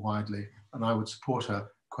about more widely, and I would support a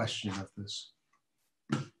questioning of this.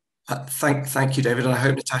 Thank you, David, and I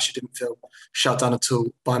hope Natasha didn't feel shut down at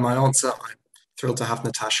all by my answer. I'm thrilled to have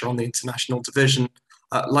Natasha on the international division.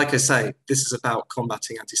 Like I say, this is about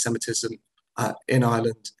combating anti-Semitism in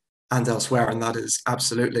Ireland and elsewhere, and that is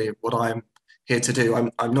absolutely what I'm here to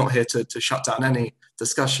do. I'm not here to shut down any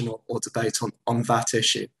discussion or debate on that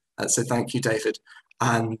issue. So thank you, David.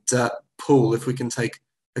 And Paul, if we can take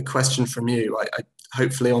a question from you, I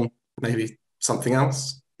hopefully on maybe something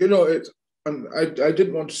else. You know, I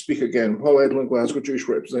didn't want to speak again. Paul Edlin, Glasgow Jewish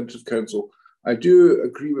Representative Council. I do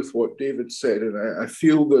agree with what David said, and I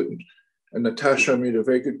feel that Natasha made a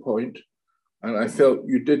very good point, and I felt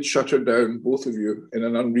you did shut her down, both of you, in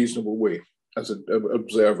an unreasonable way as an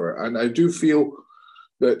observer. And I do feel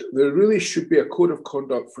that there really should be a code of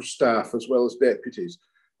conduct for staff as well as deputies.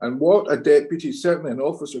 And what a deputy, certainly an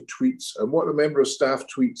officer, tweets and what a member of staff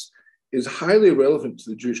tweets is highly relevant to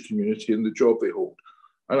the Jewish community and the job they hold.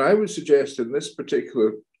 And I would suggest in this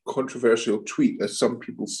particular controversial tweet, as some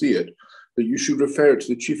people see it, that you should refer it to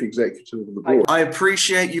the chief executive of the board. I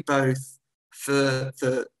appreciate you both for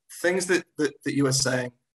the things that you are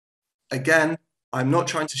saying. Again, I'm not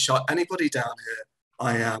trying to shut anybody down here.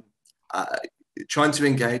 I am trying to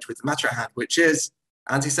engage with the matter at hand, which is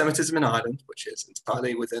anti-Semitism in Ireland, which is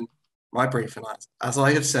entirely within my brief. And as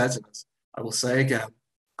I have said, and as I will say again,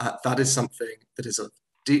 that is something that is of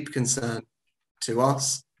deep concern to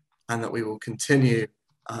us and that we will continue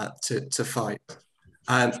to fight.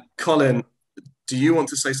 Colin, do you want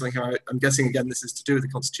to say something here? I'm guessing, again, this is to do with the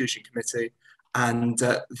Constitution Committee. And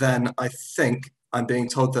then I think I'm being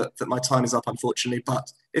told that my time is up, unfortunately.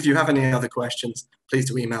 But if you have any other questions, please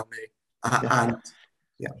do email me. And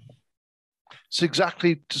yeah. It's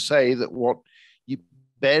exactly to say that what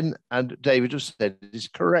Ben and David have said is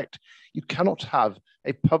correct. You cannot have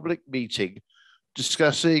a public meeting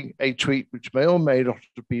discussing a tweet which may or may not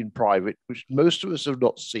have been private, which most of us have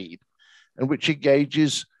not seen, and which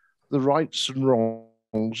engages the rights and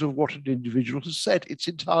wrongs of what an individual has said. It's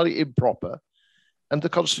entirely improper, and the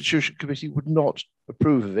Constitution Committee would not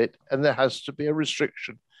approve of it, and there has to be a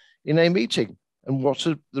restriction in a meeting. And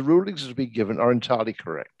the rulings that have been given are entirely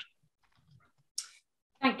correct.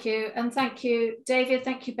 Thank you. And thank you, David.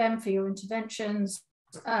 Thank you, Ben, for your interventions.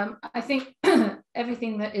 I think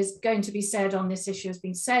everything that is going to be said on this issue has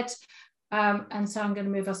been said. And so I'm going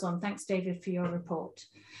to move us on. Thanks, David, for your report.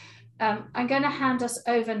 I'm going to hand us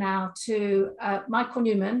over now to Michael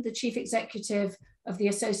Newman, the Chief Executive of the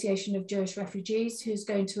Association of Jewish Refugees, who's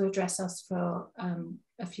going to address us for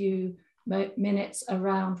a few minutes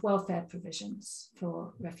around welfare provisions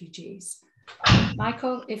for refugees.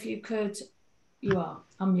 Michael, if you could, you are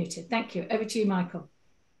unmuted. Thank you. Over to you, Michael.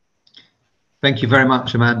 Thank you very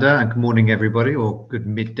much, Amanda, and good morning, everybody, or good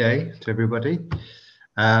midday to everybody.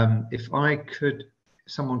 If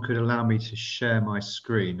someone could allow me to share my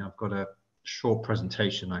screen. I've got a short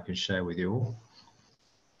presentation I can share with you all.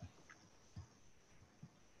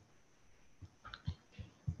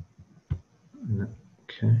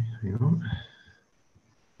 Okay, hang on.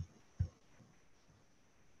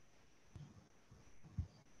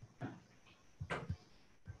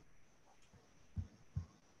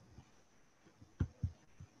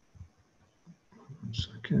 One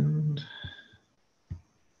second.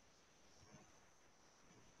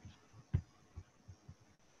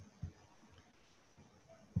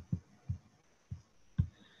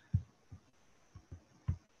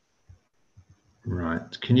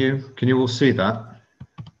 Right, can you all see that?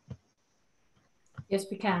 Yes,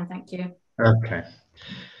 we can, thank you. Okay,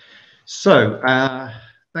 so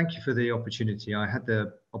thank you for the opportunity. I had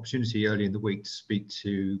the opportunity early in the week to speak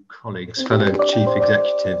to colleagues, fellow chief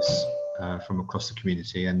executives from across the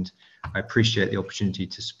community, and I appreciate the opportunity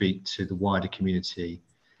to speak to the wider community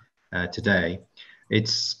today.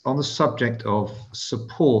 It's on the subject of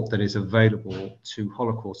support that is available to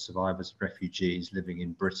Holocaust survivors and refugees living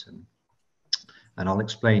in Britain. And I'll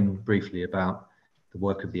explain briefly about the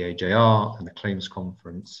work of the AJR and the Claims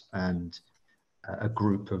Conference and a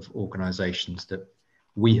group of organisations that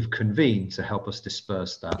we have convened to help us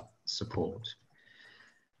disperse that support.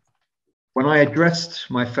 When I addressed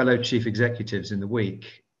my fellow chief executives in the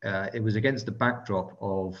week, it was against the backdrop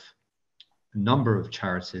of a number of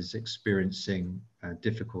charities experiencing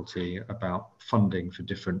difficulty about funding for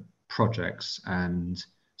different projects, and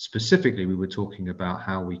specifically we were talking about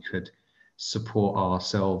how we could support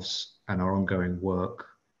ourselves and our ongoing work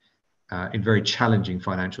in very challenging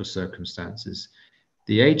financial circumstances.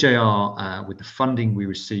 The AJR, with the funding we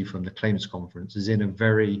receive from the Claims Conference, is in a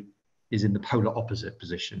very is in the polar opposite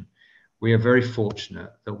position. We are very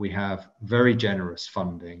fortunate that we have very generous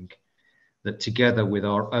funding that, together with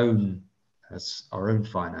our own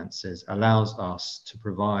finances, allows us to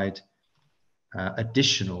provide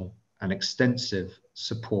additional and extensive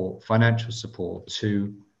support, financial support,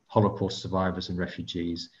 to Holocaust survivors and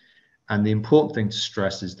refugees. And the important thing to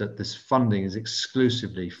stress is that this funding is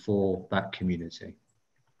exclusively for that community.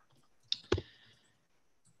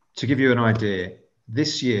 To give you an idea,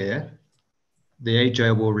 this year, the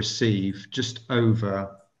AJ will receive just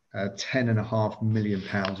over £10.5 million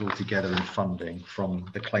altogether in funding from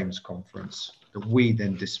the Claims Conference that we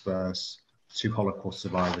then disperse to Holocaust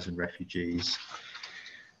survivors and refugees.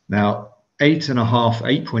 Now,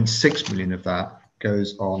 8.6 million of that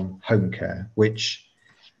goes on home care, which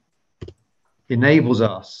enables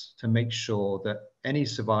us to make sure that any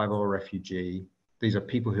survivor or refugee, these are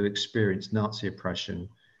people who experience Nazi oppression,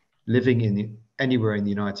 living anywhere in the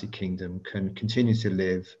United Kingdom, can continue to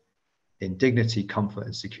live in dignity, comfort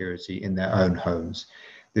and security in their own homes.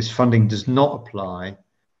 This funding does not apply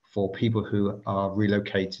for people who are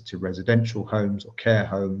relocated to residential homes or care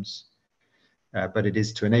homes, but it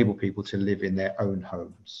is to enable people to live in their own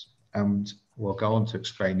homes. And what I'll go on to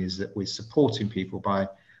explain is that we're supporting people by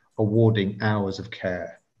awarding hours of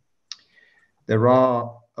care. There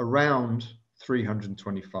are around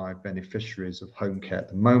 325 beneficiaries of home care at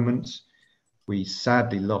the moment. We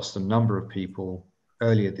sadly lost a number of people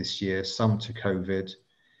earlier this year, some to COVID,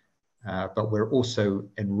 but we're also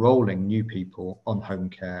enrolling new people on home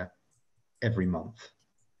care every month.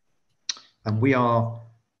 And we are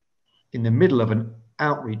in the middle of an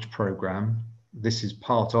outreach program, this is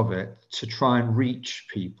part of it, to try and reach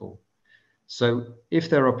people. So if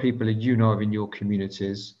there are people that you know of in your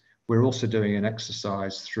communities, we're also doing an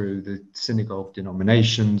exercise through the synagogue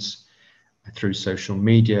denominations, through social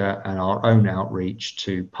media and our own outreach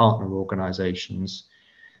to partner organizations.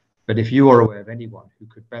 But if you are aware of anyone who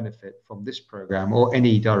could benefit from this program or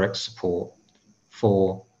any direct support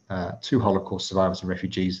for to Holocaust survivors and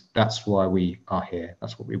refugees, that's why we are here.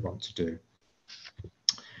 That's what we want to do.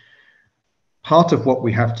 Part of what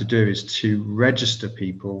we have to do is to register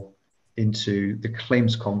people into the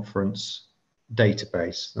Claims Conference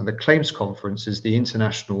database. Now, the Claims Conference is the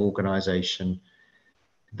international organization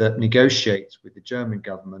that negotiates with the German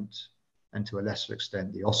government and, to a lesser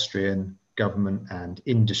extent, the Austrian government and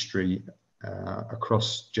industry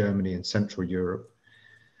across Germany and Central Europe,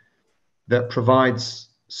 that provides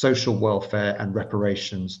social welfare and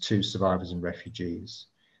reparations to survivors and refugees.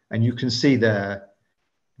 And you can see there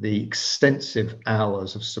the extensive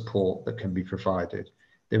hours of support that can be provided.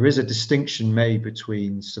 There is a distinction made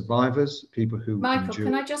between survivors, people who Michael,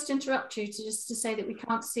 can I just interrupt you to say that we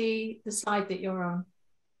can't see the slide that you're on,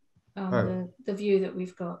 the view that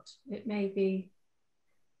we've got. It may be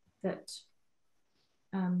that...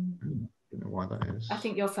 I don't know why that is. I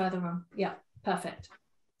think you're further on. Yeah, perfect.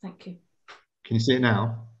 Thank you. Can you see it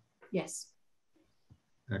now? Yes.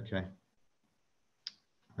 Okay.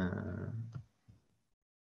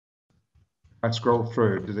 I scroll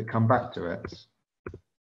through, does it come back to it?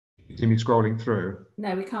 You see me scrolling through?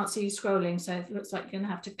 No, we can't see you scrolling, so it looks like you're going to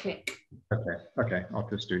have to click. Okay, I'll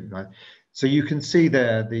just do that. So you can see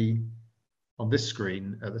there on this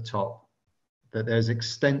screen at the top that there's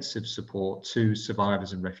extensive support to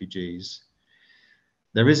survivors and refugees.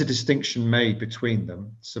 There is a distinction made between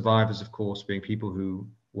them. Survivors, of course, being people who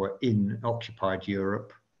were in occupied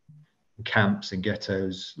Europe, camps and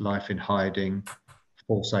ghettos, life in hiding,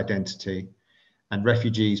 false identity, and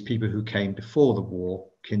refugees, people who came before the war,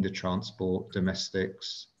 kinder transport,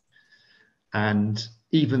 domestics, and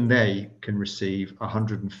even they can receive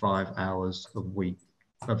 105 hours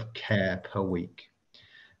of care per week.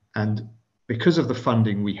 And because of the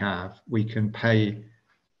funding we have, we can pay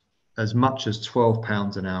as much as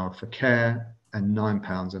 £12 an hour for care and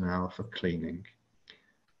 £9 an hour for cleaning.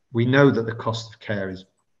 We know that the cost of care is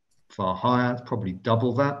far higher, probably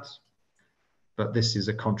double that, but this is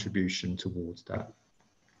a contribution towards that.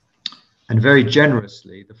 And very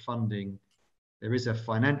generously, the funding, there is a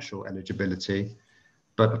financial eligibility,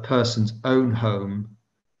 but a person's own home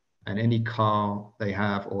and any car they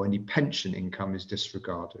have or any pension income is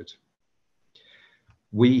disregarded.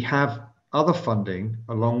 We have other funding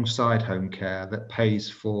alongside home care that pays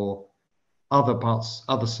for other parts,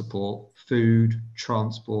 other support, food,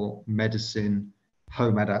 transport, medicine,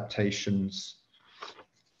 home adaptations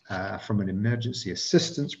from an emergency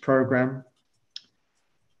assistance program.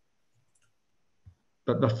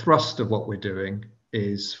 But the thrust of what we're doing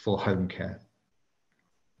is for home care.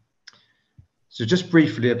 So just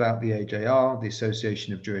briefly about the AJR, the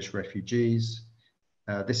Association of Jewish Refugees.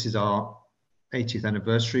 This is our 80th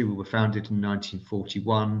anniversary. We were founded in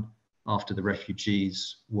 1941 after the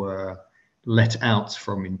refugees were let out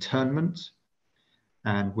from internment.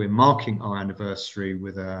 And we're marking our anniversary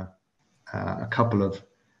with a couple of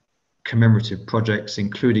commemorative projects,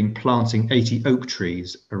 including planting 80 oak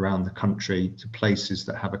trees around the country to places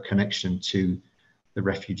that have a connection to the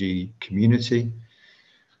refugee community.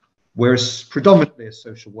 We're predominantly a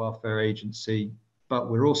social welfare agency, but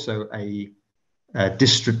we're also a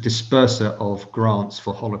district disperser of grants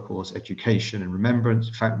for Holocaust education and remembrance.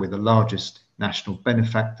 In fact, we're the largest national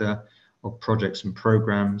benefactor of projects and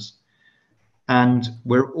programs. And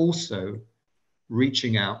we're also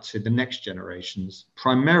reaching out to the next generations,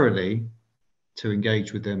 primarily to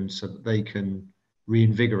engage with them so that they can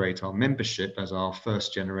reinvigorate our membership as our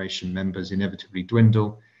first generation members inevitably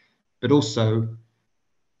dwindle, but also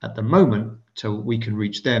at the moment till we can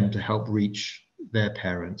reach them to help reach their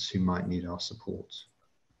parents who might need our support.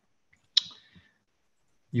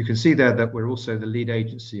 You can see there that we're also the lead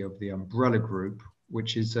agency of the Umbrella Group,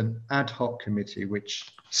 which is an ad hoc committee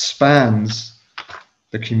which spans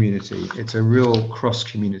the community. It's a real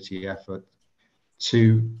cross-community effort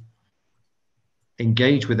to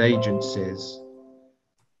engage with agencies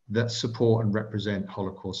that support and represent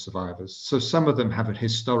Holocaust survivors. So some of them have a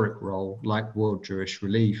historic role, like World Jewish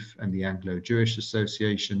Relief and the Anglo-Jewish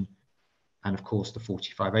Association, and of course the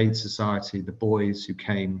 45 Aid Society, the boys who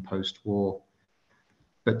came post-war.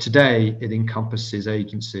 But today it encompasses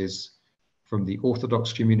agencies from the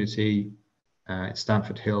Orthodox community at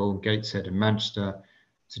Stamford Hill, Gateshead and Manchester,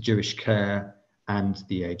 to Jewish Care and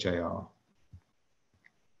the AJR.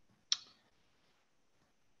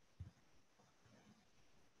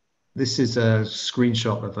 This is a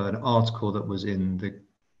screenshot of an article that was in the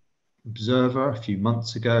Observer a few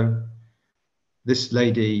months ago. This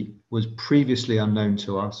lady was previously unknown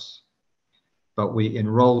to us, but we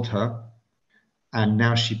enrolled her, and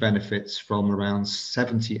now she benefits from around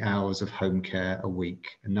 70 hours of home care a week,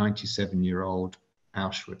 a 97-year-old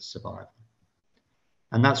Auschwitz survivor.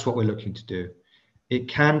 And that's what we're looking to do. It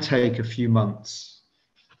can take a few months,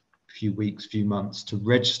 few weeks, few months to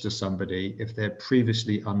register somebody if they're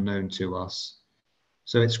previously unknown to us.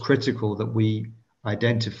 So it's critical that we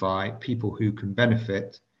identify people who can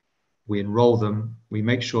benefit, we enroll them, we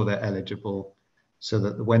make sure they're eligible so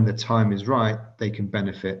that when the time is right, they can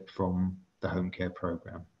benefit from the home care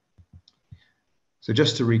program. So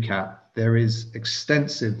just to recap, there is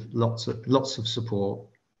extensive, lots of support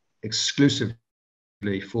exclusively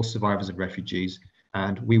for survivors of refugees,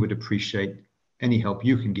 and we would appreciate any help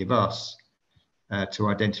you can give us to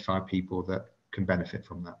identify people that can benefit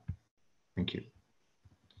from that. Thank you.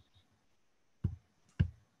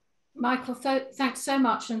 Michael, thanks so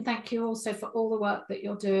much, and thank you also for all the work that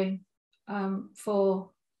you're doing for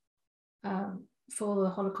the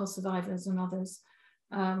Holocaust survivors and others.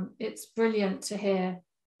 It's brilliant to hear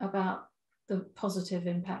about the positive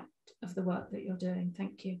impact of the work that you're doing.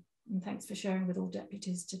 Thank you, and thanks for sharing with all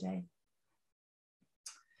deputies today.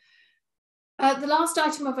 The last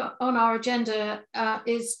item on our agenda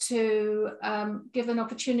is to give an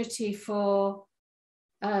opportunity for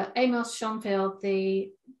Amos Schonfield,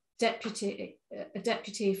 the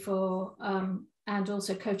deputy for and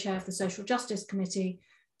also co-chair of the Social Justice Committee,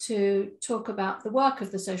 to talk about the work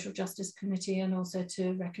of the Social Justice Committee and also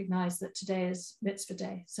to recognise that today is Mitzvah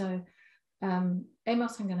Day. So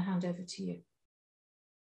Amos, I'm going to hand over to you.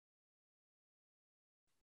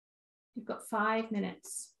 You've got 5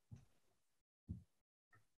 minutes.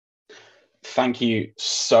 Thank you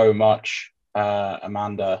so much,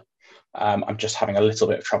 Amanda. I'm just having a little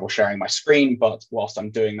bit of trouble sharing my screen, but whilst I'm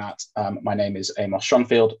doing that, my name is Amos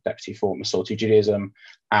Schonfield, Deputy for Masorti Judaism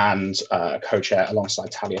and co-chair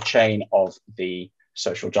alongside Talia Chain of the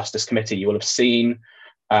Social Justice Committee. You will have seen,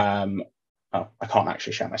 oh, I can't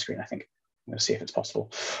actually share my screen, I think. I'm going to see if it's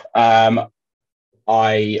possible. You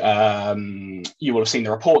will have seen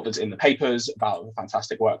the report that's in the papers about the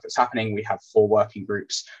fantastic work that's happening. We have 4 working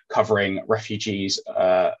groups covering refugees,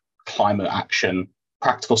 climate action,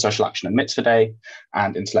 practical social action and Mitzvah Day,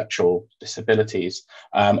 and intellectual disabilities.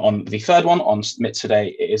 On the third one, on Mitzvah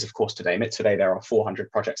Day, it is of course today Mitzvah Day. There are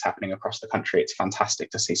 400 projects happening across the country. It's fantastic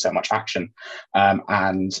to see so much action.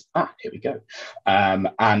 Here we go.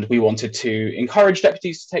 And we wanted to encourage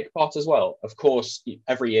deputies to take part as well. Of course,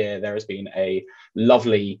 every year there has been a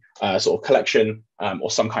lovely sort of collection or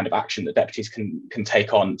some kind of action that deputies can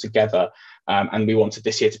take on together. And we wanted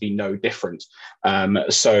this year to be no different.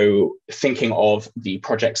 So thinking of the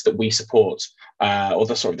projects that we support, or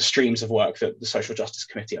the streams of work that the Social Justice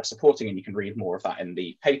Committee are supporting, and you can read more of that in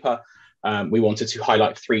the paper. we wanted to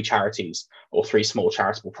highlight 3 charities or 3 small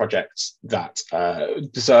charitable projects that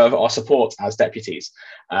deserve our support as deputies.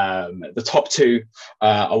 The top 2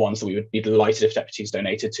 are ones that we would be delighted if deputies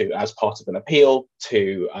donated to as part of an appeal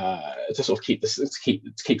to sort of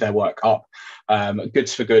keep their work up.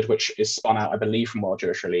 Goods for Good, which is spun out, I believe, from World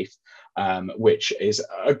Jewish Relief, which is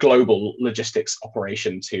a global logistics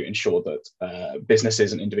operation to ensure that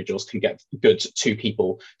businesses and individuals can get goods to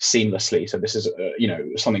people seamlessly. So this is,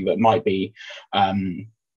 something that might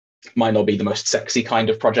not be the most sexy kind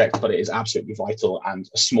of project, but it is absolutely vital, and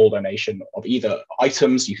a small donation of either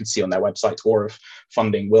items you can see on their website or of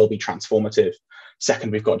funding will be transformative.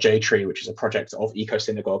 Second, we've got J-Tree, which is a project of Eco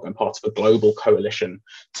Synagogue and part of a global coalition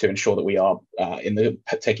to ensure that we are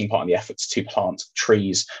taking part in the efforts to plant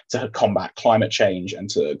trees to combat climate change and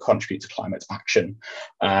to contribute to climate action.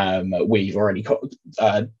 We've already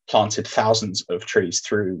planted thousands of trees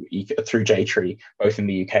through J-Tree, both in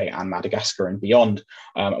the UK and Madagascar and beyond.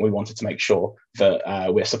 And we wanted to make sure that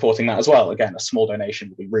we're supporting that as well. Again, a small donation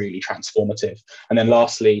will be really transformative. And then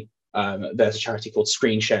lastly, there's a charity called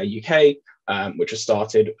Screenshare UK, which was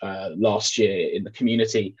started last year in the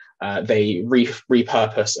community. They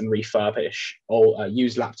repurpose and refurbish all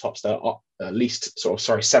used laptops that are at least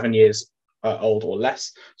 7 years old or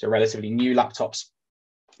less, so relatively new laptops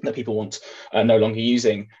that people want no longer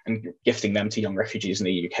using, and gifting them to young refugees in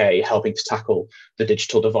the UK, helping to tackle the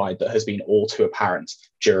digital divide that has been all too apparent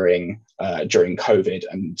during COVID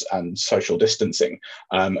and social distancing.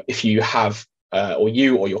 If you have or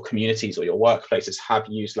you or your communities or your workplaces have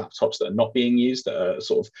used laptops that are not being used, that are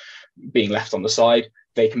sort of being left on the side,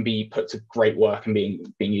 they can be put to great work and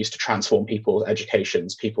being used to transform people's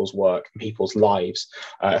educations, people's work, and people's lives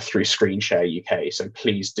through Screenshare UK. So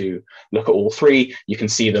please do look at all 3. You can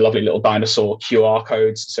see the lovely little dinosaur QR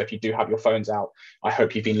codes. So if you do have your phones out, I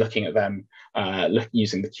hope you've been looking at them,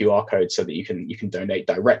 using the QR code so that you can donate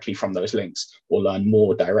directly from those links or learn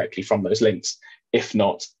more directly from those links. If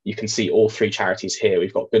not, you can see all 3 charities here.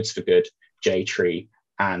 We've got Goods for Good, J-Tree,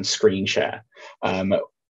 and Screenshare.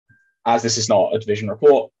 As this is not a division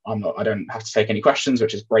report, I don't have to take any questions,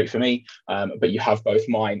 which is great for me, but you have both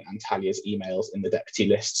mine and Talia's emails in the deputy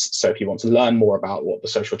lists. So if you want to learn more about what the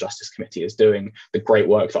Social Justice Committee is doing, the great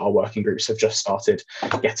work that our working groups have just started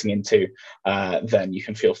getting into, then you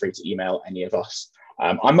can feel free to email any of us.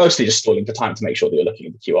 I'm mostly just stalling for time to make sure that you're looking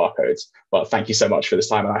at the QR codes, but thank you so much for this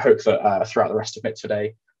time. And I hope that throughout the rest of Mitzvah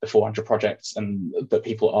Day, the 400 projects, and that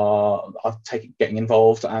people are getting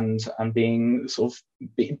involved and being sort of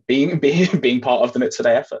being part of the Mitzvah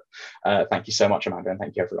Day effort. Thank you so much, Amanda, and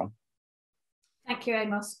thank you, everyone. Thank you,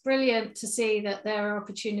 Amos. Brilliant to see that there are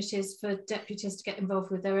opportunities for deputies to get involved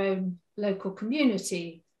with their own local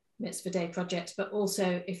community Mitzvah Day projects, but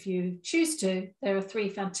also, if you choose to, there are 3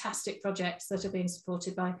 fantastic projects that are being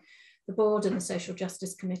supported by the board and the Social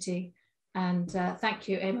Justice Committee. And thank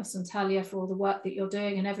you, Amos and Talia, for all the work that you're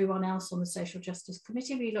doing, and everyone else on the Social Justice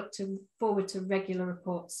Committee. We look forward to regular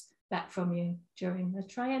reports back from you during the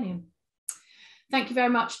triennium. Thank you very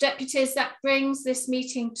much, deputies. That brings this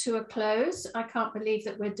meeting to a close. I can't believe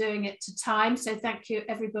that we're doing it to time, so thank you,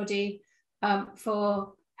 everybody,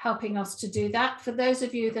 for helping us to do that. For those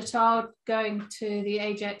of you that are going to the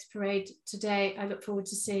Ajax parade today, I look forward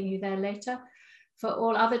to seeing you there later. For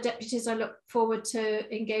all other deputies, I look forward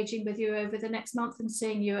to engaging with you over the next month and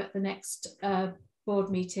seeing you at the next board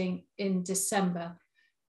meeting in December.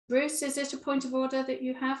 Bruce, is it a point of order that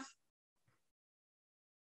you have?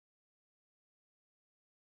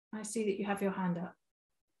 I see that you have your hand up.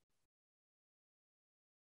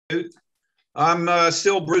 I'm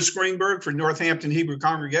still Bruce Greenberg for Northampton Hebrew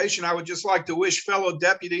Congregation. I would just like to wish fellow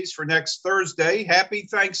deputies for next Thursday, happy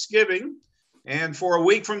Thanksgiving. And for a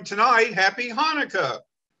week from tonight, happy Hanukkah.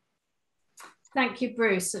 Thank you,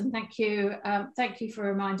 Bruce, and thank you for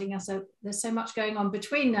reminding us. There's so much going on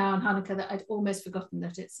between now and Hanukkah that I'd almost forgotten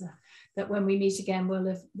that it's that when we meet again,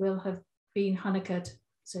 we'll have been Hanukkah'd,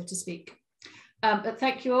 so to speak. But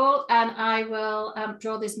thank you all, and I will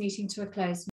draw this meeting to a close.